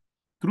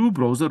 Through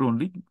browser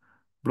only,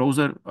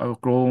 browser,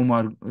 Chrome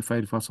or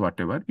Firefox,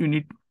 whatever, you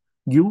need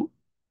give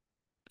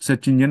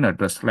search engine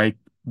address like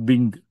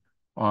Bing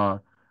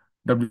or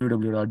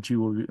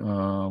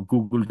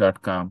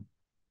www.google.com,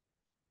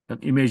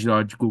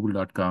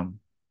 image.google.com.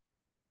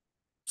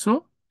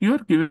 So you are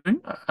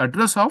giving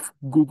address of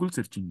Google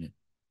search engine.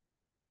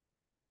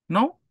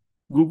 Now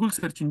Google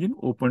search engine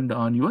opened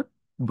on your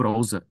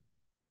browser.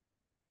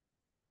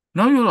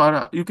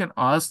 Now you can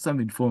ask some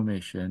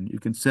information, you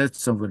can search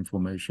some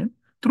information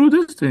through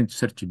this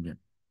search engine.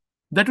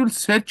 That will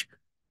search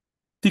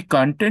the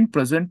content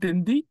present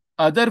in the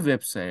other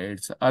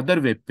websites,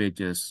 other web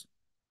pages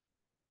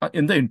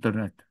on the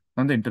internet,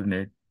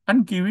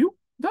 and give you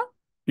the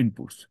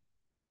inputs.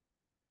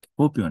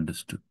 Hope you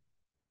understood.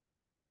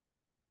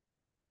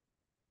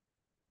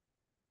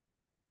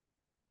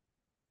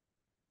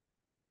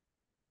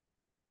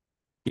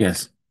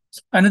 Yes.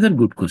 Another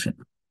good question.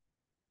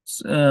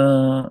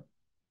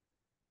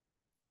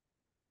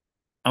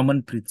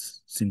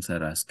 Amanpreet Singh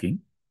are asking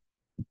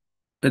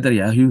whether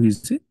Yahoo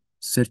is a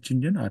search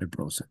engine or a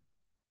browser.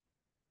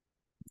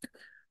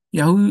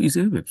 Yahoo is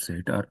a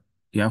website, or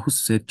Yahoo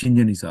search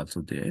engine is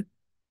also there.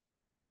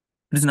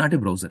 It is not a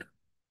browser.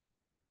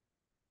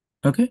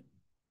 Okay.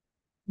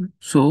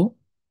 So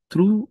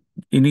through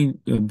any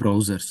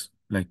browsers,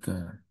 like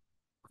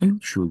I'll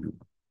show you.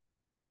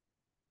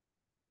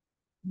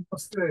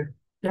 Sir,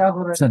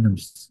 yes, sir.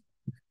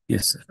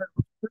 Yes,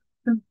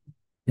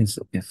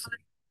 sir. Yes.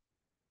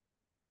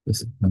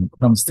 Yes.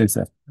 Namaste,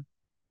 sir.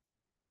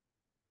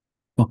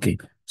 Okay.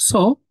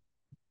 So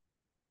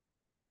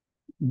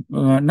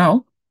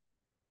now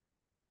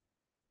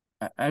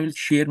I will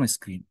share my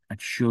screen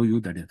and show you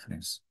the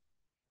difference.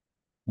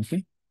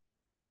 Okay.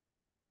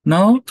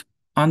 Now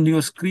on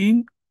your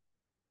screen,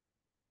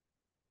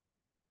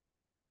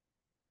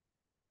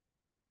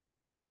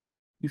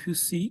 if you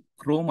see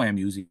Chrome, I am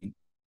using.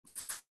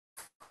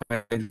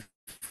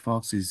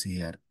 Firefox is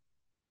here.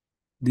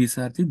 These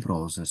are the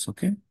browsers.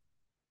 Okay.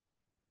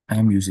 I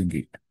am using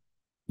it.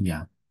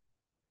 Yeah.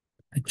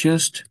 I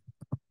just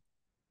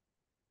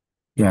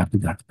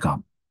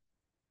yahoo.com.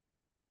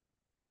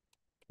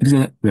 It is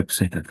a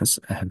website address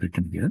I have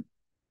written here.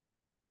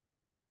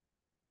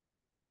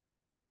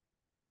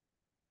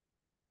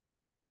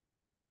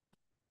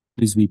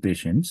 Please be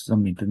patient.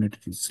 Some internet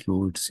is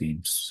slow, it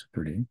seems,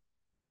 today.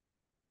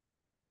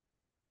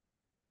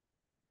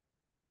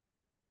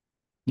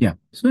 Yeah.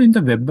 So in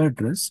the web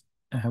address,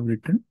 I have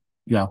written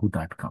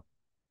yahoo.com.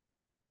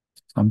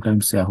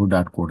 Sometimes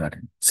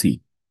yahoo.co.in.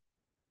 See.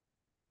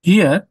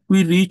 Here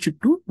we reach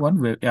to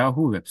one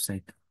Yahoo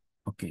website.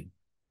 Okay.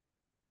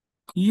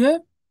 Here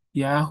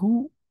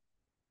Yahoo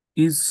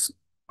is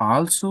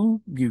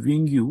also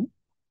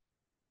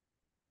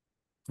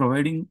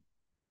providing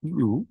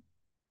you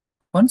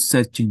one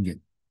search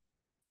engine,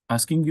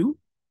 asking you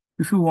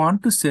if you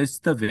want to search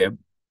the web,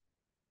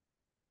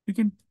 you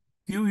can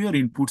give your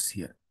inputs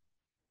here.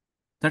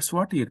 That's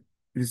what here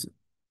is.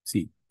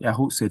 See,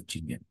 Yahoo search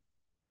engine.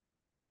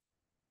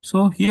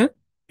 So here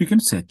you can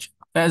search.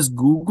 As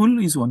Google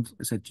is one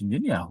search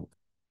engine, Yahoo.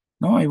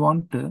 Now I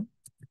want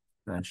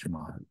Raj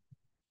Mahal.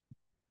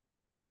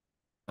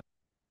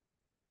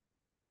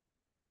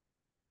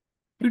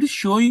 It is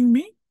showing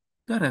me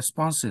the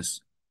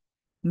responses.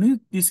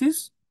 This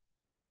is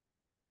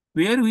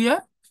where we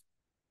are.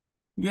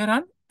 We are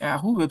on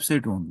Yahoo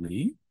website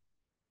only.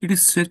 It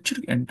is searched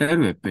entire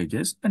web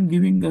pages and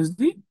giving us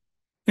the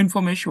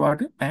information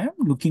what I am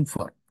looking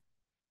for.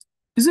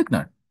 Is it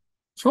not?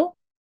 So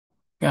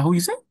Yahoo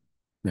is a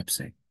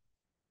website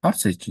or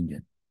search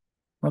engine.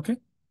 Okay.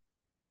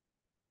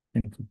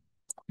 Thank you.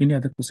 Any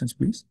other questions,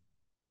 please?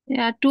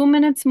 Yeah, 2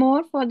 minutes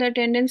more for the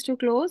attendance to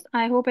close.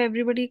 I hope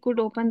everybody could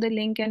open the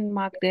link and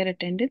mark their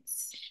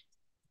attendance.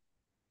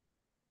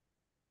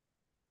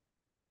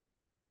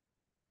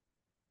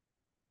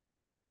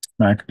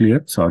 Not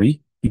clear.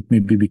 Sorry. It may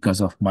be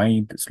because of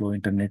my slow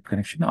internet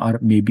connection or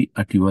maybe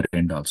at your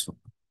end also.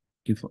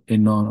 If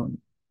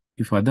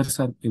others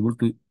are able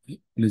to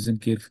listen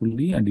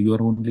carefully and you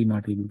are only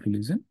not able to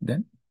listen,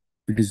 then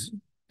it is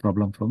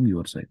problem from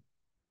your side.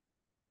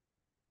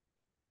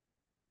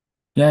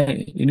 Yeah,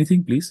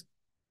 anything, please.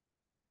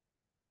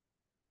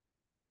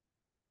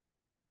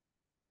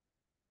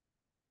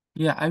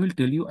 Yeah, I will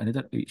tell you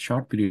another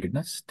short period.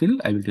 Now, still,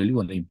 I will tell you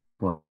one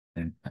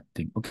important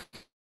thing.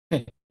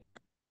 Okay.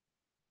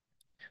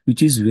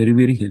 Which is very,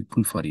 very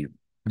helpful for you.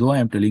 Though I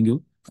am telling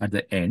you at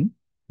the end,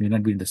 may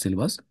not be in the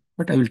syllabus,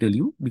 but I will tell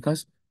you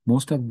because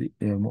most of the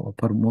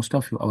for most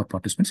of our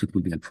participants, it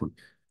will be helpful.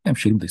 I'm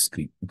sharing the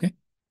screen. Okay.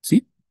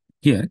 See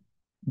here,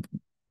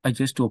 I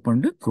just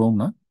opened the Chrome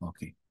now.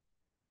 Okay.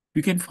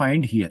 You can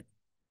find here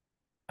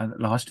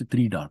last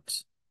three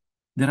dots.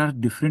 There are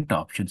different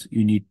options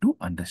you need to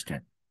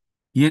understand.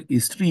 Here,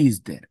 history is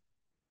there.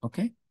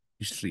 Okay.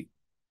 History.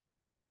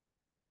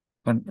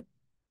 And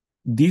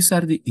these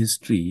are the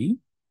history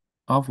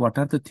of what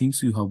are the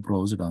things you have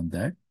browsed on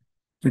that.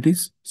 It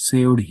is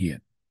saved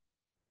here.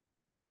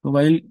 So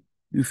while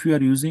if you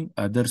are using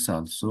others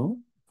also,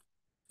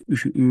 you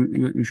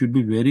should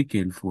be very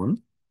careful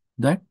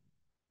that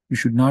you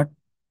should not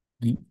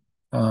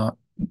uh,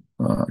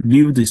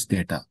 leave this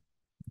data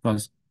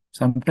because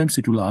sometimes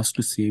it will ask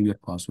to save your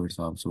passwords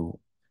also.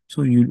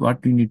 So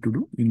what you need to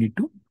do, you need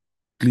to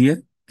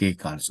clear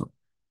cake also.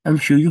 I will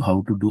show you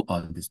how to do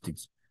all these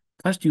things.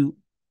 First,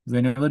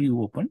 whenever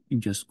you open, you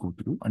just go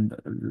through and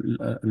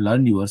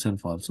learn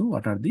yourself also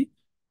what are the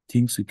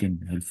things you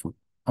can helpful.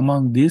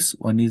 Among this,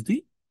 one is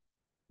the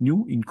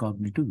new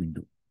incognito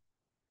window.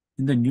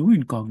 In the new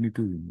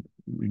incognito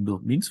window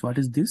means what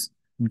is this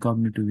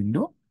incognito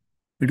window?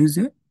 It is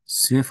a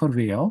safer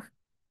way of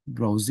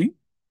browsing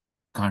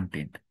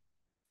content.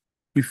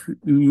 If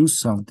you use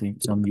something,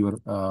 your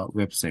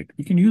website,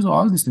 you can use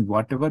all these things,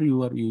 whatever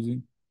you are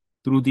using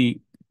through the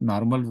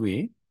normal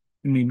way,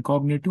 in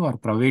incognito or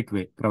private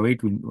way,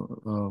 private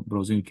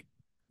browsing,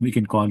 we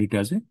can call it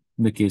as in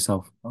the case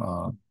of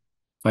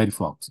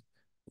Firefox.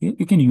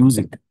 You can use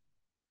it.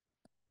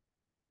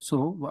 So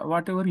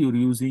whatever you're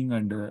using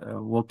and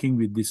working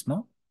with this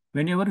now,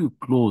 whenever you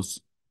close,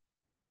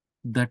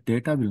 that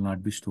data will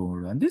not be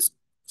stored on this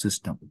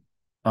system.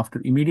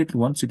 After immediately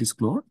once it is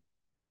closed,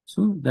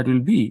 so that will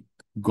be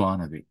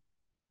gone away.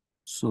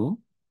 So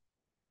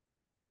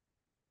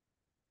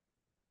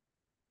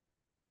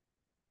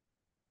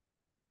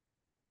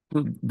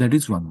that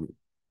is one way.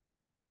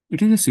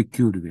 It is a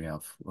secured way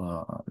of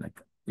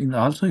it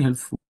also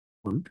helpful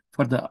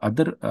for the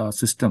other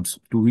systems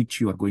to which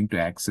you are going to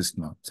access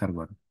now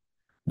server.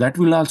 That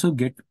will also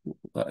get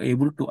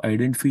able to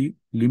identify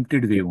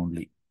limited way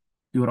only.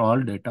 Your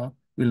all data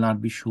will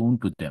not be shown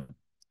to them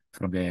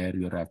from where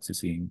you are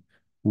accessing,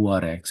 who are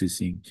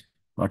accessing,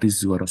 what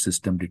is your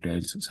system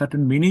details.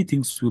 Certain many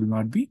things will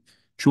not be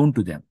shown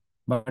to them.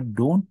 But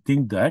don't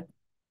think that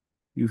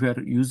if you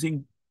are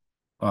using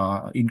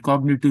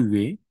incognito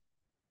way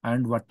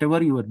and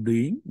whatever you are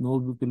doing,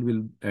 no people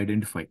will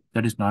identify.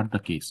 That is not the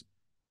case.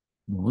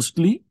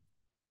 Mostly,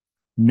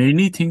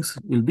 many things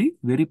will be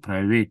very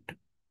private,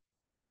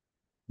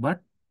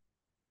 but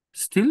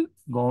still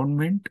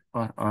government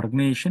or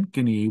organization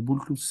can be able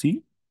to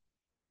see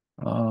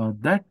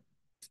that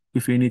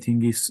if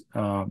anything is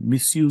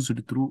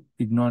misused through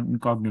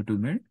incognito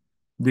mode,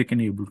 they can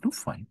able to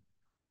find.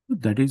 So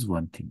that is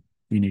one thing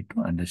we need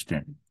to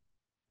understand.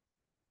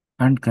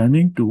 And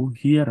coming to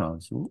here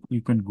also,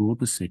 you can go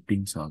to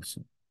settings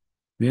also,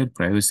 where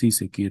privacy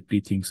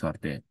security things are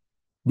there.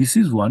 This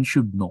is one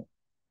should know.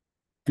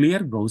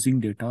 Clear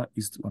browsing data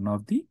is one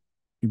of the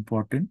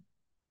important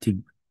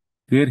thing.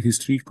 Clear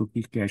history,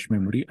 cookie, cache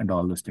memory, and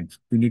all those things.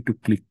 You need to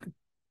click.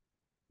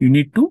 You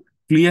need to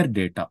clear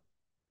data.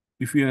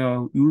 If you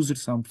have used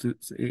some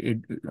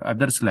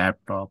other's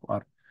laptop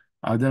or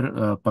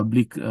other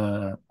public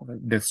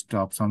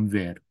desktop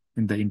somewhere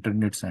in the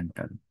internet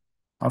center,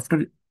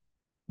 after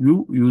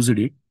you used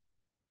it,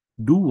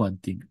 do one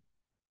thing.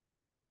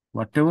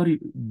 Whatever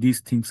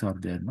these things are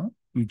there, no,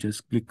 you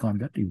just click on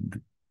that, you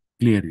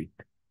clear it.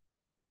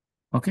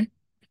 Okay.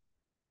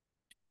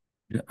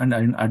 And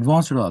in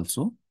advanced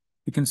also,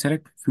 you can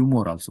select few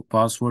more also,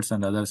 passwords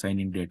and other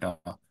sign-in data,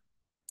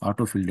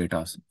 autofill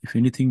data. If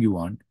anything you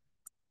want,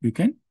 you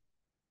can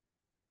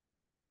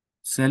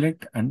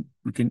select and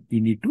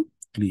you need to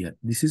clear.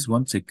 This is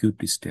one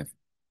security step.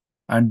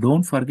 And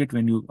don't forget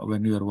when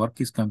your work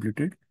is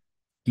completed,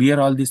 clear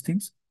all these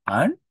things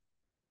and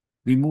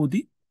remove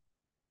the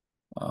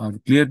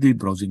clear the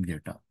browsing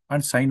data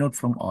and sign out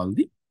from all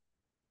the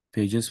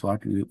pages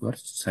what we were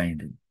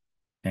signed in.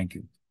 Thank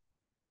you.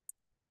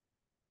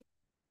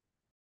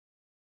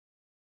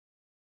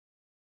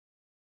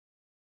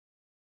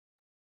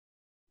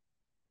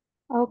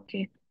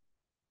 Okay.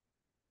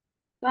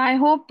 So I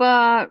hope,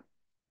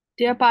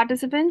 dear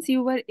participants,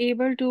 you were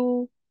able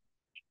to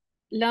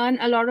learn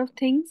a lot of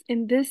things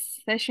in this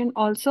session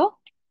also.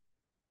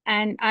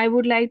 And I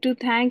would like to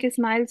thank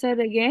Ismail sir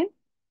again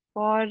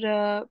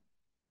for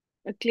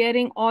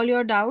clearing all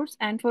your doubts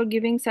and for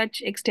giving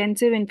such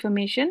extensive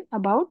information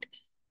about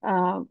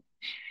uh,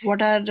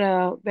 what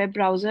are web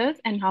browsers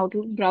and how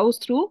to browse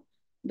through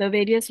the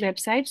various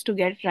websites to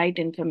get right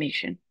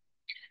information.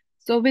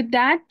 So with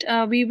that,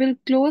 we will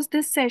close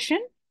this session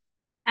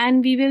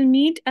and we will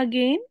meet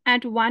again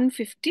at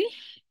 1:50.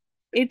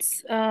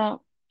 It's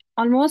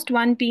almost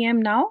 1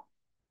 p.m. now.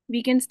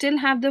 We can still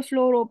have the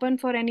floor open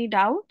for any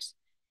doubts.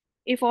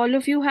 If all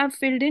of you have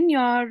filled in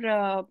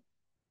your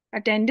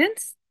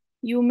attendance,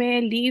 you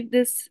may leave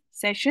this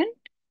session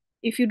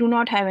if you do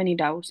not have any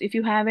doubts. If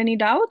you have any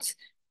doubts,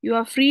 you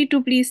are free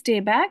to please stay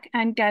back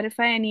and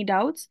clarify any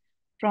doubts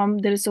from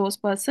the resource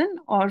person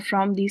or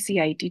from the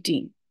CIT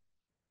team.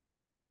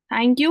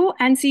 Thank you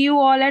and see you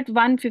all at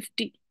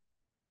 1:50.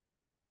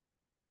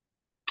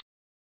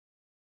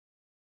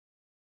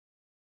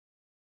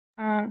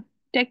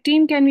 Tech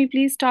team, can we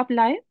please stop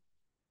live?